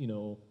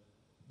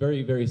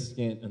 very, very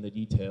scant on the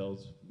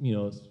details.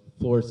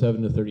 Floor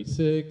 7 to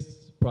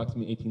 36,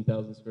 approximately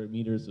 18,000 square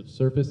meters of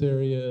surface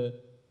area,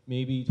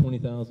 maybe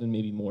 20,000,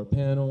 maybe more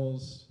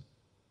panels.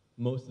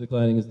 Most of the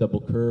cladding is double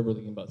curb. We're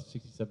looking at about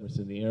 67%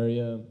 of the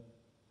area.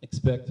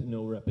 Expect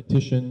no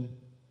repetition.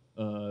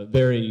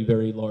 Very,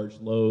 very large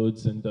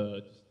loads and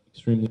just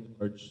extremely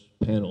large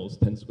panels,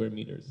 10 square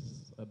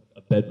meters,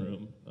 a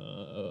bedroom.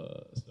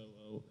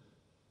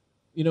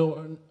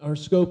 Our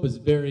scope is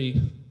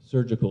very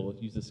surgical,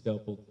 to use the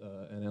scalpel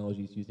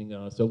analogies using.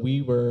 So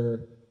we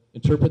were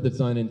interpret the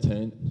design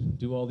intent,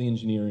 do all the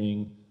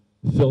engineering,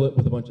 fill it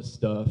with a bunch of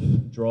stuff,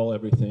 draw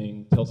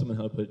everything, tell someone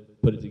how to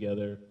put it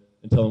together,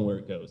 and tell them where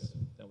it goes.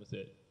 That was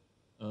it.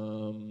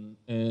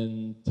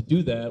 And to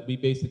do that, we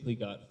basically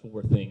got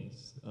four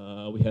things.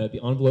 We had the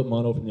envelope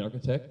model from the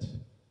architect,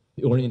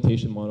 the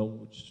orientation model,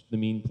 which the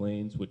mean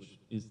planes, which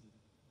is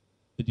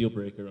the deal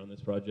breaker on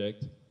this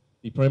project,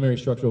 the primary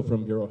structural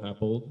from Bureau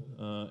Happold,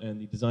 and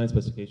the design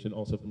specification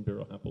also from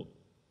Bureau Happold.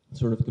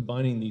 Sort of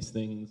combining these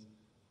things,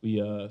 we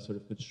sort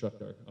of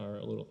construct our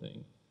little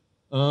thing.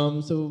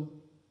 So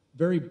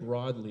very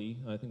broadly,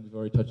 I think we've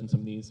already touched on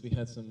some of these, we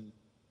had some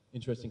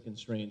interesting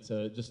constraints,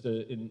 just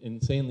an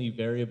insanely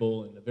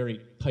variable and a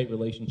very tight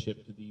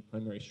relationship to the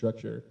primary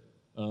structure.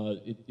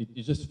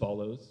 It just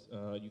follows,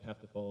 you have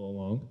to follow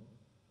along.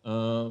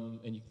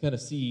 And you can kind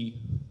of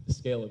see the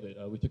scale of it.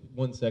 We took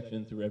one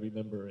section through every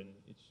member, and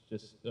it's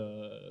just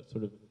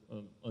sort of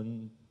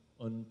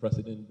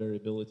unprecedented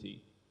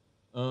variability.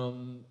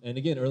 And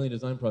again, early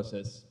design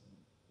process,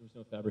 there was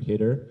no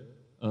fabricator.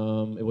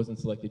 It wasn't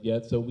selected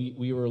yet, so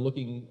we were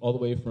looking all the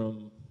way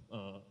from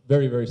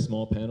very, very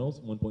small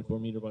panels,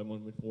 1.4 meter by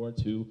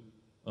 1.4, to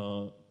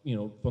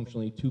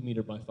functionally 2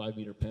 meter by 5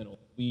 meter panel.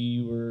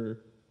 We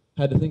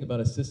had to think about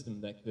a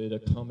system that could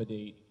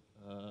accommodate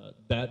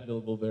that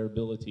billable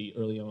variability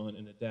early on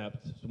and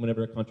adapt. So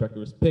whenever a contractor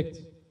was picked,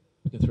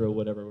 we could throw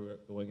whatever we were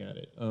going at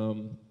it.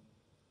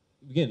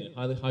 Again,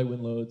 highly high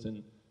wind loads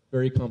and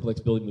very complex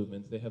building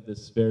movements. They have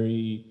this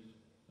very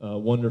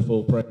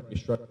wonderful primary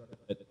structure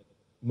that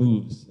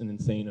moves an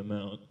insane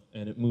amount,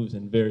 and it moves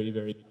in very,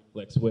 very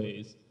complex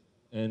ways.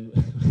 And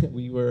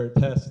we were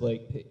tasked,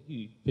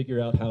 hey, figure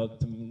out how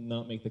to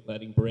not make the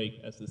cladding break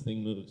as this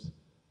thing moves.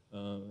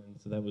 And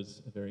so that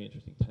was a very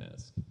interesting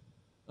task.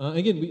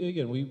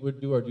 We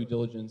would do our due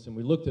diligence, and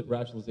we looked at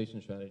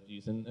rationalization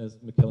strategies. And as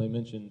Michele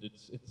mentioned,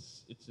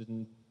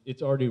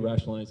 it's already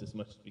rationalized as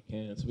much as we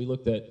can. So we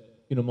looked at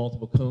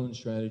multiple cone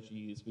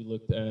strategies. We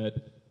looked at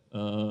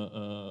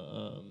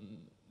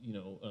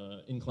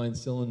inclined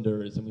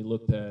cylinders, and we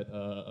looked at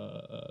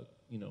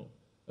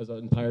as an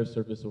entire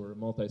surface or a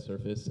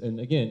multi-surface.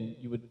 And again,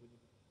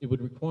 it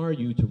would require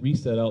you to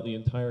reset out the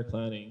entire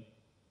cladding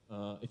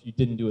if you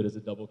didn't do it as a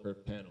double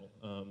curved panel.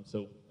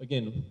 So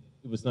again,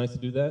 it was nice to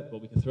do that, but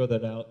we could throw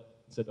that out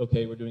and said,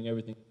 okay, we're doing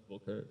everything double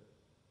curve.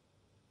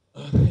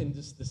 And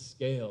just the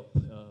scale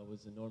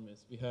was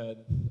enormous. We had,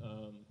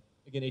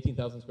 again,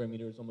 18,000 square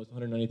meters, almost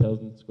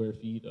 190,000 square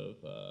feet of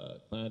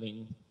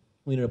cladding.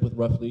 We ended up with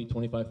roughly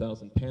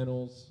 25,000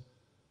 panels,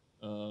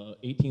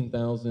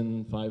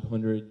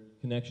 18,500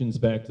 connections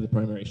back to the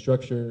primary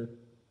structure,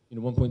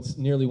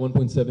 nearly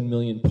 1.7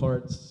 million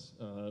parts,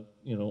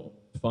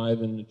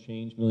 5 and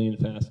change million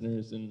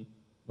fasteners, and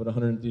about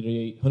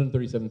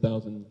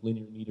 137,000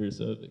 linear meters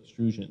of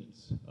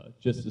extrusions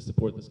just to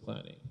support this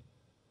cladding.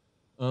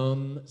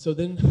 So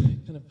then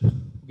kind of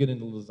get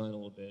into the design a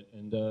little bit.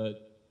 And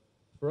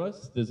for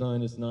us,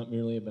 design is not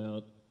merely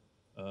about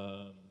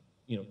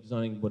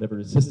designing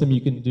whatever system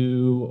you can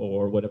do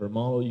or whatever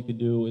model you can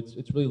do.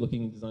 It's really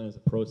looking at design as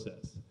a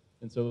process.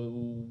 And so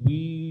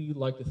we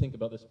like to think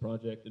about this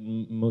project,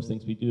 and most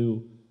things we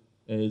do,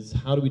 is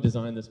how do we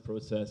design this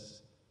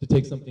process to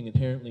take something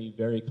inherently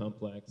very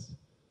complex,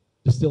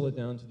 distill it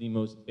down to the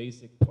most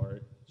basic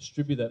part,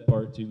 distribute that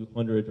part to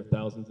hundreds or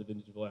thousands of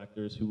individual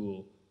actors who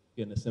will,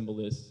 again, assemble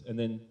this, and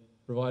then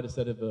provide a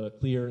set of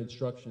clear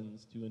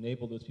instructions to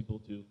enable those people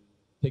to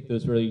take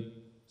those really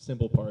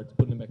simple parts,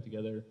 put them back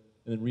together,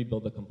 and then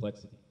rebuild the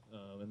complexity.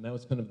 And that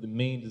was kind of the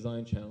main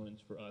design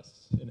challenge for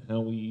us in how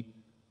we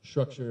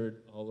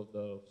structured all of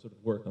the sort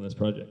of work on this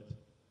project.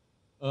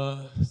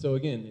 So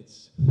again,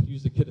 it's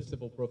use a kit of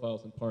simple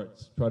profiles and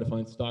parts, try to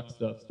find stock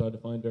stuff, try to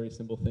find very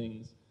simple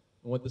things.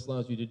 And what this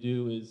allows you to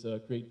do is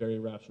create very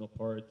rational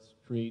parts,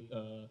 create,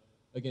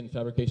 again,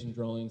 fabrication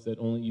drawings that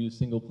only use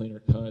single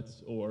planar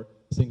cuts or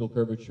single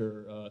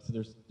curvature.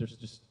 So there's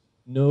just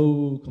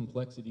no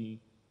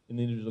complexity in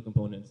the individual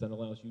components that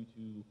allows you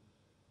to,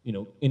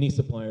 any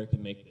supplier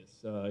can make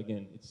this.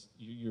 Again,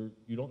 you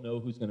don't know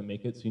who's going to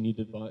make it, so you need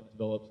to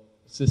develop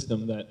a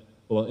system that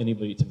will allow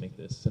anybody to make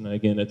this. And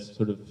again, that's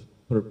sort of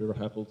River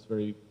Happel's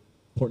very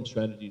important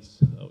strategies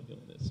with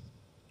doing this.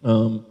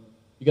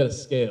 You got to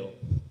scale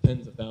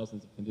tens of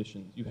thousands of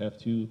conditions. You have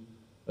to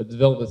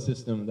develop a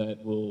system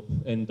that will,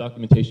 and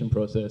documentation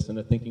process and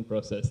a thinking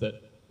process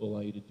that will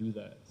allow you to do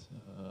that.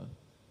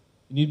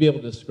 You need to be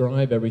able to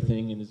describe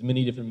everything in as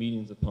many different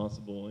mediums as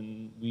possible,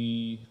 and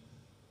we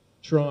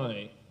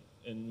try,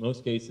 in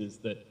most cases,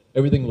 that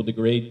everything will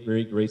degrade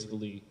very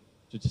gracefully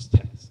to just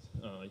text.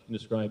 You can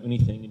describe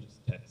anything in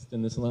just text,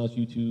 and this allows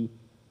you to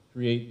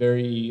create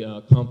very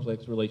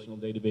complex relational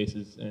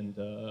databases and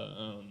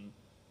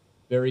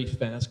very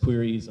fast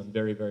queries on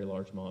very, very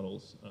large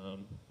models.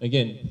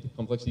 Again, the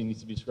complexity needs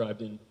to be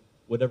described in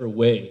whatever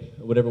way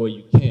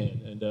you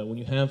can. And when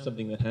you have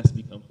something that has to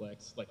be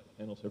complex, like the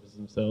panel surfaces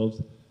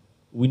themselves,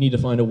 we need to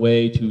find a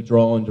way to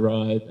draw and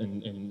derive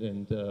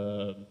and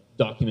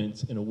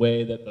document in a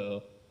way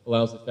that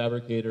allows the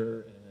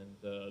fabricator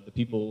and the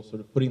people sort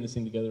of putting this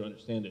thing together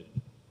understand it.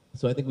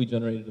 So I think we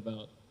generated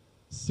about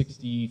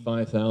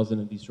 65,000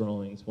 of these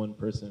drawings, one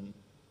person.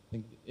 I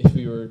think if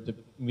we were to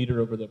meter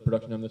over the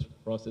production on this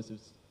process,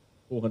 it's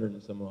 400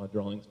 and some odd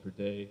drawings per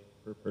day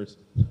per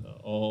person,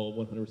 all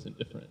 100%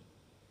 different.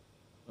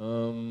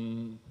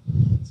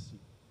 Let's see.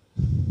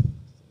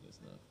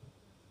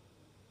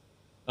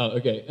 Oh,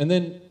 okay. And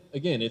then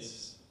again,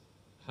 it's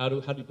how do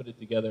you put it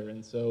together?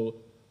 And so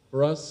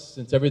for us,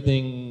 since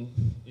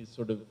everything is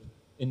sort of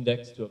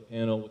indexed to a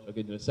panel, which I'll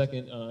get into in a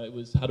second, it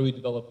was how do we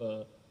develop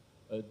a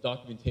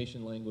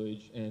documentation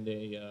language and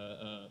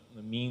a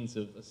means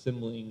of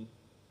assembling,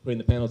 putting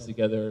the panels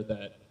together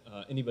that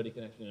anybody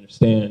can actually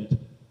understand.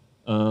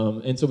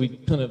 And so we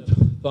kind of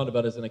thought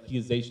about it as an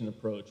IKEAization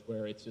approach,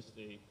 where it's just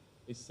a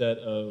set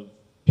of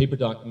paper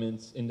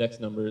documents, index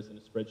numbers, and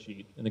a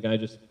spreadsheet, and the guy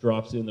just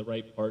drops in the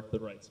right part to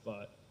the right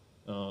spot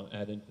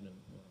ad infinitum.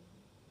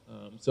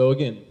 So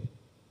again,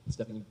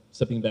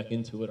 stepping back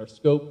into it, our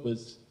scope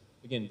was,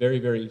 again, very,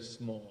 very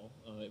small.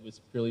 It was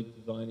purely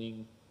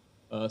designing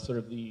sort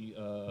of the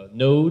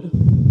node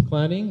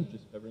cladding,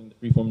 just covering the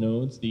freeform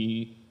nodes,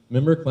 the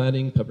member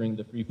cladding covering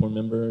the freeform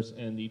members,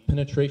 and the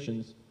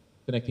penetrations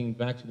connecting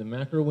back to the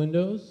macro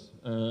windows,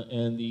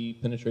 and the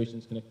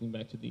penetrations connecting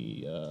back to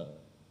the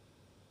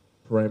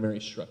primary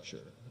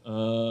structure.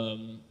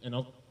 And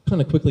I'll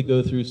kind of quickly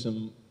go through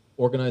some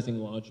organizing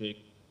logic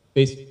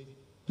based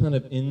kind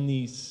of in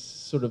the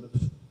sort of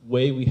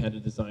way we had to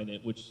design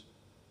it, which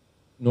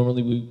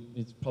normally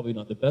it's probably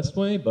not the best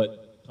way,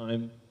 but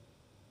time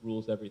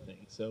rules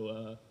everything.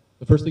 So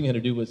the first thing you had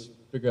to do was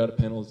figure out a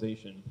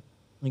panelization.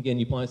 Again,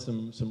 you apply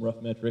some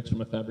rough metrics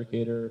from a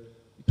fabricator.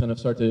 You kind of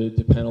start to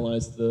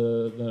panelize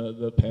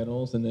the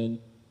panels, and then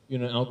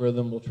an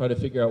algorithm will try to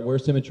figure out where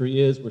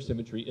symmetry is, where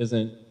symmetry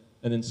isn't,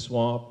 and then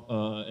swap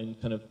and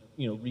kind of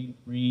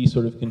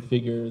sort of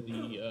configure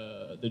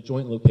the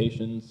joint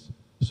locations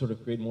to sort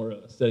of create more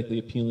aesthetically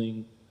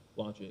appealing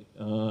logic.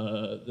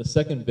 The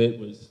second bit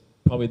was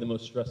probably the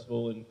most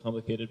stressful and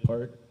complicated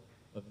part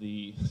of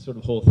the sort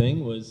of whole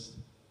thing, was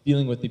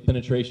dealing with the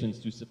penetrations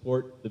to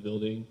support the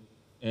building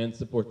and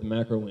support the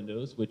macro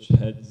windows, which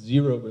had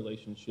zero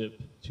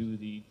relationship to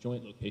the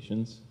joint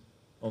locations,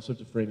 all sorts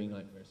of framing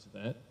nightmares to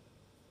that.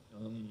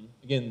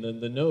 Again,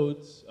 the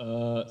nodes,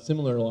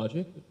 similar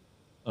logic.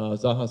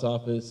 Zaha's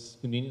office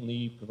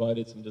conveniently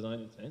provided some design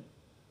intent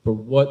for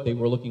what they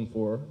were looking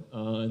for,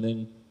 and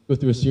then go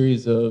through a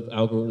series of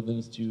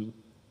algorithms to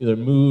either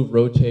move,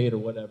 rotate, or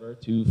whatever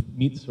to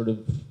meet sort of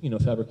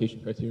fabrication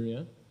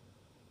criteria.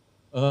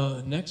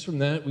 Next from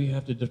that, we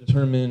have to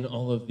determine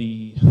all of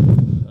the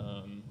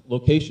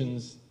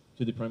locations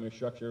to the primary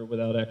structure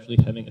without actually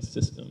having a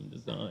system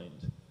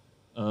designed,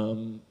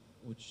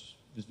 which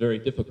is very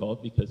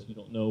difficult because you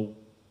don't know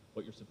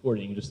what you're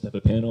supporting. You just have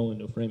a panel and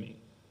no framing.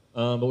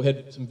 But we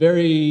had some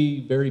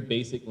very, very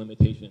basic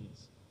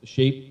limitations. The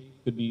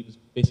shape could be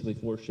basically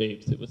 4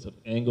 shapes. It was an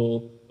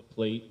angle, a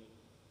plate,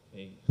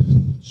 a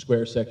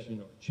square section,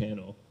 or a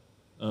channel.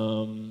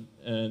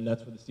 And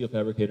that's what the steel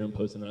fabricator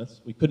imposed on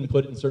us. We couldn't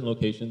put it in certain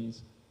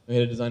locations. We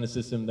had to design a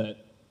system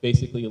that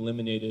basically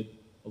eliminated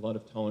a lot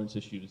of tolerance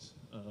issues.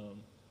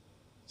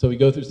 So we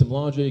go through some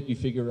logic, you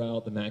figure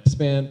out the max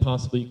span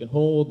possibly you can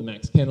hold, the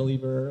max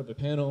cantilever of a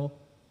panel,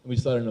 and we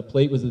decided on a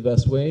plate was the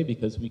best way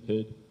because we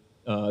could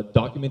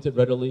document it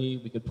readily,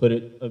 we could put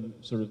it,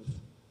 sort of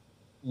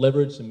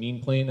leverage some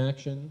mean plane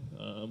action,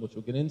 which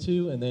we'll get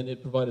into, and then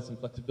it provided some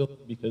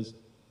flexibility because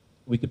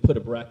we could put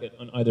a bracket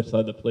on either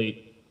side of the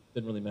plate,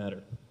 didn't really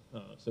matter.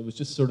 So it was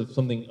just sort of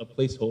something, a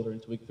placeholder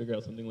until we could figure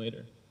out something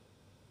later.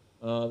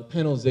 The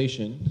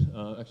panelization,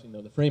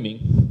 the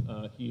framing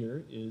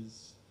here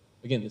is,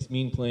 again, this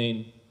mean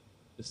plane,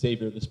 the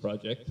savior of this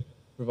project,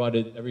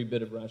 provided every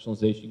bit of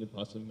rationalization you could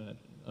possibly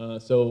imagine.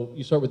 So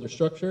you start with your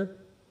structure.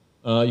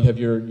 You have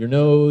your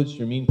nodes,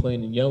 your mean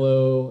plane in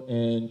yellow,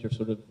 and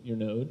your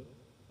node.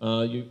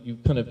 You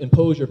kind of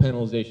impose your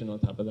panelization on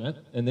top of that,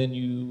 and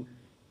then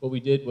what we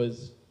did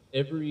was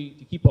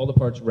to keep all the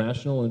parts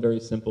rational and very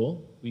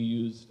simple, we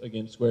used,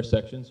 again, square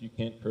sections. You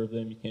can't curve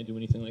them, you can't do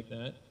anything like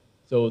that.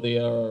 So they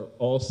are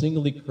all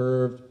singly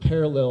curved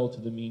parallel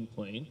to the mean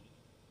plane,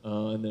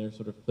 and they're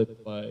sort of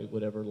clipped by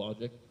whatever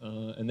logic.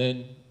 And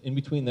then in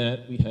between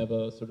that, we have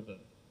a sort of a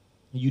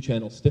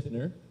U-channel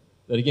stiffener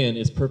that, again,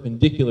 is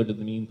perpendicular to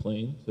the mean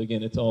plane. So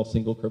again, it's all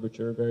single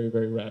curvature, very,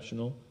 very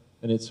rational,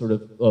 and it's sort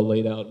of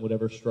laid out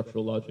whatever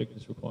structural logic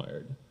is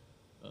required.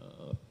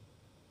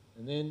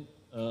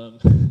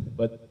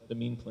 But the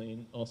mean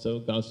plane also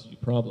causes you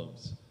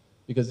problems.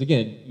 Because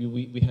again,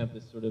 we have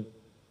this sort of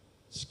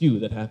skew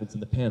that happens in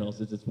the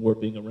panels as it's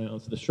warping around.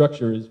 So the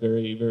structure is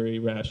very, very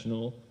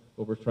rational,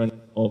 but we're trying to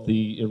solve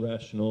the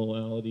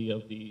irrationality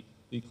of the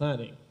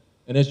cladding.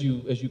 And as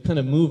you kind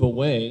of move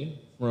away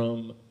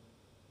from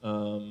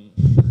a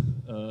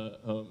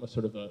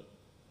sort of a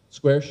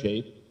square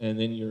shape, and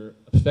then you're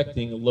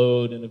affecting a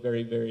load in a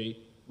very, very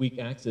weak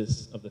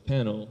axis of the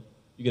panel,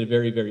 you get a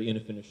very, very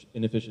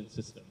inefficient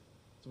system.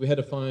 So we had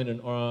to find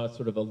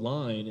sort of a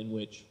line in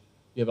which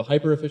you have a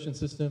hyper-efficient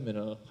system and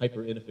a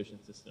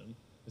hyper-inefficient system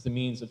as a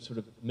means of sort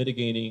of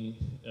mitigating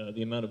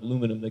the amount of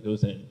aluminum that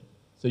goes in.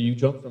 So you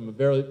jump from a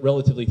very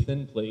relatively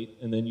thin plate,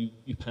 and then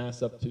you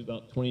pass up to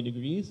about 20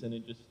 degrees, and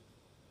it just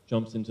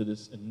jumps into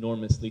this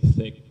enormously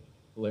thick,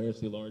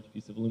 hilariously large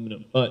piece of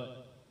aluminum.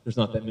 But there's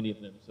not that many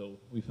of them, so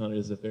we found it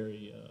as a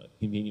very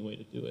convenient way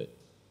to do it.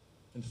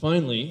 And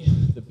finally,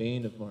 the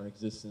bane of our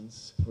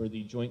existence were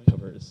the joint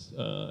covers.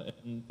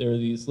 And there are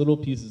these little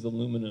pieces of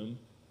aluminum.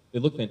 They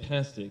look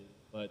fantastic,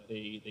 but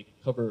they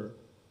cover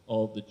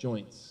all of the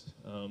joints.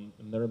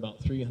 And there are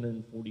about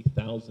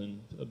 340,000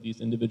 of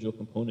these individual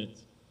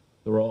components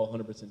that were all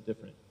 100%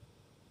 different.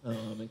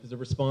 Because they're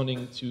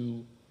responding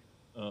to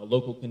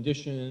local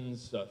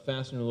conditions,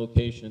 fastener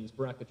locations,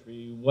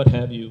 bracketry, what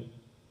have you.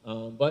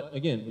 But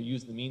again, we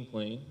use the mean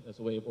plane as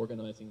a way of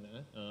organizing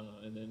that,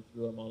 and then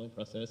through our modeling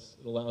process,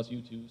 it allows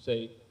you to,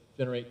 say,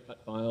 generate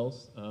cut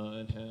files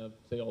and have,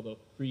 say, all the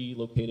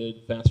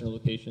pre-located fastener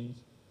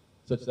locations,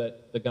 such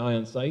that the guy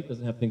on site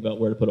doesn't have to think about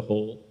where to put a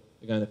hole.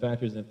 The guy in the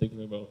factory doesn't have to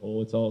think about a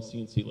hole. It's all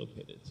CNC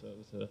located. So it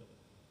was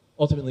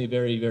ultimately a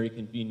very, very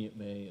convenient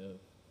way of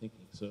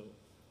thinking. So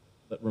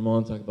let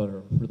Ramon talk about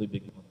our really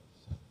big models.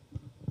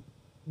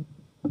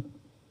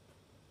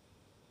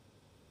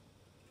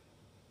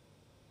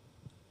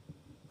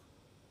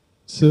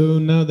 So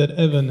now that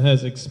Evan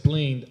has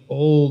explained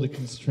all the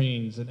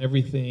constraints and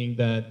everything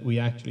that we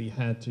actually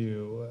had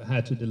to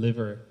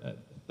deliver,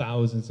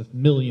 thousands of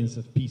millions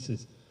of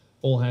pieces,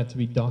 all had to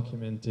be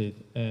documented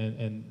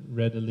and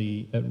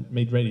readily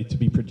made ready to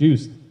be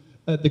produced.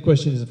 The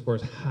question is, of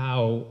course,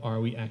 how are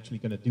we actually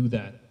going to do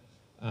that?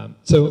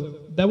 So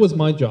that was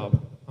my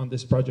job on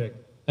this project,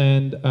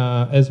 and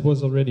as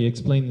was already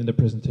explained in the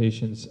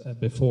presentations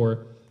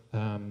before,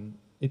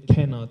 it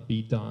cannot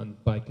be done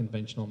by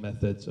conventional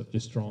methods of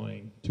just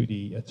drawing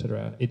 2D,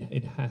 etc.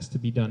 It has to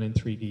be done in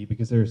 3D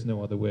because there is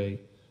no other way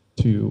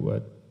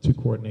to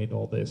coordinate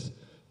all this.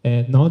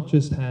 And not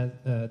just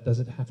does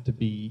it have to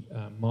be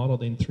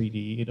modeled in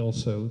 3D, it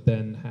also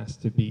then has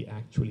to be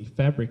actually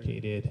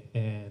fabricated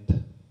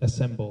and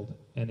assembled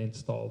and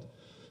installed.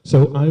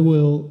 So I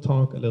will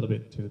talk a little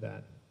bit to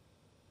that.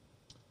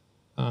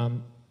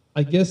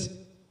 I guess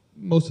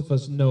most of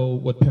us know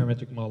what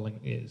parametric modeling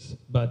is,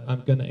 but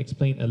I'm going to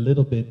explain a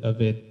little bit of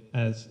it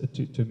as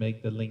to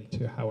make the link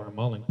to how our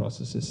modeling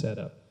process is set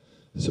up.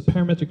 So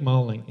parametric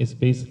modeling is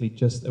basically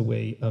just a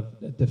way of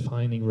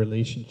defining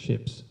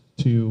relationships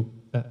to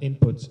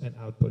inputs and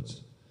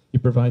outputs. You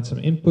provide some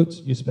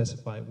inputs, you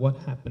specify what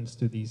happens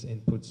to these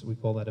inputs, we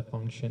call that a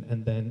function,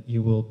 and then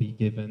you will be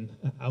given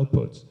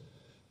outputs.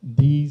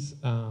 These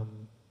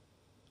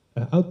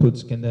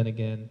outputs can then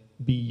again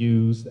be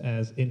used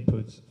as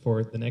inputs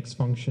for the next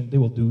function. They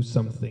will do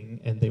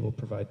something and they will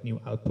provide new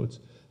outputs,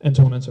 and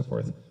so on and so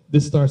forth.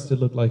 This starts to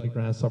look like a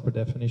grasshopper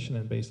definition,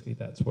 and basically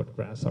that's what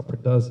grasshopper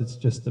does. It's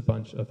just a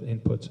bunch of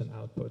inputs and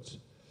outputs.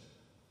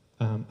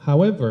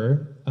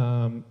 However,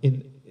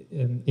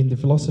 in the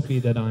philosophy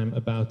that I'm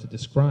about to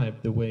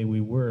describe, the way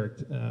we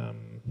worked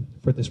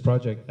for this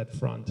project at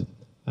Front,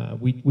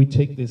 we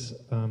take this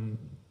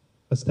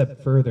a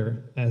step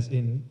further, as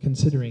in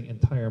considering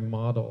entire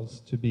models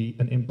to be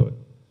an input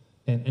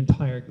and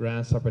entire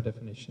grasshopper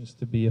definitions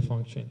to be a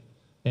function.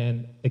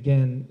 And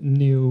again,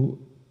 new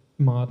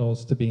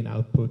models to be an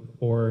output,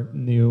 or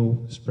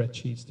new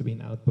spreadsheets to be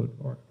an output,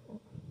 or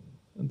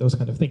those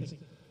kind of things.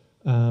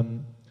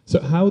 So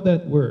how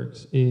that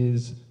works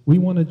is we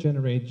want to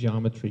generate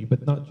geometry,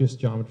 but not just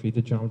geometry.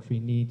 The geometry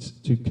needs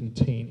to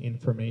contain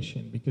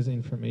information, because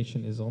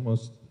information is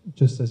almost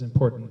just as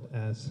important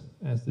as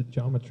the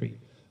geometry,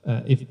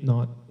 if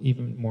not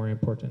even more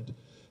important.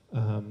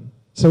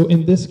 So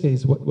in this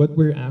case, what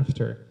we're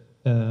after,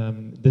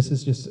 this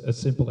is just a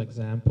simple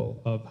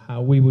example of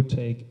how we would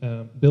take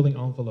a building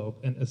envelope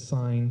and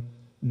assign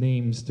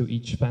names to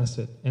each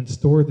facet and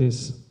store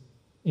this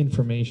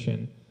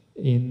information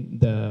in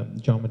the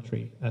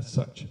geometry as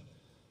such.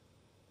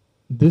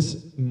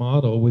 This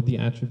model with the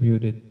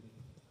attributed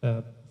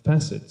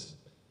facets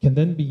can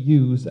then be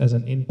used as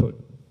an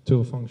input to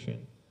a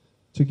function,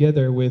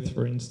 together with,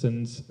 for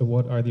instance,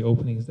 what are the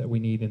openings that we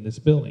need in this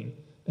building.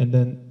 And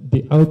then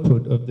the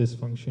output of this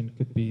function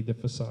could be the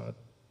facade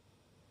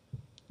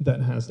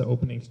that has the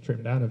openings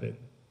trimmed out of it.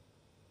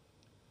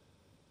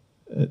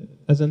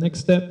 As a next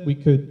step, we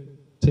could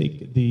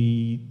take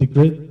the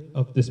grid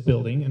of this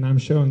building, and I'm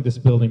showing this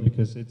building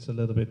because it's a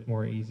little bit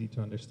more easy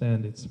to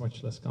understand. It's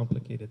much less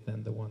complicated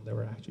than the one that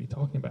we're actually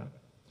talking about.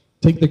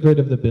 Take the grid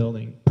of the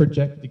building,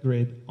 project the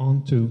grid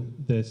onto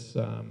this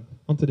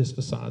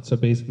facade. So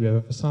basically we have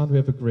a facade, we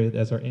have a grid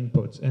as our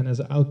inputs, and as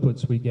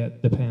outputs we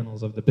get the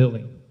panels of the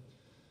building.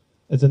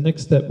 As a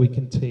next step, we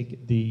can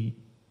take the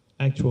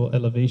actual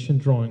elevation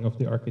drawing of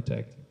the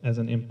architect as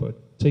an input,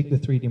 take the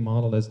 3D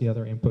model as the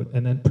other input,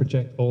 and then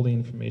project all the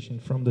information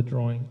from the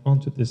drawing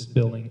onto this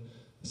building,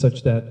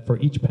 such that for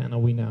each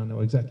panel we now know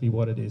exactly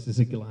what it is.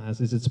 Is it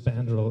glass? Is it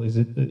spandrel? Is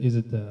it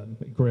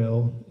the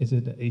grill? Is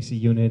it the AC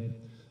unit?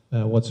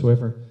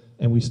 Whatsoever.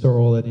 And we store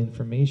all that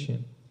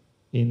information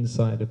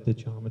inside of the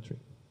geometry.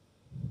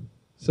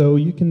 So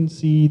you can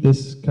see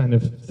this kind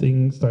of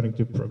thing starting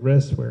to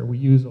progress, where we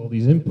use all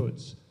these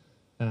inputs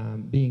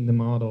being the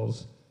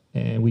models,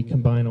 and we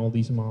combine all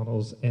these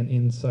models, and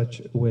in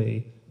such a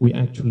way we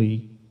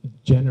actually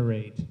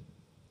generate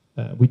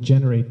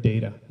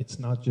data. It's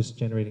not just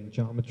generating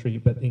geometry,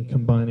 but in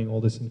combining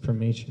all this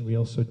information we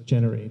also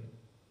generate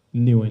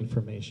new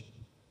information.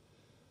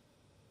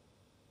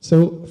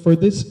 So for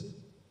this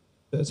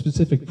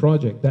specific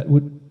project, that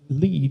would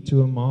lead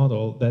to a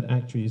model that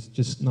actually is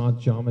just not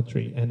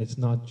geometry, and it's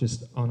not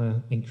just on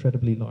an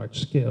incredibly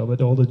large scale,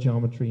 but all the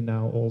geometry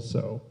now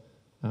also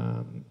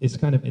is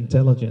kind of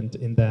intelligent,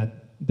 in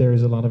that there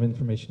is a lot of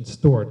information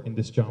stored in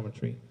this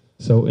geometry.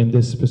 So in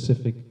this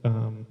specific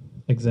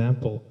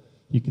example,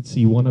 you could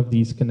see one of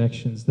these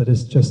connections that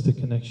is just a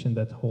connection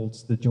that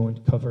holds the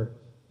joint cover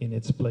in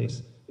its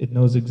place. It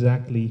knows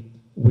exactly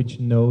which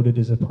node it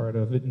is a part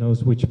of, it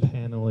knows which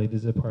panel it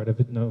is a part of,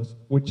 it knows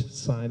which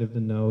side of the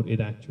node it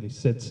actually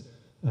sits,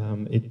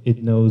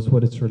 it knows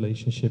what its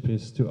relationship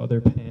is to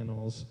other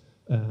panels,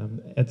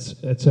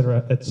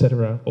 etc.,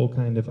 etc. All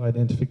kind of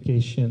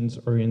identifications,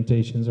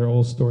 orientations are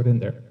all stored in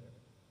there.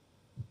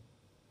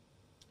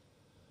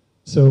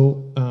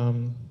 So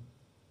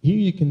here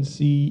you can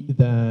see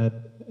that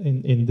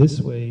in this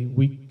way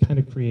we kind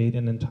of create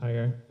an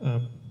entire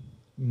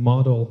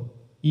model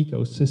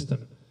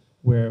ecosystem,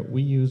 where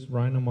we use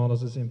Rhino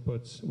models as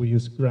inputs, we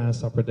use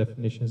grasshopper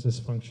definitions as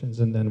functions,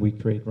 and then we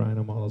create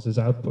Rhino models as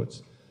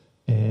outputs.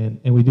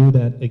 And we do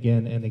that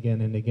again and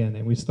again and again.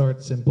 And we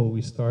start simple,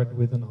 we start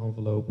with an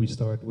envelope, we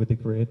start with a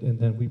grid, and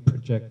then we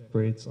project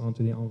grids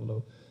onto the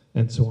envelope,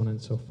 and so on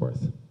and so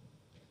forth.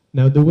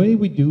 Now the way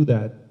we do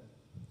that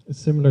is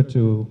similar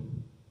to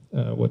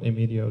what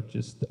Emilio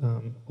just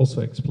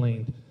also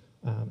explained.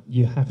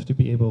 you have to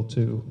be able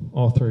to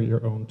author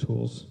your own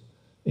tools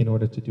in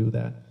order to do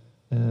that.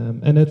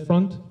 And at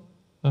Front,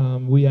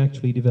 we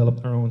actually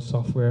developed our own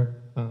software.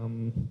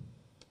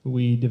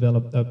 We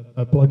developed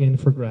a plugin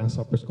for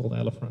grasshoppers called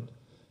Elephant.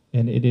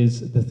 And it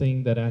is the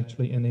thing that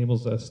actually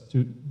enables us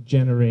to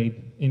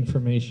generate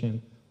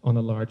information on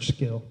a large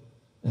scale.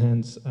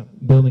 Hence,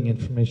 building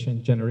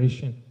information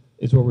generation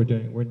is what we're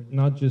doing. We're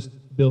not just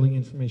building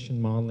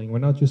information modeling. We're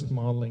not just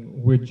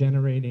modeling. We're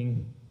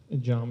generating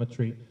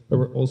geometry, but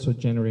we're also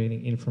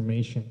generating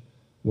information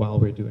while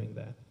we're doing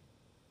that.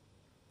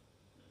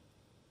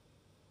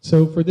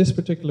 So for this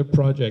particular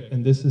project,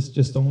 and this is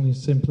just only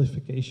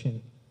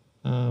simplification,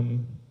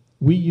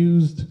 we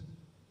used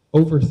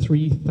over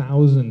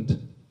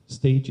 3,000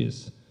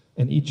 stages,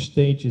 and each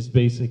stage is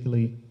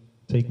basically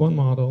take one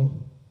model,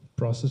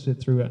 process it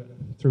through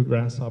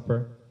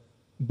Grasshopper,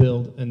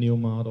 build a new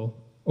model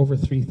over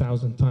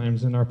 3,000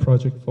 times. In our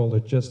project folder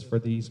just for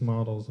these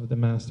models, the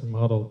master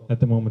model at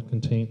the moment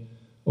contain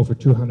over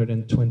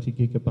 220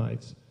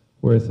 gigabytes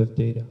worth of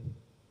data.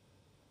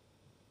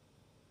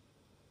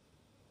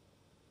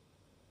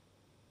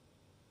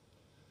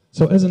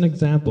 So as an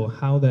example,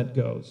 how that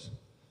goes,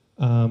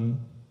 a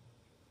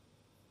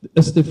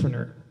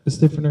stiffener. A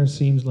stiffener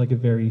seems like a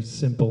very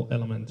simple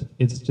element.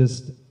 It's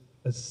just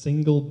a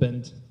single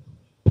bent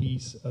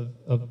piece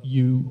of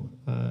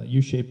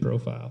U-shaped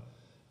profile.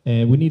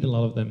 And we need a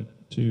lot of them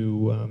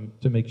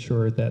to make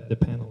sure that the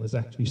panel is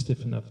actually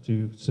stiff enough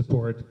to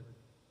support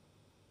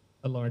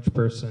a large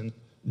person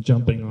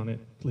jumping on it,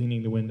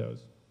 cleaning the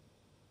windows.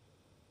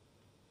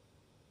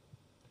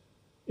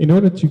 In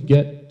order to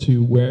get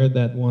to where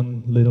that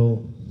one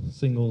little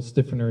single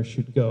stiffener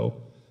should go,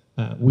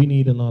 we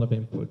need a lot of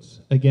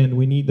inputs. Again,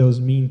 we need those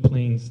mean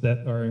planes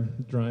that are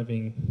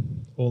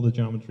driving all the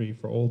geometry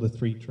for all the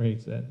three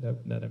trays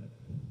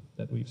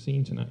that we've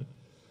seen tonight.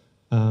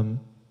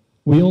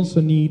 We also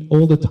need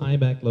all the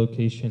tieback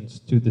locations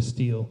to the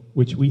steel,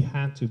 which we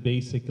had to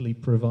basically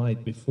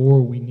provide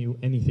before we knew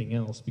anything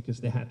else, because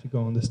they had to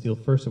go on the steel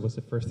first. It was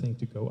the first thing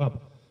to go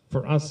up.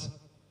 For us,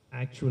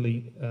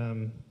 actually,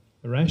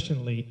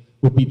 rationally,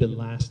 would be the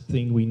last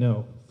thing we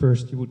know.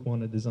 First, you would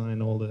want to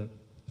design all the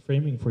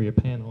framing for your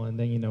panel, and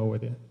then you know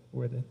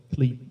where the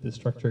cleat, the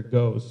structure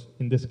goes.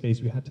 In this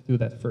case, we had to do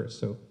that first,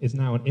 so it's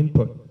now an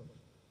input.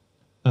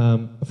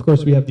 Of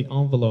course, we have the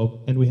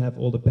envelope, and we have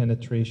all the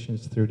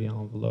penetrations through the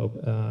envelope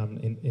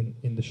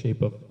in the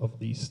shape of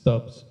these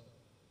stubs.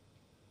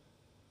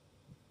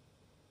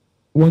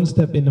 One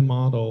step in the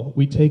model,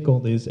 we take all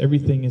this,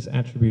 everything is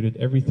attributed,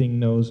 everything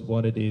knows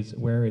what it is,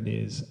 where it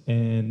is,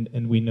 and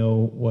we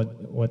know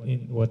what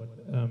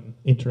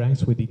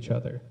interacts with each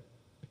other.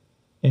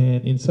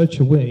 And in such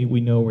a way, we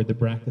know where the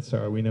brackets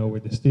are, we know where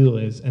the steel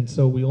is, and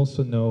so we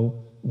also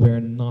know where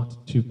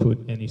not to put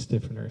any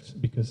stiffeners,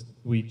 because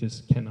we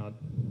just cannot,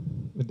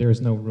 there is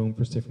no room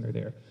for stiffener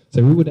there.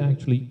 So we would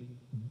actually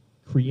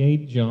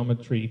create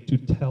geometry to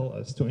tell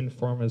us, to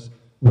inform us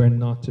where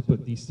not to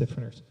put these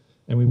stiffeners.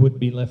 And we would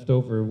be left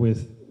over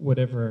with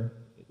whatever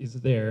is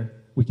there,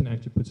 we can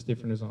actually put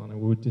stiffeners on, and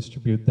we would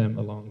distribute them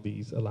along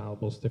these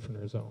allowable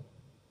stiffener zone.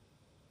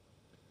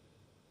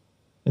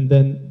 And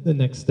then the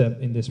next step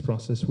in this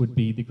process would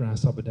be the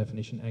Grasshopper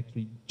definition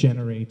actually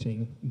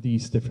generating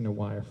these stiffener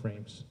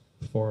wireframes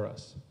for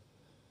us.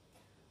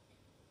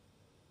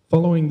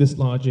 Following this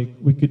logic,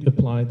 we could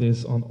apply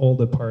this on all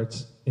the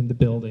parts in the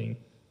building.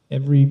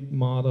 Every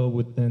model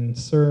would then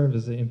serve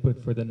as the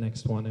input for the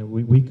next one, and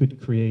we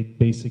could create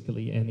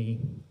basically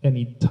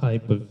any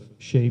type of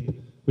shape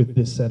with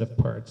this set of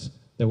parts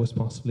that was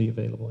possibly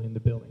available in the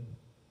building.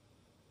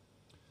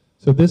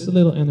 So this is a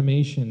little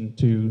animation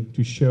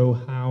to show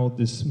how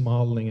this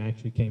modeling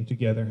actually came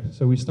together.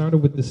 So we started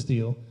with the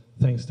steel,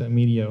 thanks to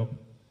Emilio.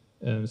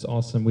 It was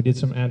awesome. We did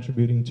some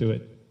attributing to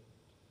it.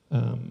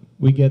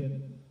 We get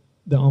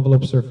the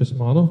envelope surface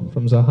model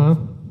from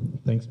Zaha.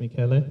 Thanks,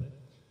 Michele.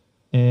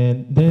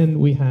 And then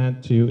we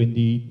had to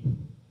indeed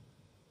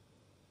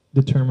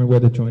determine where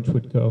the joints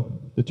would go,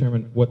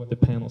 determine what the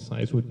panel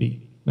size would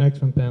be.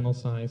 Maximum panel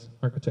size,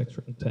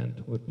 architectural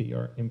intent would be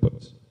our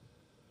inputs.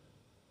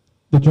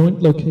 The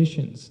joint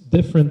locations,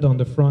 different on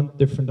the front,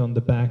 different on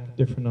the back,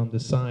 different on the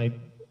side,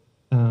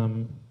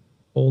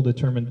 all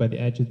determined by the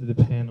edge of the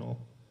panel,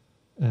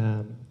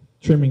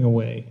 trimming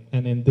away.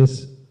 And in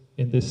this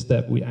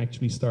step, we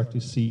actually start to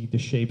see the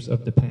shapes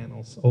of the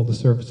panels, all the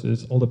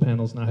surfaces. All the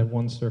panels now have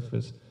one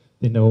surface.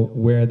 They know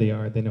where they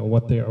are, they know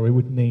what they are. We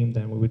would name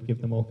them, we would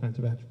give them all kinds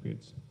of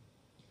attributes.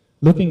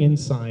 Looking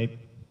inside,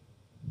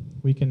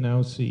 we can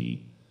now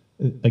see,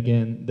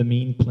 again, the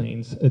mean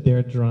planes.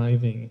 They're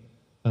driving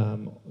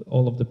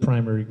all of the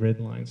primary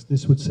grid lines.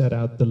 This would set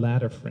out the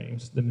ladder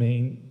frames, the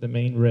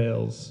main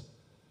rails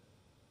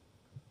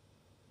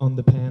on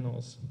the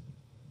panels.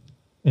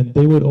 And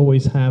they would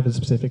always have a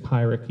specific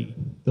hierarchy.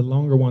 The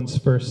longer ones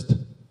first,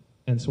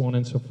 and so on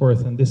and so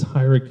forth. And this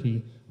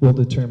hierarchy will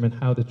determine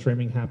how the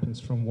trimming happens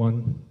from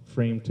one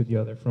frame to the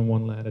other, from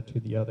one ladder to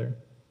the other.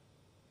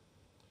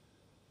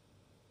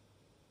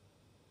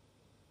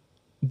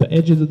 The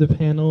edges of the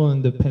panel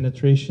and the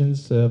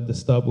penetrations of the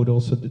stub would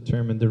also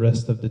determine the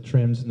rest of the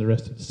trims and the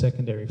rest of the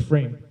secondary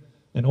frame.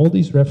 And all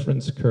these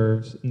reference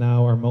curves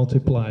now are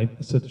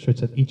multiplied so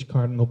that each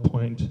cardinal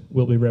point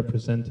will be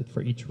represented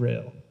for each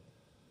rail.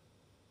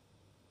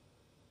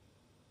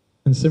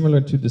 And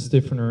similar to the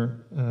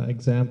stiffener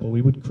example,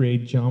 we would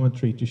create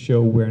geometry to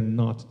show where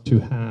not to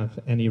have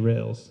any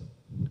rails.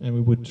 And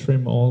we would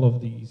trim all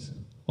of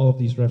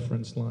these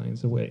reference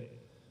lines away.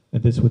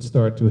 And this would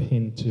start to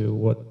hint to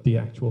what the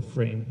actual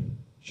frame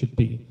should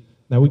be.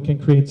 Now we can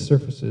create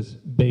surfaces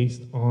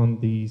based on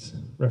these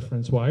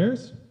reference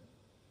wires.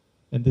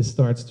 And this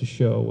starts to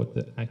show what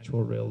the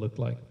actual rail looked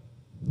like.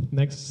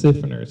 Next,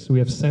 stiffeners. We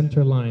have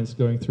center lines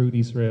going through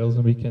these rails,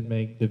 and we can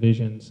make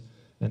divisions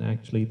and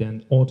actually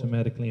then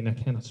automatically, and I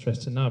cannot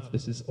stress enough,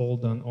 this is all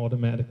done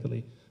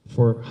automatically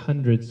for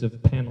hundreds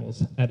of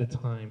panels at a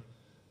time,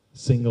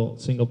 single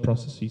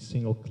processes,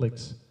 single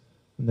clicks.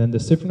 And then the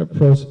stiffener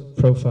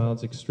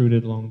profiles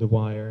extruded along the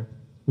wire.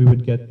 We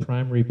would get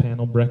primary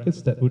panel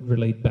brackets that would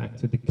relate back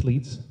to the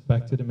cleats,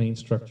 back to the main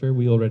structure.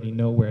 We already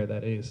know where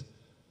that is.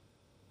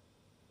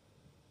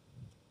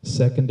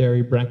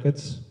 Secondary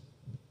brackets,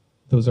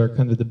 those are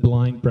kind of the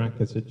blind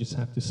brackets that just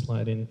have to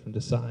slide in from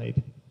the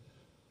side.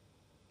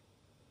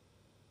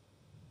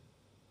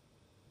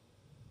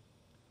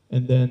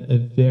 And then a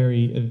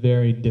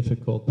very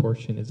difficult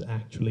portion is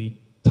actually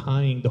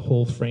tying the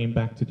whole frame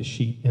back to the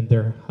sheet, and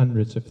there are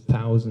hundreds of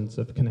thousands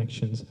of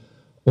connections,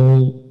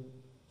 all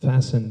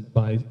fastened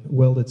by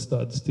welded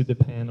studs to the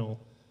panel.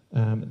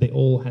 They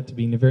all had to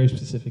be in a very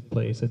specific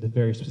place at a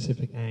very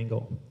specific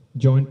angle.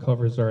 Joint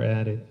covers are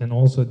added, and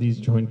also these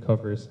joint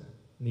covers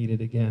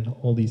needed, again,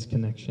 all these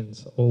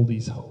connections, all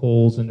these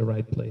holes in the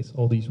right place,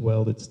 all these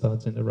welded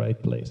studs in the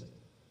right place.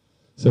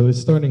 So it's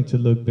starting to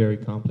look very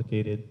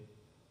complicated.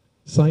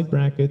 Side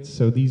brackets,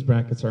 so these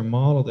brackets are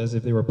modeled as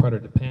if they were part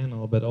of the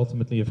panel, but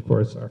ultimately, of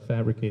course, are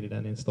fabricated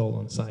and installed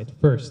on site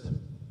first.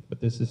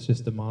 But this is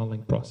just the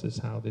modeling process,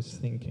 how this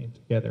thing came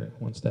together,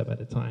 one step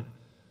at a time.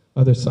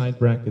 Other side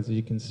brackets,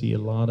 you can see a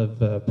lot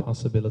of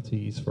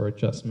possibilities for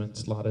adjustments,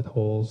 slotted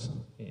holes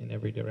in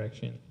every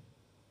direction.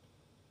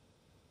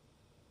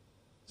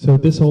 So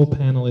this whole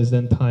panel is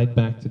then tied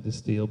back to the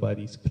steel by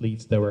these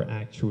cleats that were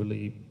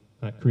actually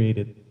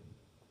created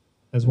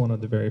as one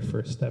of the very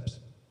first steps.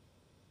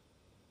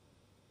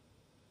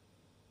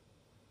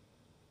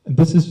 And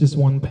this is just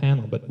one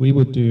panel, but we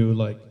would do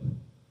like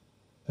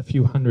a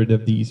few hundred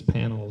of these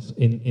panels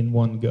in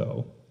one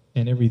go.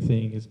 And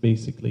everything is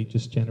basically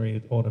just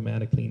generated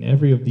automatically. And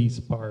every of these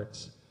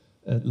parts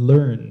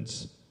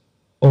learns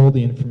all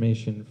the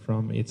information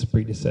from its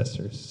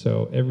predecessors.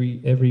 So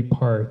every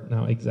part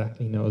now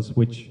exactly knows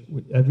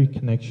every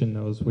connection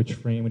knows which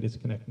frame it is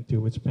connecting to,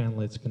 which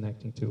panel it's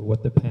connecting to,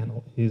 what the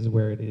panel is,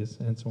 where it is,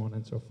 and so on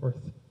and so forth.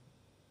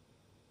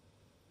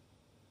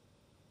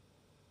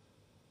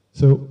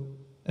 So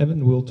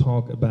Evan will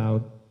talk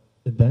about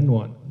the then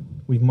what.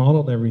 We've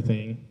modeled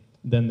everything.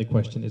 Then the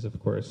question is, of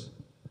course,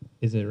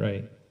 is it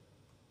right?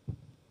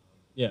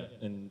 Yeah,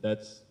 and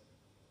that's,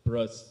 for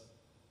us,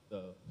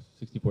 the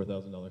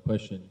 $64,000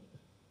 question.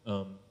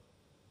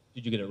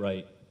 Did you get it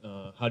right?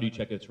 How do you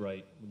check it's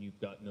right when you've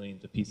got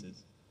millions of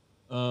pieces?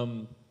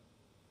 Kind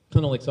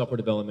of like software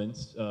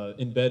development,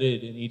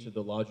 embedded in each of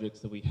the logics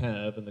that we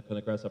have in the kind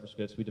of Grasshopper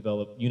scripts, we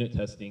develop unit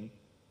testing.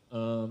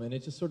 And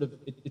it's just sort of,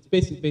 it's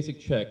basic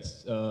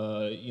checks.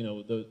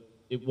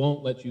 It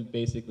won't let you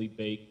basically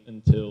bake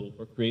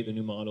or create the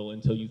new model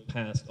until you've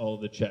passed all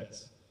of the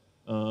checks.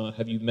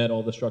 Have you met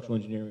all the structural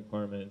engineering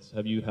requirements?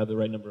 Have you had the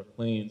right number of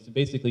planes? And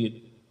basically, it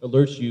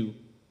alerts you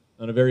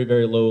on a very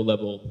low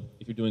level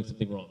if you're doing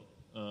something wrong.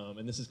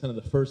 And this is kind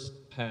of the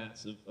first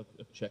pass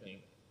of checking.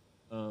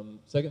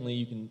 Secondly,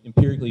 you can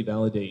empirically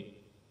validate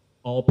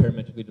all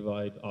parametrically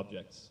divided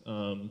objects.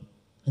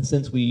 And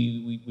since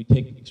we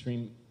take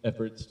extreme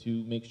efforts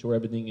to make sure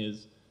everything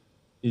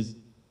is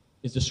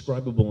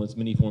describable in as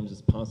many forms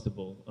as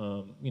possible,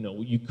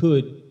 you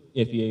could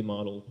FEA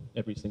model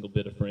every single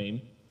bit of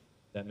frame.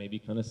 That may be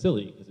kind of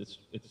silly because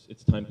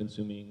it's time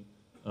consuming,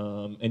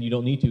 and you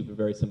don't need to for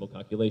very simple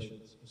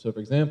calculations. So for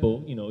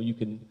example, you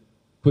can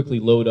quickly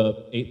load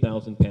up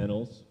 8,000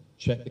 panels,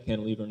 check the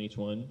cantilever on each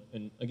one,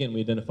 and again,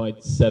 we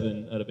identified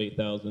 7 out of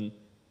 8,000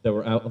 that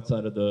were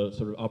outside of the,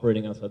 sort of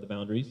operating outside the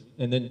boundaries,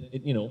 and then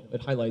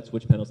it highlights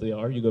which panels they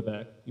are. You go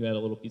back, you add a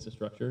little piece of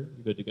structure,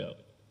 you're good to go.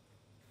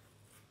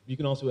 You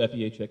can also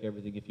FEA check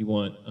everything if you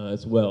want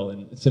as well,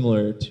 and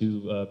similar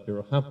to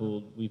Bureau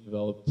Happold, we've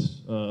developed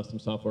some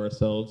software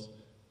ourselves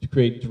to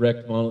create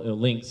direct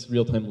links,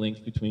 real-time links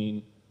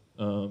between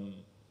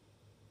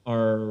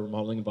our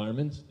modeling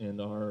environment and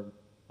our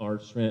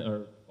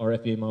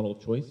FEA model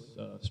of choice,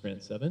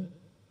 Strand 7.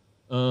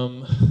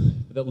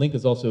 That link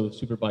is also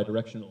super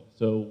bidirectional,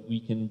 so we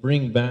can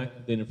bring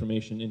back that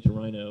information into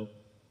Rhino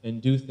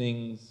and do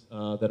things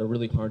that are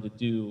really hard to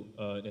do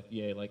in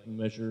FEA, like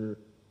measure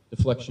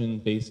deflection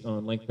based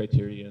on length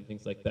criteria and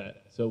things like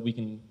that. So we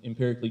can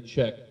empirically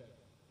check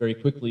very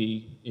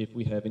quickly if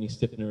we have any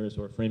stiffeners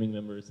or framing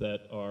members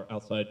that are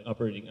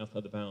operating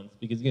outside the bounds.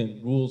 Because again,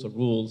 rules are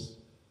rules,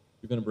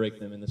 you're going to break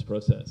them in this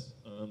process.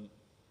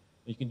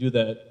 You can do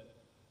that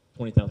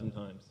 20,000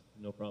 times,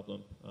 no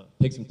problem.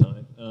 Take some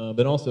time.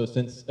 But also,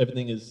 since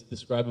everything is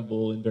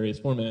describable in various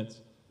formats,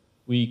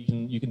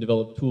 you can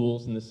develop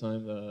tools, in this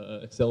time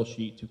Excel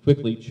sheet, to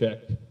quickly check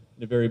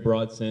in a very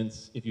broad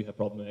sense if you have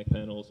problematic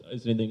panels.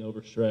 Is anything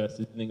overstressed?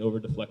 Is anything over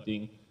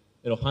deflecting?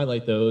 It'll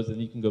highlight those,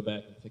 and you can go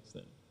back and fix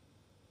them.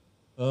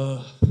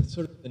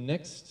 Sort of the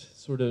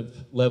next sort of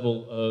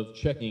level of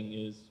checking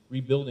is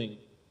rebuilding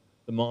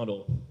the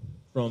model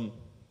from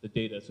the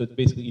data. So it's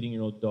basically eating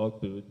your own dog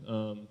food,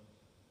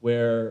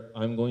 where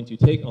I'm going to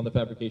take all the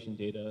fabrication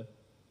data,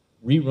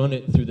 rerun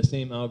it through the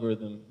same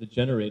algorithm that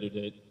generated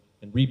it,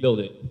 and rebuild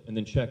it, and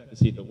then check to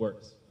see if it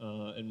works.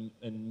 And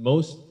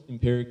most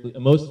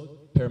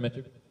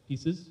parametric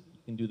pieces, you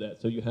can do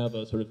that. So you have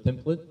a sort of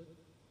template,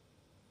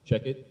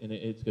 check it, and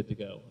it's good to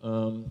go.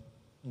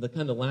 The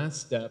kind of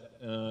last step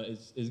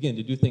is again,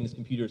 to do things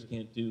computers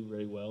can't do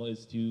very well,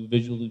 is to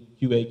visually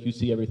QA,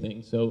 QC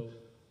everything. So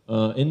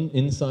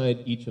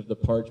inside each of the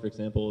parts, for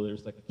example,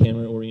 there's like a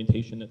camera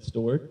orientation that's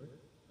stored.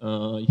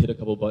 You hit a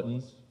couple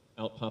buttons,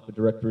 out pop a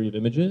directory of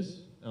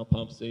images, out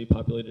pops a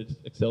populated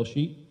Excel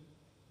sheet.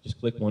 Just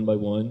click one by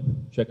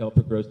one, check out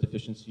for gross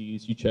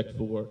deficiencies, you check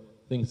for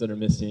things that are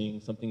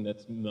missing, something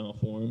that's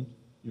malformed,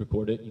 you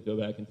record it, you go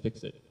back and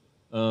fix it.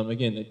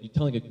 Again, you're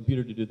telling a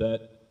computer to do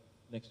that,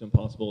 next to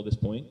impossible at this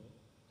point.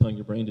 Telling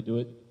your brain to do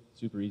it,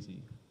 super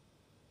easy.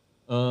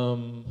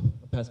 I'll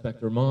pass back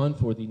to Ramon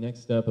for the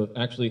next step of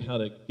actually how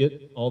to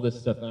get all this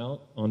stuff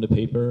out onto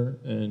paper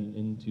and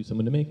into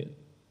someone to make it.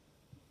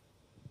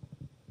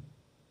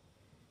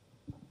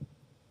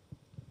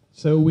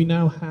 So we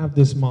now have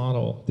this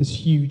model, this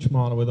huge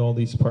model with all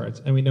these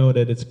parts, and we know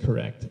that it's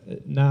correct.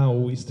 Now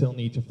we still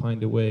need to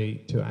find a way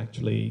to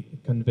actually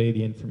convey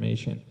the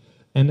information.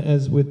 And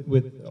as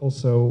with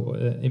also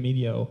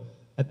Emilio,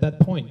 at that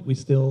point, we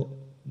still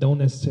don't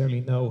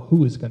necessarily know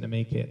who is going to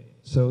make it.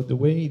 So the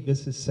way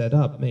this is set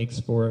up makes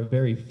for a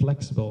very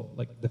flexible,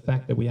 like the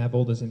fact that we have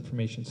all this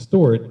information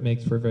stored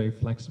makes for very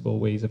flexible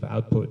ways of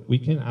output. We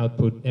can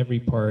output every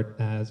part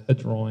as a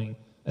drawing,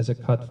 as a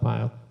cut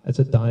file, as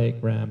a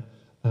diagram,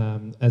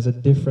 as a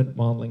different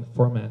modeling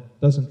format.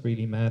 Doesn't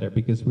really matter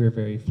because we're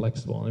very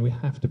flexible, and we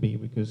have to be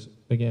because,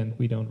 again,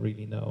 we don't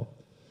really know.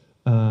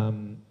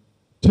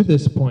 To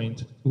this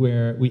point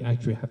where we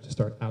actually have to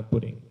start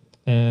outputting.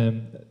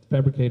 And the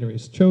fabricator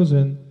is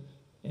chosen,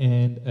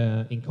 and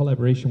in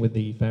collaboration with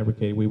the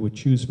fabricator, we would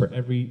choose for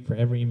every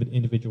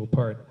individual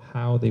part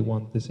how they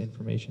want this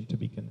information to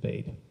be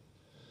conveyed.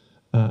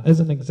 As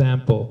an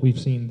example, we've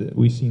seen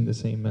the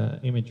same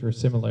image or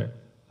similar.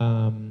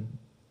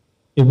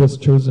 It was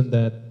chosen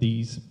that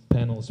these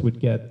panels would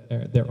get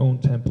their own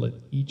template.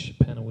 Each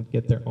panel would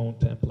get their own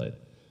template,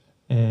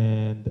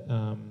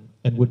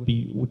 and would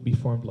be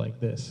formed like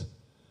this.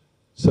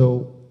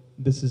 So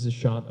this is a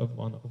shot of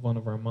one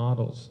of our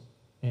models.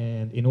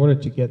 And in order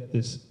to get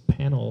this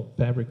panel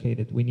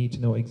fabricated, we need to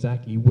know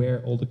exactly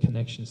where all the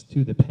connections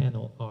to the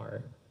panel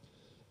are.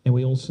 And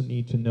we also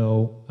need to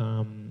know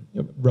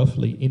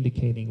roughly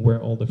indicating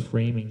where all the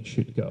framing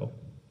should go.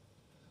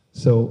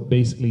 So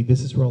basically,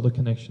 this is where all the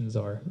connections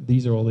are.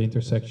 These are all the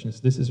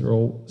intersections. This is where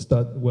all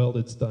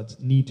welded studs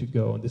need to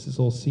go. And this is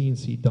all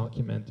CNC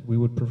documented. We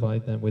would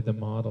provide them with a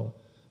model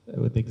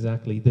with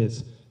exactly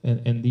this.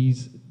 And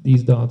these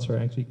dots are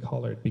actually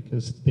colored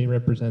because they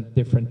represent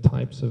different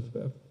types of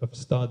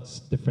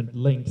studs, different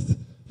lengths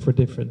for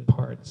different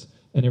parts.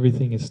 And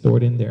everything is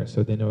stored in there,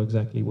 so they know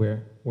exactly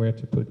where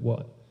to put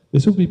what.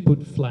 This will be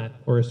put flat,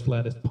 or as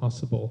flat as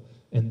possible.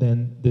 And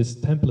then this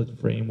template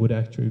frame would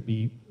actually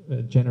be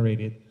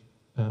generated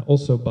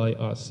also by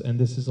us. And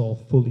this is all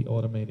fully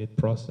automated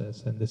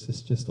process. And this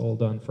is just all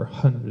done for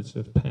hundreds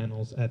of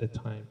panels at a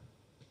time.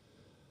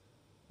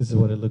 This is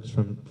what it looks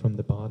from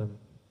the bottom.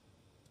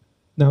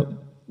 Now,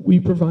 we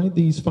provide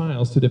these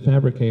files to the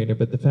fabricator,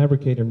 but the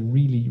fabricator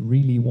really,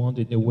 really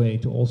wanted a way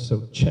to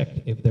also check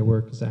if their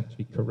work is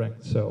actually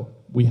correct. So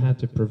we had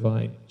to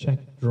provide check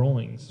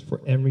drawings for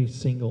every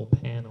single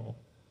panel.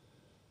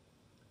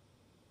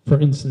 For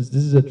instance,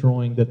 this is a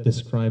drawing that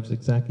describes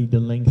exactly the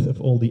length of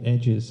all the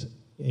edges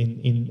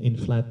in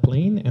flat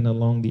plane and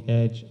along the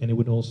edge, and it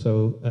would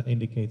also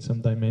indicate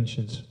some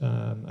dimensions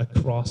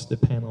across the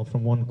panel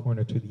from one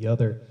corner to the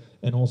other,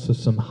 and also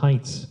some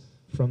heights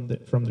from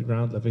the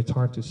ground level. It's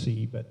hard to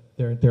see, but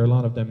there are a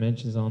lot of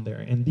dimensions on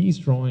there. And these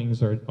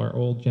drawings are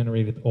all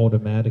generated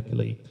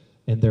automatically,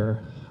 and there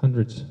are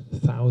hundreds,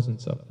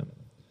 thousands of them.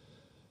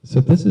 So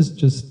this is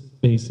just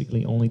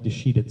basically only the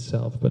sheet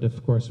itself, but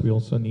of course we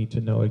also need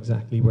to know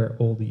exactly where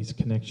all these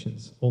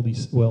connections, all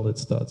these welded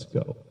studs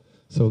go.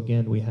 So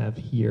again, we have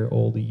here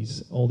all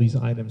these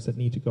items that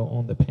need to go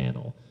on the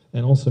panel,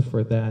 and also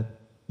for that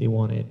they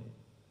wanted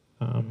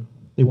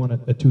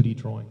a 2D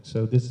drawing.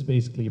 So this is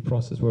basically a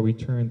process where we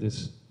turn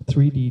this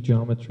 3D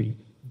geometry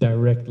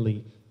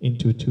directly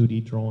into a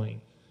 2D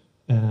drawing,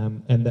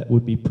 and that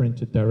would be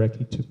printed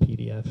directly to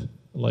PDF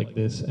like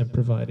this and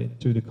provided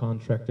to the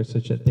contractor,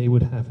 such that they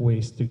would have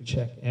ways to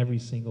check every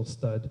single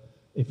stud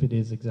if it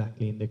is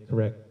exactly in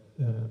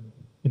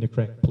the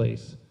correct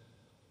place.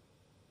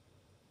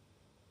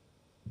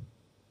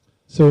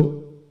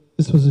 So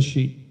this was a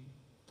sheet,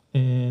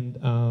 and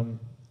I'm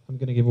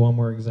going to give one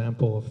more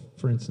example of,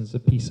 for instance, a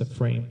piece of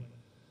frame.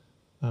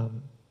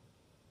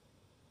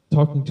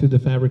 Talking to the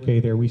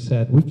fabricator, we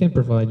said, we can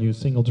provide you a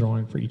single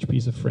drawing for each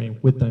piece of frame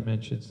with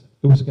dimensions.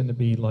 It was going to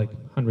be like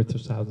hundreds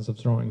of thousands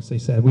of drawings. They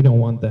said, we don't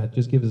want that.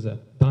 Just give us a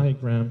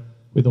diagram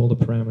with all the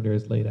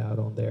parameters laid out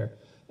on there,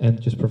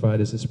 and just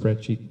provide us a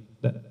spreadsheet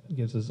that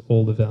gives us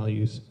all the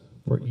values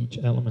for each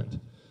element.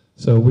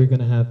 So we're going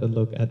to have a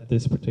look at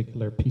this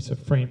particular piece of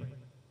frame.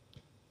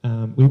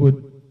 We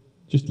would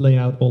just lay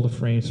out all the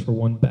frames for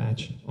one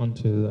batch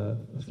onto a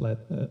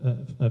flat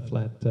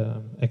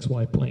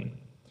XY plane.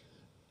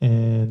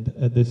 And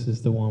this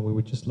is the one we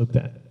would just looked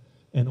at.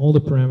 And all the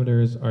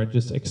parameters are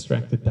just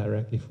extracted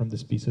directly from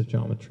this piece of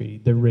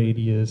geometry. The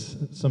radius,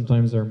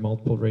 sometimes there are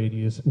multiple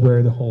radius,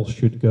 where the holes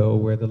should go,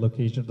 where the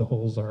location of the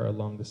holes are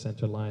along the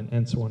center line,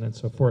 and so on and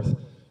so forth.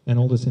 And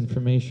all this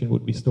information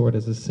would be stored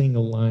as a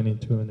single line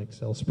into an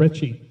Excel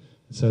spreadsheet.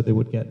 So they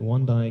would get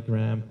one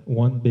diagram,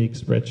 one big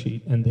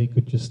spreadsheet, and they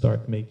could just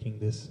start making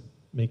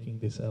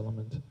this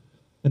element.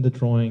 And the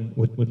drawing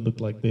would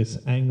look like this: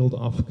 angled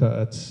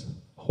offcuts,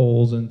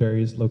 holes in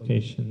various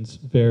locations,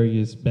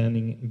 various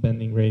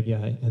bending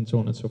radii, and so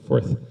on and so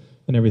forth.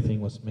 And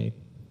everything was made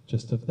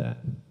just of that.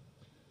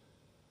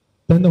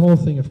 Then the whole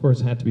thing, of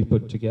course, had to be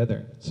put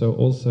together. So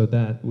also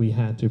that we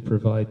had to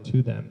provide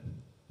to them.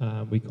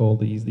 We call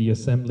these the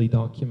assembly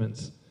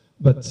documents.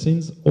 But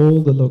since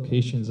all the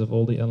locations of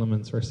all the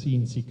elements are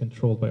CNC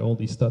controlled by all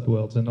these stud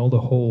welds, and all the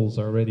holes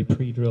are already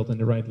pre-drilled in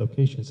the right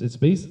locations, it's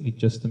basically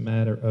just a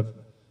matter of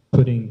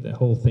putting the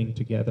whole thing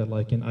together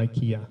like an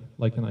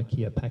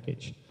IKEA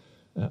package.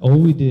 All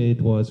we did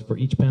was, for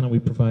each panel, we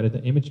provided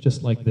an image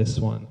just like this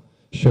one,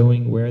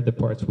 showing where the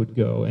parts would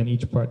go, and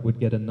each part would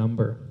get a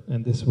number,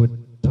 and this would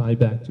tie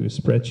back to a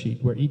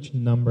spreadsheet where each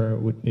number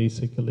would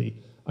basically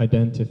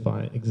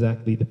identify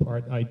exactly the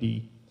part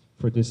ID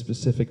for this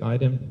specific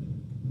item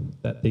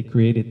that they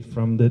created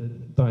from the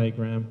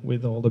diagram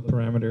with all the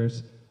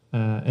parameters,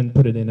 and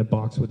put it in a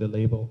box with a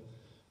label.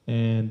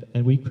 And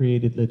we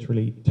created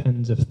literally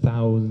tens of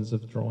thousands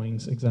of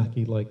drawings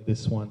exactly like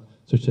this one,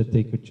 such that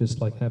they could just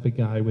like have a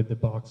guy with a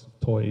box of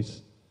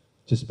toys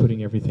just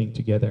putting everything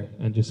together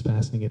and just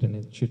fastening it, and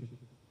it should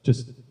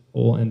just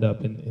all end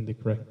up in the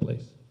correct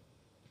place.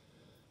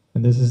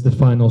 And this is the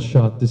final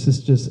shot. This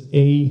is just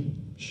a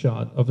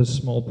shot of a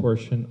small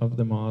portion of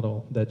the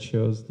model that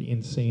shows the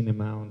insane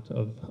amount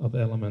of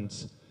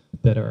elements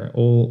that are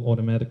all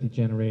automatically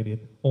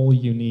generated, all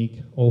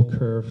unique, all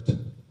curved,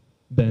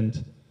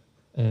 bent,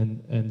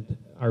 and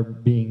are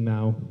being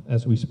now,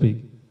 as we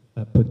speak,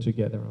 put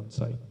together on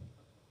site.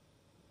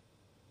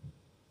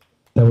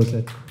 That was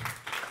it.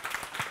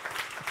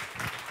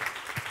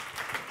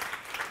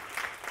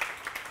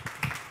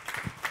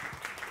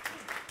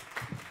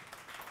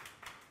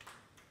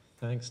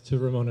 Thanks to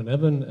Ramon and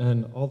Evan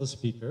and all the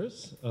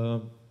speakers.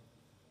 Our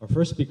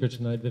first speaker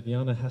tonight,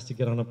 Viviana, has to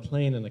get on a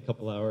plane in a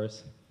couple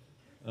hours.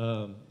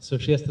 So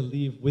she has to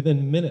leave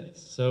within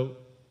minutes. So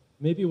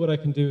maybe what I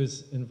can do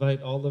is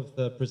invite all of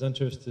the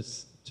presenters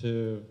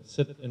to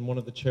sit in one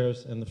of the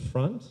chairs in the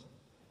front.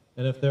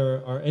 And if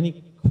there are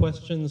any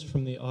questions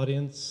from the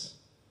audience,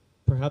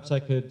 perhaps I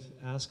could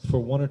ask for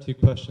one or two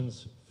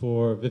questions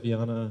for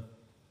Viviana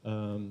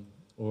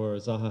or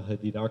Zaha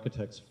Hadid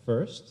Architects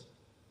first.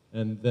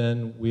 And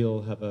then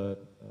we'll have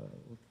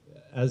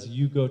as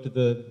you go to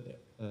the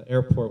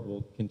airport,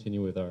 we'll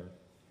continue with our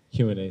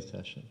Q&A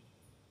session.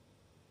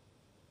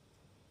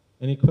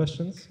 Any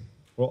questions?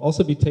 We'll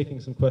also be taking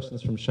some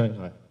questions from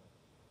Shanghai.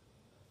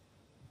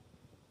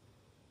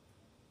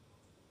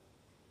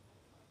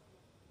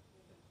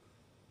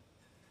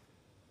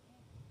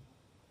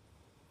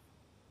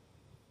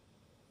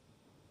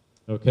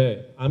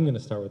 Okay, I'm going to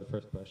start with the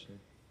first question.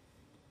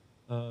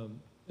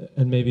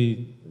 And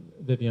maybe,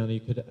 Viviana, you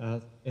could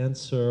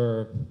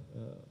answer,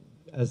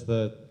 as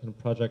the kind of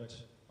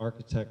project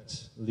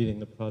architect leading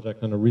the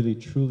project on a really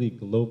truly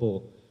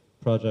global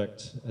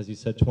project, as you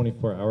said,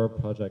 24-hour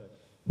project,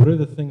 what are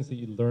the things that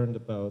you learned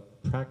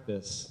about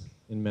practice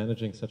in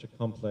managing such a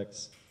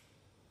complex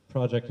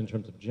project in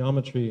terms of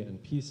geometry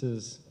and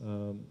pieces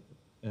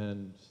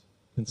and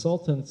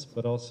consultants,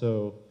 but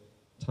also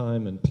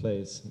time and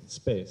place and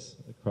space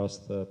across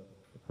the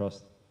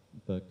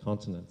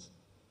continents?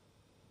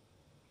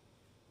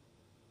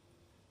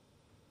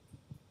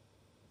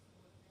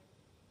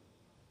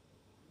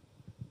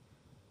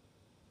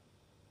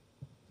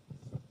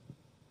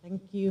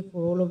 Thank you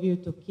for all of you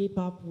to keep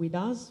up with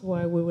us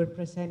while we were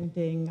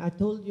presenting. I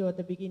told you at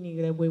the beginning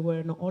that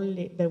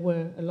there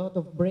were a lot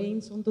of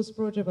brains on this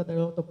project, but a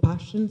lot of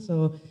passion.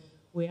 So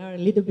we are a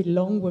little bit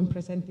long when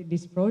presenting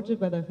this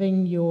project, but I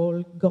think you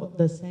all got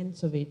the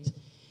sense of it.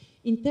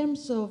 In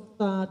terms of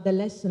the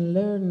lesson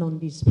learned on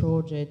this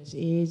project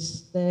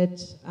is that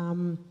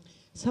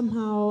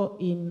somehow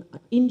in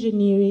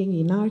engineering,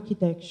 in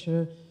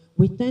architecture,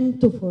 we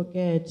tend to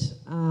forget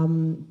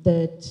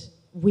that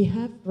we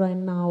have right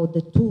now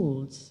the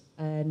tools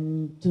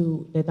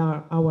that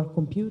are our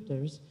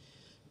computers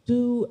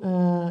to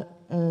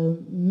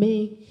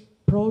make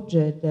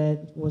project that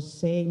was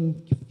saying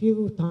a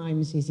few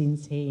times is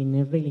insane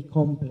and really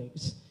complex,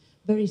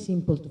 very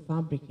simple to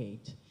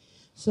fabricate.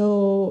 So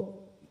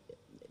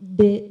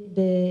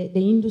the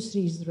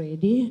industry is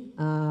ready.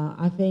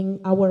 I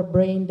think our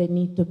brain, they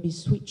need to be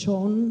switched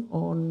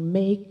on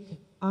make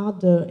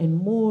other and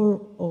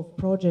more of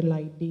projects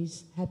like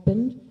this happen.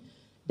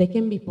 They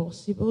can be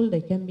possible,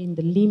 they can be in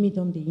the limit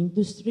on the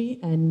industry,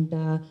 and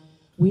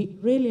we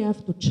really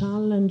have to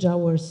challenge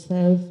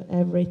ourselves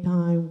every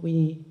time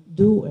we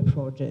do a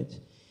project.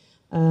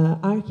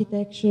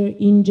 Architecture,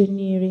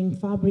 engineering,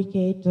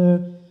 fabricator,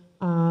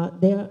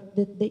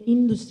 the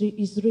industry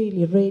is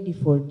really ready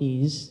for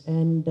this,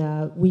 and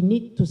we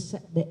need to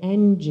set the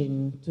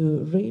engine to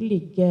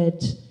really get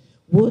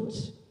what,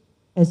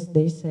 as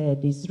they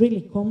said, is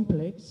really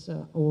complex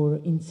or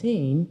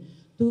insane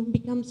to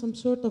become some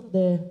sort of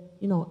the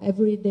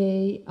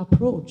everyday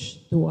approach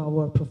to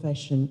our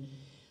profession.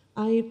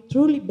 I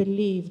truly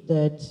believe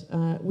that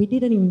we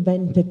didn't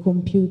invent the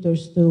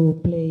computers to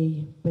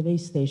play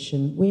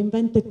PlayStation. We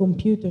invented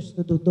computers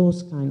to do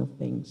those kind of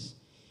things.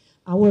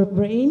 Our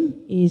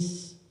brain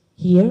is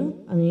here,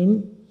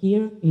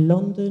 here in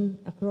London,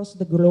 across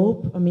the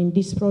globe.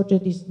 This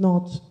project is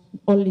not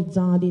only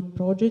Zadid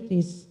project,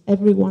 it's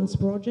everyone's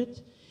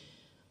project.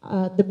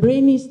 The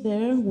brain is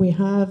there. We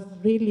have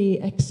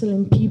really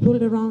excellent people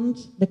around.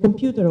 The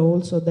computer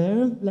also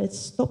there. Let's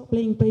stop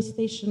playing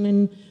PlayStation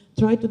and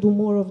try to do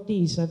more of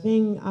this. I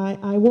think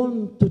I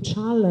want to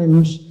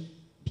challenge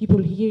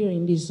people here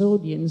in this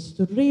audience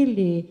to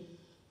really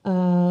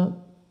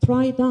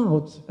try it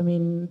out.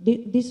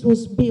 This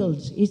was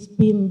built. It's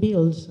been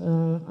built.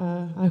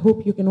 I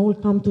hope you can all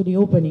come to the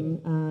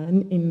opening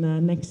in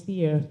next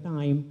year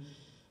time.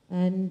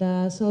 And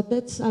so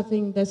I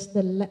think that's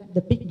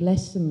the big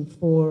lesson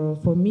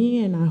for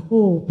me, and I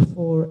hope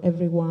for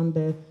everyone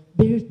that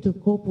dare to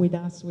cope with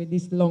us with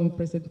this long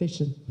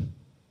presentation.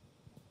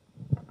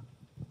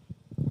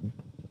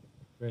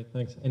 Great,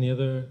 thanks. Any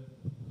other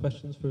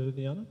questions for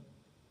Viviana?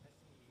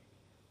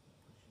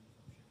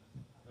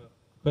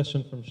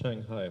 Question from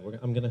Shanghai.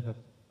 I'm going to have...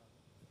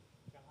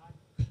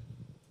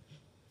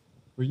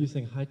 We're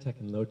using high tech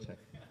and low tech.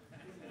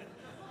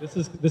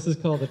 This is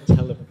called a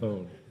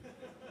telephone.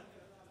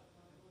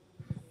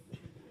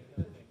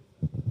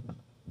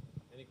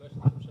 Any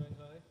questions from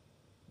Shanghai?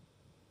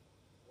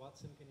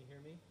 Watson, can you hear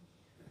me?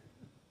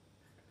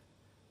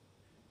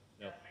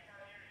 No.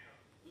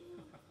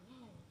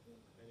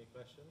 Any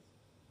questions?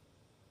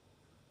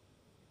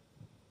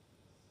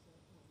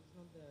 It's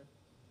not there.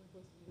 I'm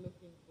supposed to be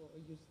looking for a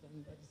use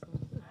stand, but it's not.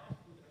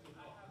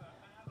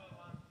 I have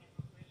one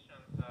simple question.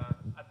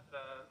 At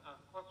the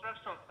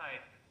construction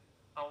site,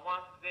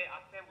 once they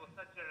assemble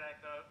such a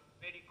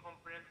very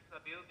complex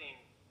building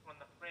from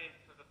the frame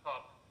to the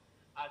top,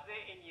 are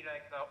there any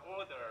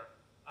order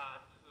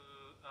to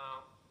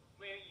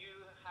where you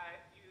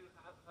have to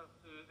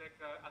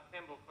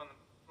assemble from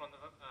the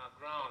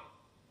ground?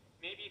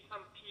 Maybe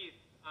some piece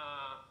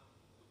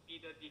would be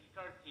the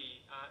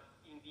difficulty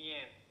in the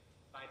end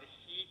by the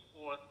heat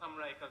or some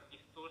a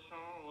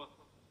distortion or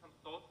some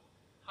sort.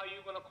 How are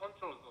you going to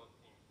control those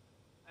things?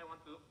 I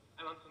want to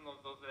know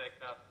those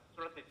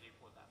strategy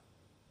for that.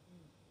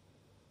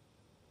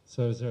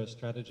 So is there a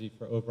strategy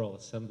for overall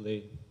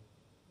assembly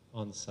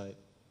on site?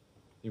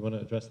 Do you want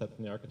to address that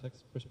from the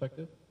architect's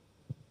perspective?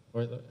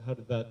 Or how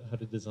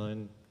did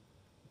design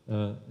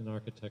in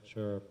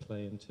architecture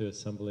play into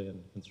assembly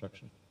and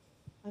construction?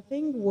 I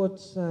think what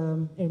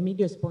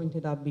Ermidius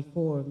pointed out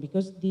before,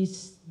 because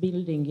this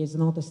building is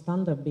not a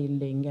standard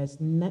building, as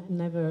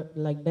never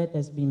like that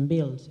has been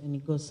built, and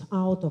it goes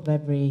out of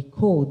every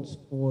code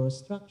for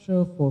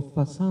structure, for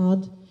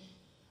facade,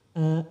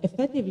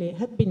 effectively it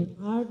had been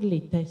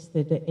hardly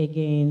tested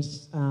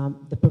against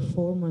the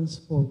performance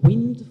for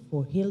wind,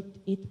 for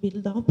heat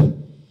build-up.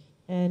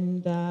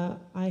 And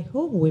I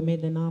hope we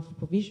made enough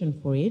provision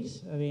for it.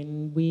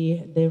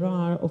 There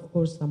are, of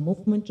course, some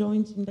movement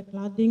joints in the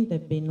cladding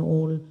that have been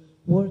all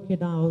worked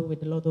out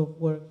with a lot of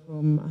work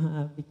from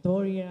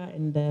Victoria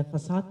and the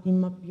facade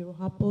team at Bureau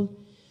Happold.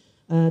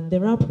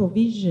 There are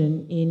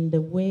provision in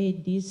the way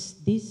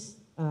this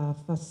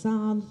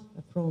facade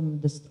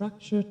from the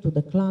structure to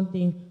the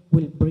cladding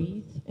will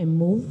breathe and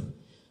move.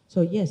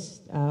 So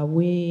yes,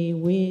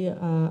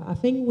 I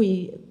think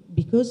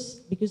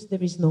because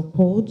there is no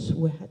code,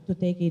 we had to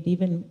take it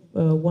even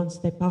one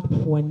step up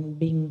when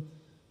being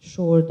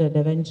sure that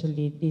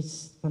eventually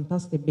this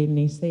fantastic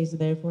building stays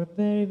there for a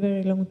very,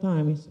 very long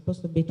time. It's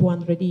supposed to be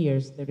 200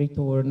 years, the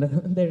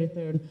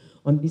return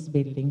on this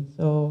building.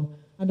 So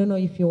I don't know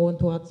if you want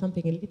to add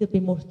something a little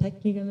bit more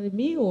technical than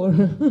me, or...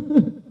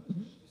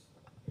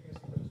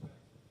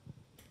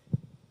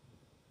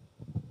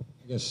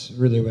 I guess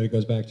really what it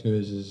goes back to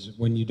is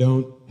when you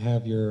don't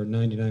have your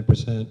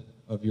 99%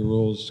 of your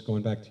rules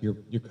going back to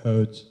your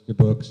codes, your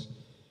books,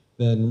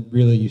 then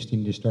really you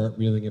need to start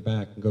reeling it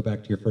back and go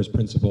back to your first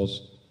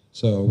principles.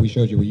 So we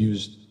showed you we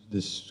used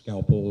this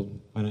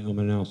scalpel finite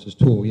element analysis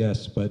tool,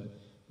 yes, but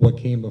what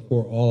came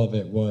before all of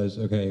it was,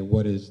 okay,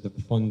 what is the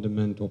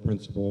fundamental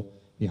principle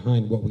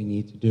behind what we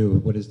need to do.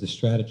 What is the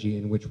strategy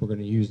in which we're going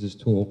to use this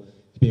tool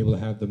to be able to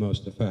have the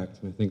most effect?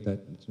 And I think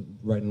that's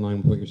right in line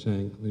with what you're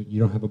saying. You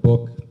don't have a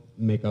book,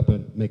 make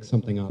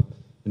something up,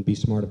 and be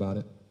smart about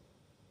it.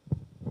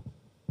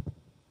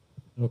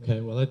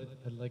 Okay, well,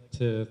 I'd like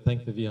to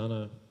thank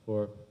Viviana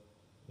for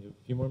a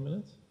few more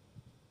minutes.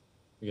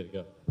 We gotta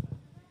go.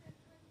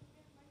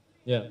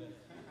 Yeah.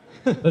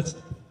 Let's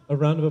a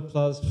round of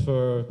applause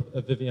for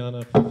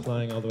Viviana for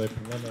flying all the way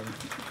from London.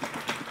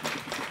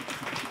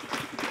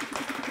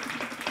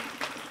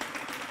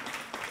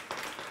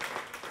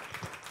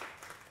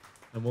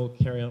 And we'll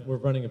carry on. We're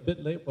running a bit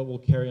late, but we'll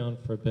carry on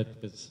for a bit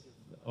because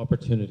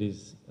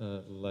opportunities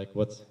like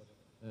what's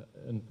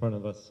in front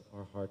of us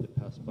are hard to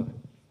pass by.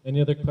 Any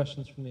other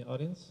questions from the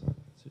audience?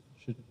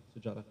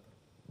 Sujata.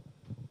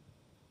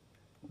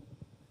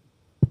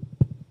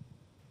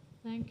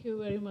 Thank you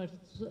very much.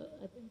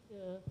 I think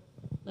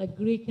like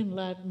Greek and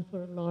Latin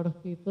for a lot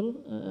of people,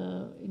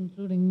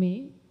 including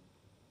me.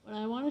 But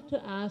I wanted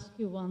to ask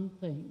you one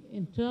thing.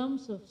 In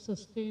terms of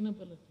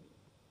sustainability,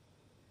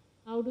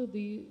 how do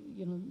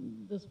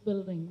this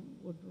building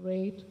would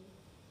rate,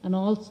 and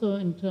also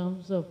in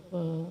terms of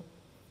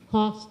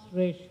cost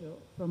ratio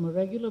from a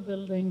regular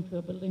building to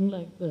a building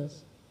like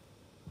this,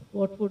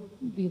 what would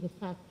be the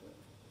factor?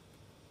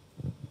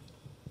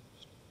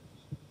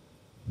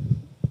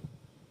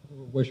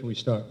 Where should we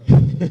start?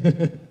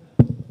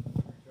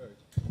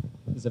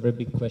 It's a very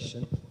big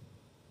question.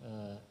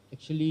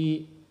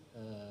 Actually,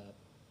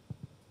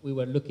 we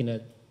were looking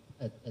at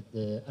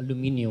the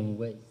aluminium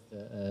waste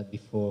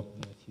before,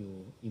 a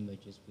few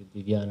images with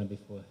Viviana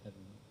before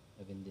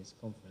having this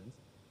conference.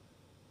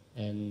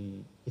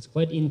 And it's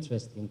quite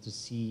interesting to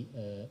see,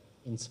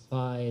 in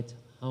spite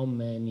how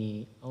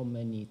many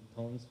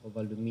tons of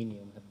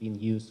aluminium have been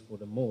used for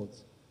the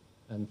molds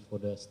and for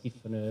the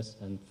stiffeners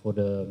and for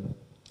the,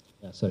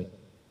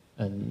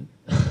 and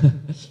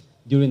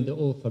during the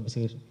whole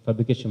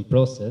fabrication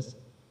process,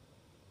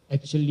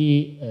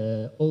 actually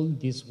all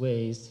this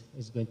waste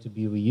is going to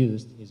be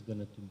reused, is going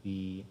to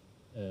be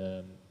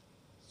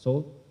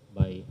sold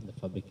by the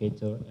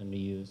fabricator and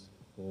reused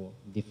for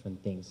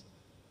different things.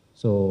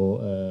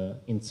 So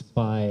in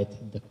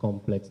spite the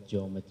complex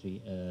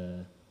geometry,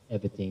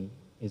 everything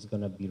is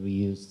going to be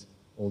reused,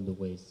 all the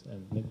waste.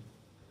 And maybe.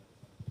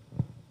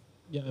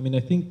 Yeah, I mean, I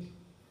think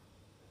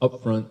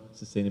upfront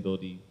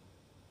sustainability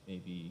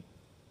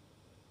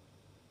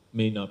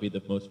may not be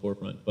the most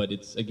forefront, but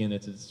it's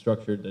a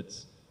structure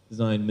that's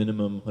designed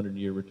minimum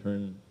 100-year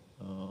return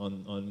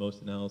on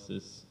most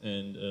analysis,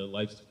 and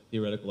a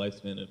theoretical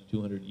lifespan of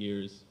 200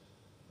 years,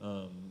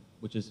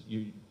 which is,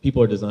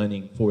 people are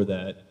designing for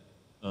that.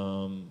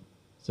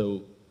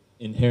 So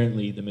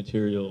inherently, the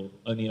material,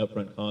 any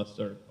upfront costs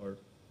are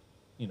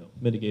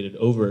mitigated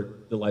over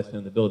the lifespan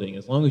of the building.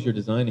 As long as you're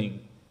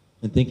designing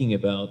and thinking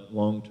about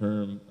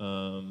long-term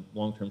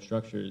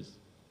structures,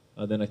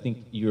 then I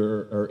think you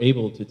are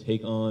able to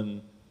take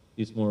on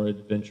these more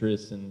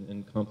adventurous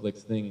and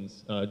complex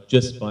things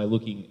just by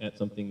looking at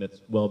something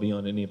that's well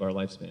beyond any of our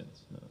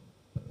lifespans.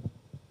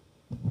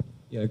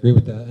 Yeah, I agree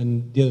with that.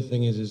 And the other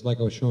thing is like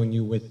I was showing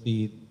you with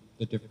the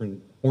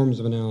different forms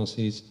of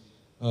analyses,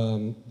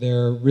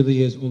 there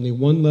really is only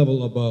one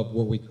level above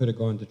where we could have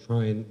gone to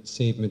try and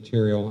save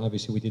material.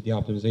 Obviously, we did the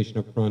optimization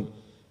up front.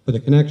 For the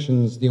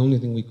connections, the only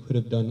thing we could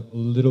have done a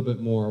little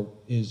bit more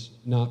is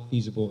not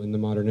feasible in the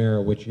modern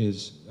era, which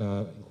is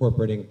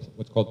incorporating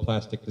what's called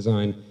plastic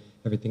design.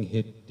 Everything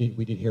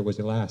we did here was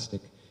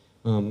elastic.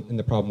 And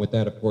the problem with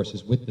that, of course,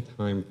 is with the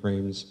time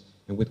frames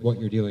and with what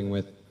you're dealing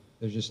with,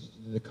 there's just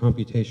the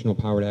computational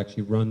power to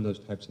actually run those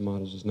types of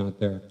models is not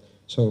there.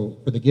 So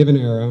for the given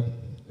era,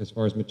 as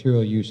far as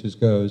material uses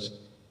goes,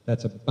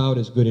 that's about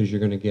as good as you're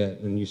going to get.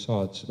 And you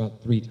saw it's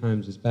about 3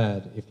 times as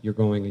bad if you're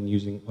going and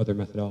using other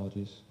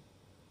methodologies.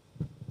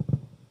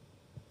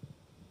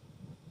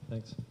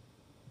 Thanks.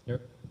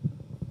 Here.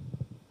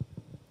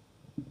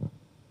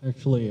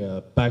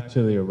 Actually, back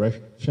to the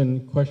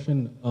erection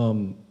question.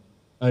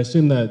 I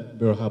assume that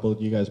Bureau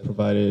Hapel, you guys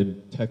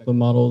provided Tekla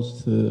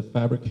models to the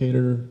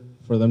fabricator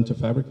for them to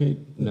fabricate?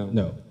 No.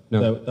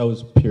 No. That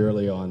was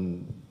purely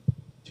on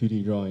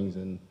 2D drawings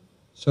and.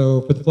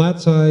 So for the flat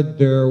side,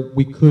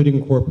 we could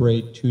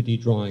incorporate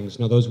 2D drawings.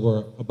 Now those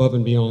were above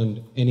and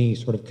beyond any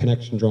sort of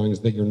connection drawings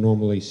that you're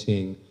normally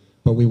seeing,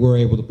 but we were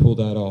able to pull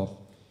that off.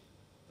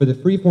 For the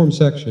freeform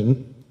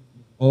section,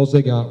 all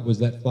they got was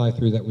that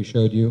fly-through that we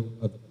showed you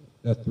of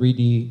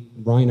 3D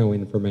Rhino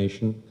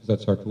information, because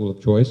that's our tool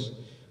of choice,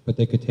 but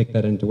they could take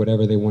that into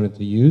whatever they wanted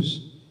to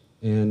use,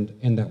 and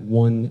that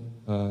one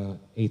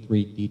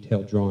A3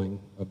 detailed drawing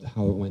of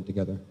how it went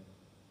together.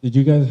 Did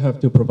you guys have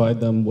to provide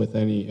them with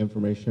any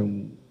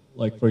information,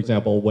 like for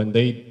example, when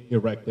they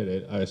erected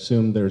it, I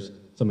assume there's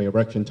some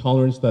erection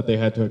tolerance that they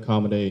had to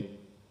accommodate.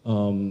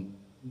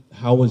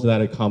 How was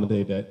that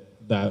accommodated?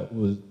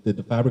 Did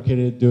the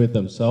fabricator do it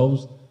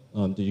themselves?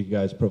 Did you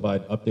guys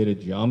provide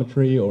updated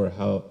geometry, or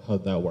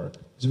how'd that work?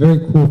 It's a very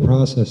cool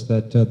process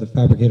that the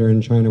fabricator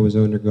in China was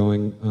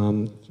undergoing.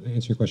 To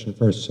answer your question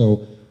first,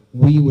 so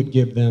we would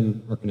give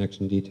them our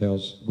connection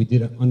details. We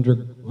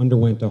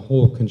underwent a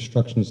whole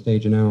construction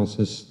stage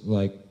analysis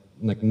like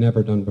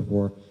never done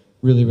before.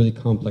 Really, really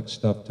complex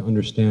stuff to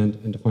understand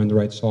and to find the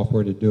right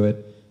software to do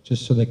it,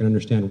 just so they can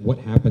understand what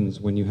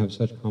happens when you have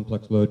such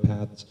complex load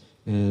paths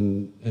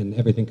and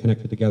everything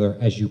connected together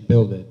as you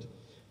build it.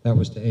 That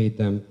was to aid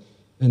them.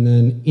 And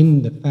then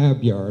in the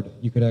fab yard,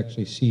 you could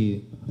actually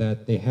see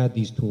that they had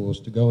these tools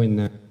to go in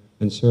there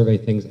and survey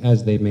things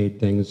as they made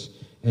things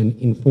and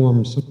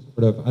inform some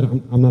sort of,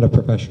 I'm not a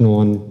professional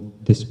on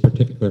this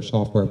particular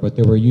software, but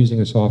they were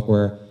using a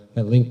software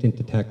that linked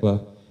into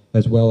Tekla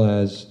as well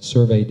as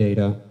survey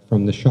data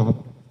from the shop,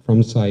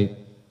 from site,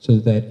 so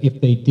that if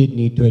they did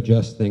need to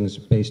adjust things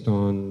based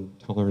on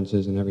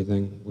tolerances and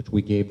everything, which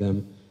we gave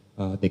them,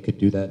 they could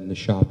do that in the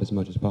shop as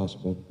much as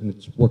possible. And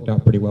it's worked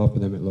out pretty well for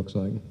them, it looks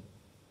like.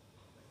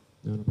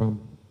 Not a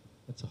problem.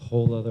 That's a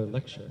whole other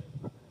lecture.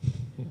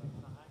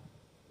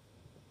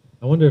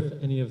 I wonder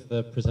if any of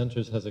the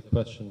presenters has a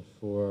question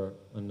for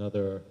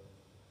another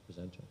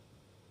presenter.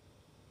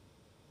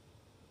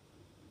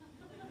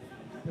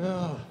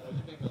 Oh,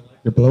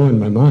 you're blowing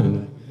my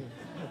mind.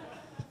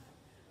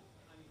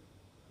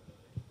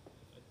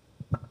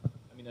 I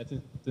mean, I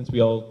think since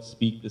we all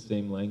speak the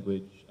same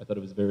language, I thought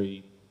it was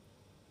very,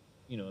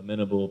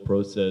 amenable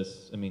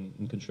process. I mean,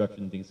 in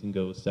construction, things can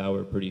go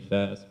sour pretty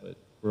fast, but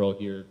we're all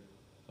here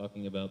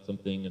talking about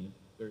something in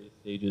various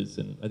stages,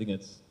 and I think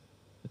it's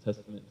a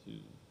testament to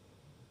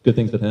good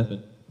things that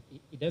happen.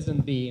 It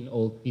hasn't been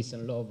all peace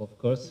and love, of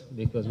course,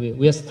 because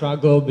we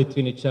struggle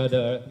between each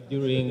other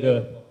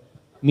during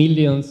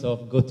millions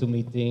of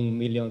go-to-meeting,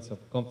 millions of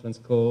conference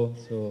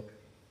calls, so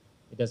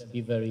it has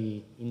been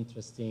very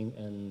interesting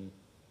and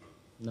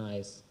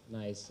nice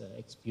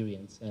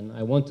experience. And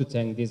I want to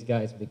thank these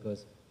guys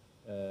because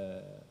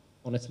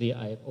honestly,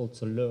 I've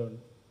also learned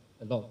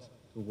a lot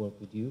to work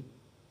with you.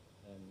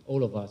 And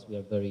all of us, we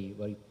are very,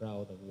 very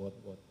proud of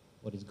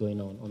what is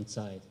going on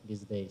site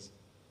these days.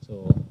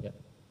 So, yeah,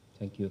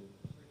 thank you.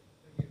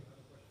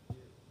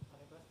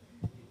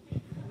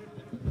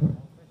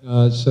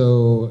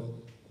 So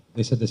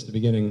they said this at the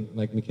beginning,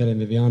 like Michele and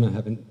Viviana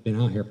haven't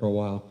been out here for a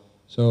while.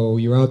 So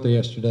you were out there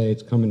yesterday,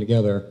 it's coming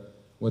together.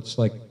 What's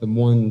like the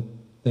one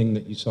thing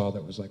that you saw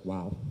that was like,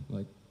 wow,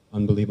 like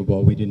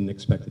unbelievable, we didn't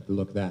expect it to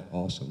look that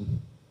awesome?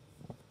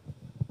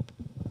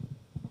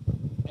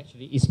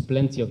 Actually, it's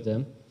plenty of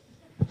them.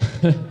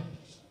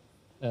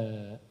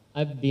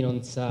 I've been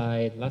on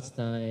site last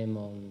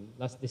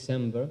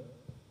December,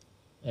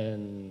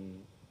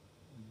 and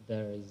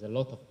there is a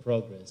lot of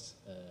progress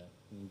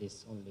in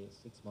this only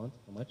 6 months,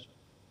 how much?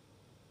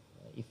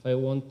 If I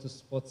want to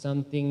spot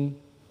something,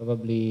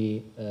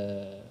 probably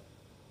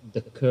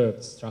the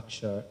curved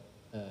structure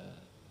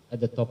at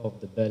the top of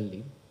the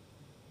belly.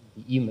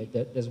 The image,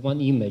 there's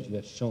one image you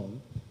have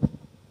shown,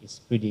 it's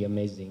pretty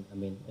amazing. I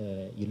mean,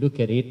 you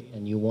look at it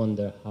and you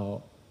wonder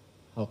how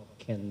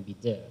can be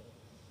there.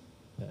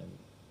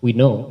 We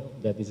know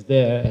that it's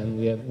there, and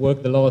we have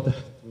worked a lot to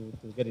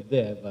get it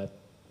there, but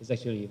it's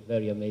actually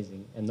very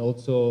amazing. And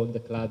also the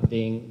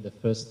cladding, the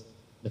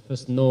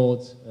first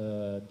nodes,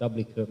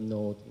 doubly curved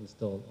node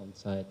installed on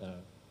site are,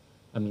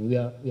 I mean,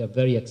 we are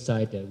very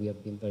excited. We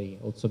have been very,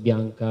 also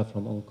Bianca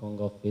from Hong Kong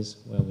office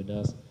were with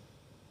us.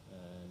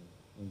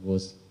 It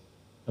was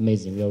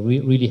amazing. We are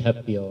really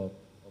happy of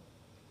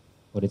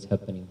what is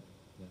happening.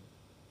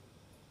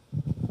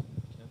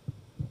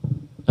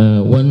 Yeah.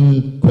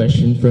 One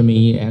question for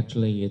me,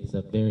 actually, it's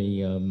a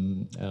very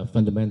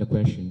fundamental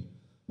question.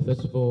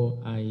 First of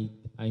all, I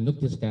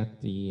noticed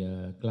that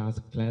the glass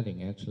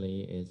cladding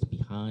actually is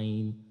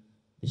behind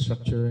the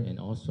structure, and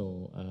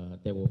also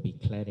there will be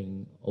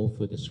cladding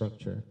over the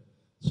structure.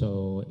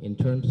 So in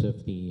terms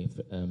of the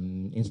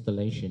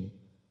installation,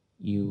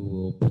 you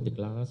will put the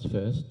glass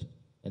first,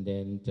 and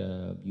then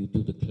you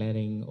do the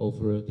cladding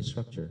over the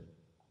structure.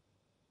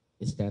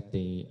 Is that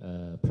the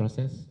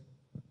process?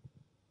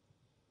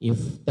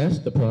 If that's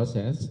the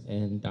process,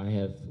 and I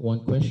have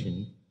one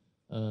question,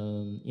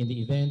 in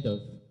the event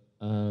of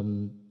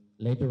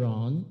later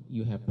on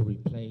you have to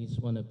replace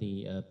one of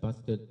the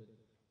busted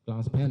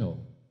glass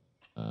panel,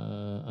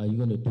 are you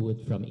going to do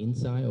it from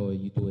inside or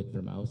you do it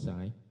from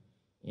outside?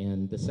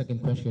 And the second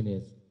question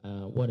is,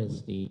 what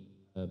is the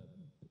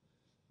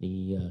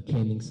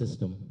cleaning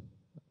system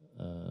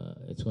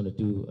it's going to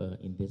do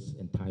in this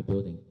entire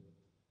building?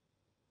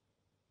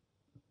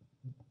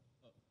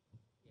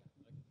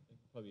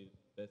 Probably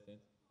the best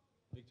answer.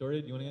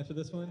 Victoria, do you want to answer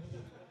this one?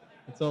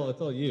 It's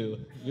all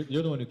you.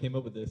 You're the one who came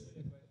up with this.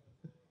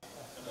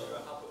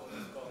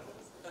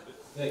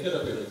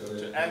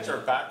 To answer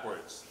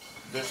backwards,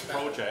 this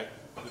project,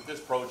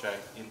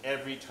 in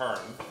every term,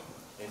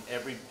 in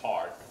every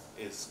part,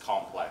 is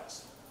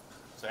complex.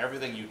 So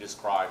everything you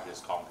described is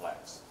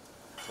complex.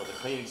 So the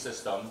cleaning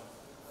system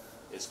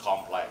is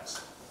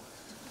complex.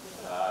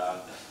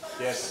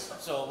 Yes.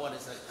 So what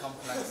is a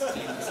complex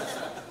cleaning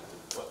system?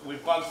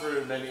 We've gone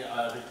through many.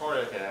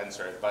 Victoria can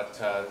answer it, but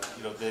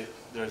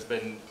there's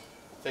been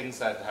things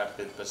that have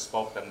been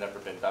bespoke that have never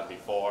been done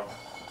before.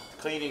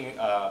 Cleaning,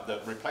 the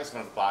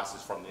replacement of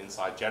glasses from the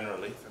inside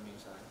generally. From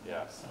inside.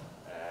 Yes,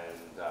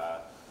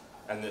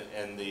 and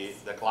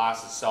the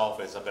glass itself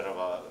is a bit of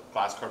a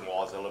glass curtain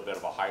wall is a little bit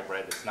of a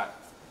hybrid. It's not.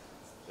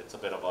 It's a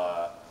bit of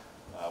a.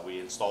 We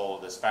install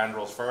the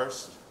spandrels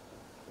first,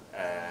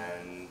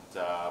 and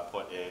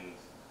put in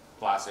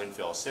glass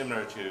infill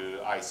similar to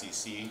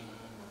ICC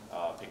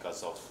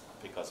because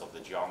of the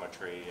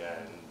geometry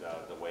and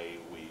the way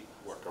we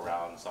work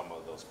around some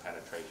of those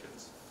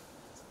penetrations.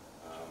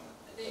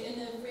 In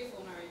the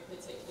freeform area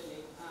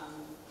particularly,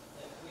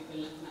 that we've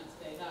been looking at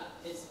today,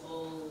 that is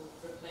all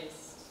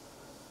replaced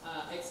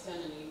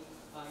externally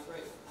by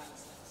rope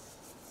access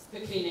for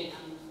cleaning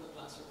and for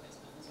glass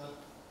replacement as well.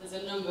 There's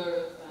a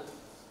number of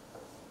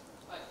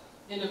quite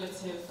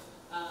innovative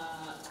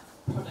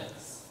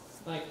products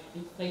like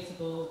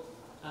inflatable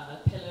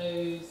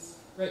pillows,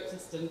 rope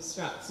systems,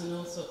 straps, and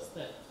all sorts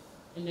that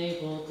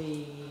enable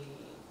the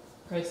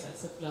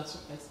process of glass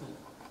replacement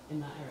in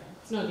that area.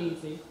 It's not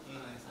easy.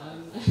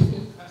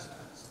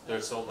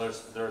 There's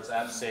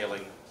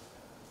abseiling,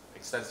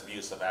 extensive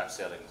use of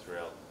abseiling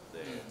throughout the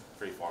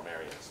freeform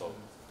area. So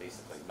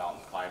basically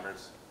mountain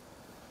climbers.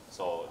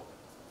 So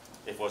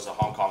if it was a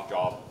Hong Kong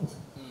job,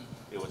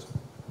 it was.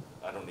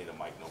 I don't need a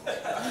mic no more.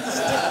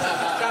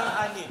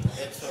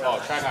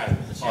 Oh, Shanghai.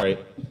 Sorry,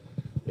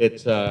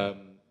 it's a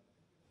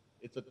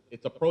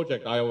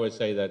project. I always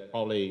say that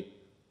probably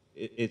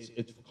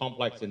it's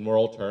complex in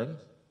world terms.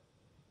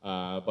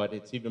 But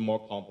it's even more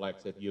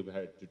complex if you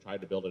had to try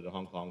to build it in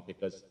Hong Kong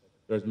because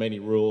there's many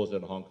rules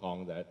in Hong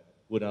Kong that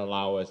wouldn't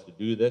allow us to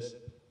do this.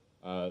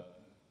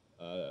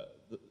 The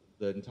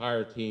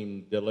entire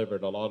team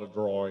delivered a lot of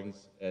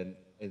drawings and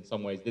in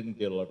some ways didn't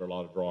deliver a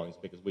lot of drawings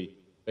because we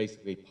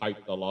basically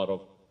piped a lot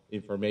of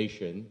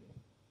information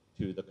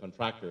to the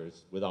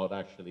contractors without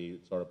actually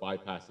sort of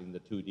bypassing the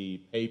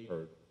 2D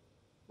paper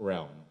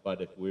realm.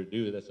 But if we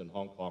do this in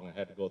Hong Kong, I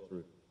had to go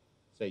through,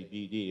 say,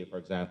 BD, for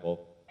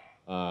example,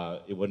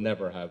 it would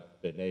never have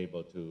been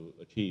able to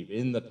achieve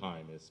in the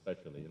time,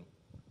 especially.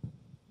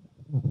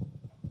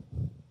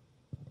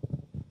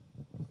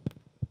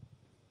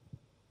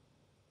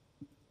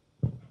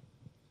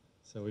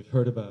 So we've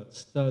heard about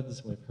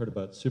studs, we've heard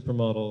about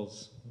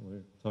supermodels,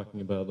 we're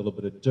talking about a little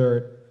bit of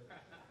dirt.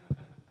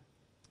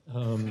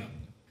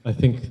 I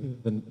think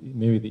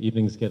maybe the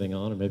evening's getting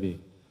on, or maybe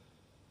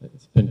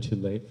it's been too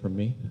late for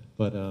me,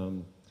 but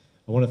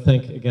I want to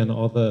thank again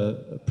all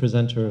the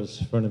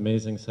presenters for an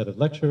amazing set of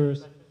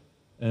lectures,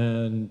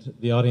 and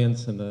the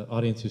audience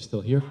who's still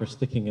here for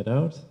sticking it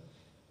out.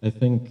 I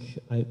think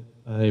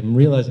I'm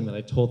realizing that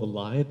I told a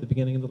lie at the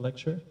beginning of the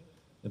lecture,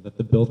 that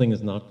the building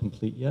is not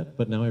complete yet,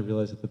 but now I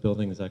realize that the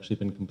building has actually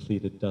been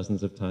completed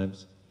dozens of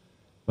times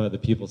by the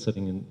people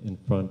sitting in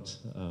front.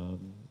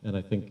 And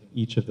I think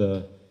each of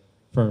the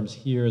firms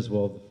here, as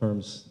well as the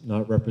firms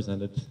not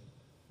represented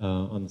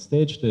on the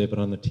stage today, but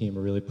on the team,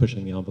 are really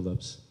pushing the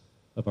envelopes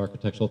of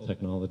architectural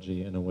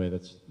technology in a way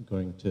that's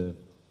going to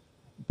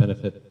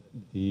benefit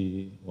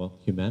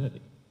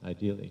humanity,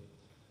 ideally,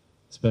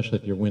 especially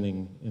if you're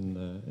winning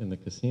in the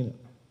casino.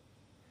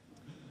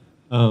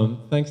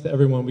 Thanks to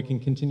everyone. We can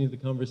continue the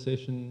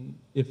conversation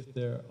if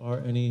there are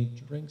any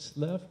drinks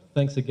left.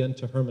 Thanks again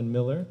to Herman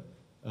Miller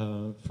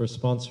for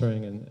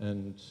sponsoring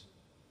and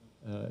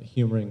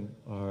humoring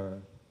our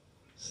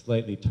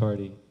slightly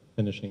tardy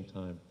finishing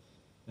time.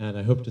 And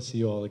I hope to see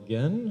you all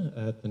again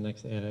at the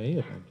next AIA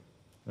event.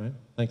 All right?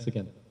 Thanks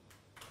again.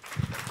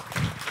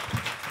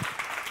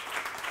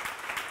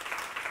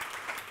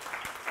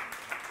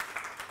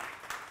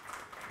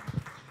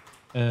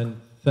 And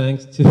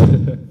thanks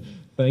to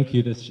thank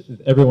you to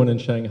everyone in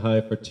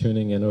Shanghai for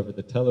tuning in over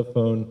the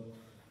telephone.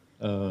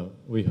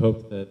 We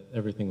hope that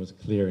everything was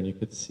clear and you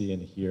could see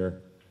and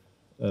hear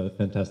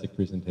fantastic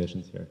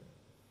presentations here.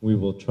 We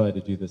will try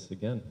to do this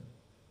again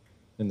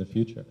in the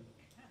future.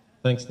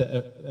 Thanks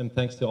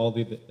to all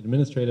the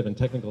administrative and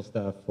technical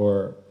staff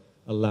for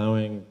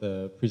allowing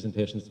the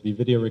presentations to be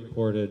video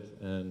recorded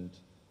and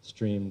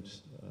streamed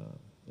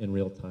in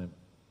real time.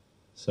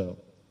 So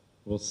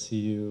we'll see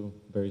you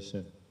very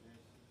soon.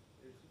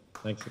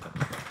 Thanks again.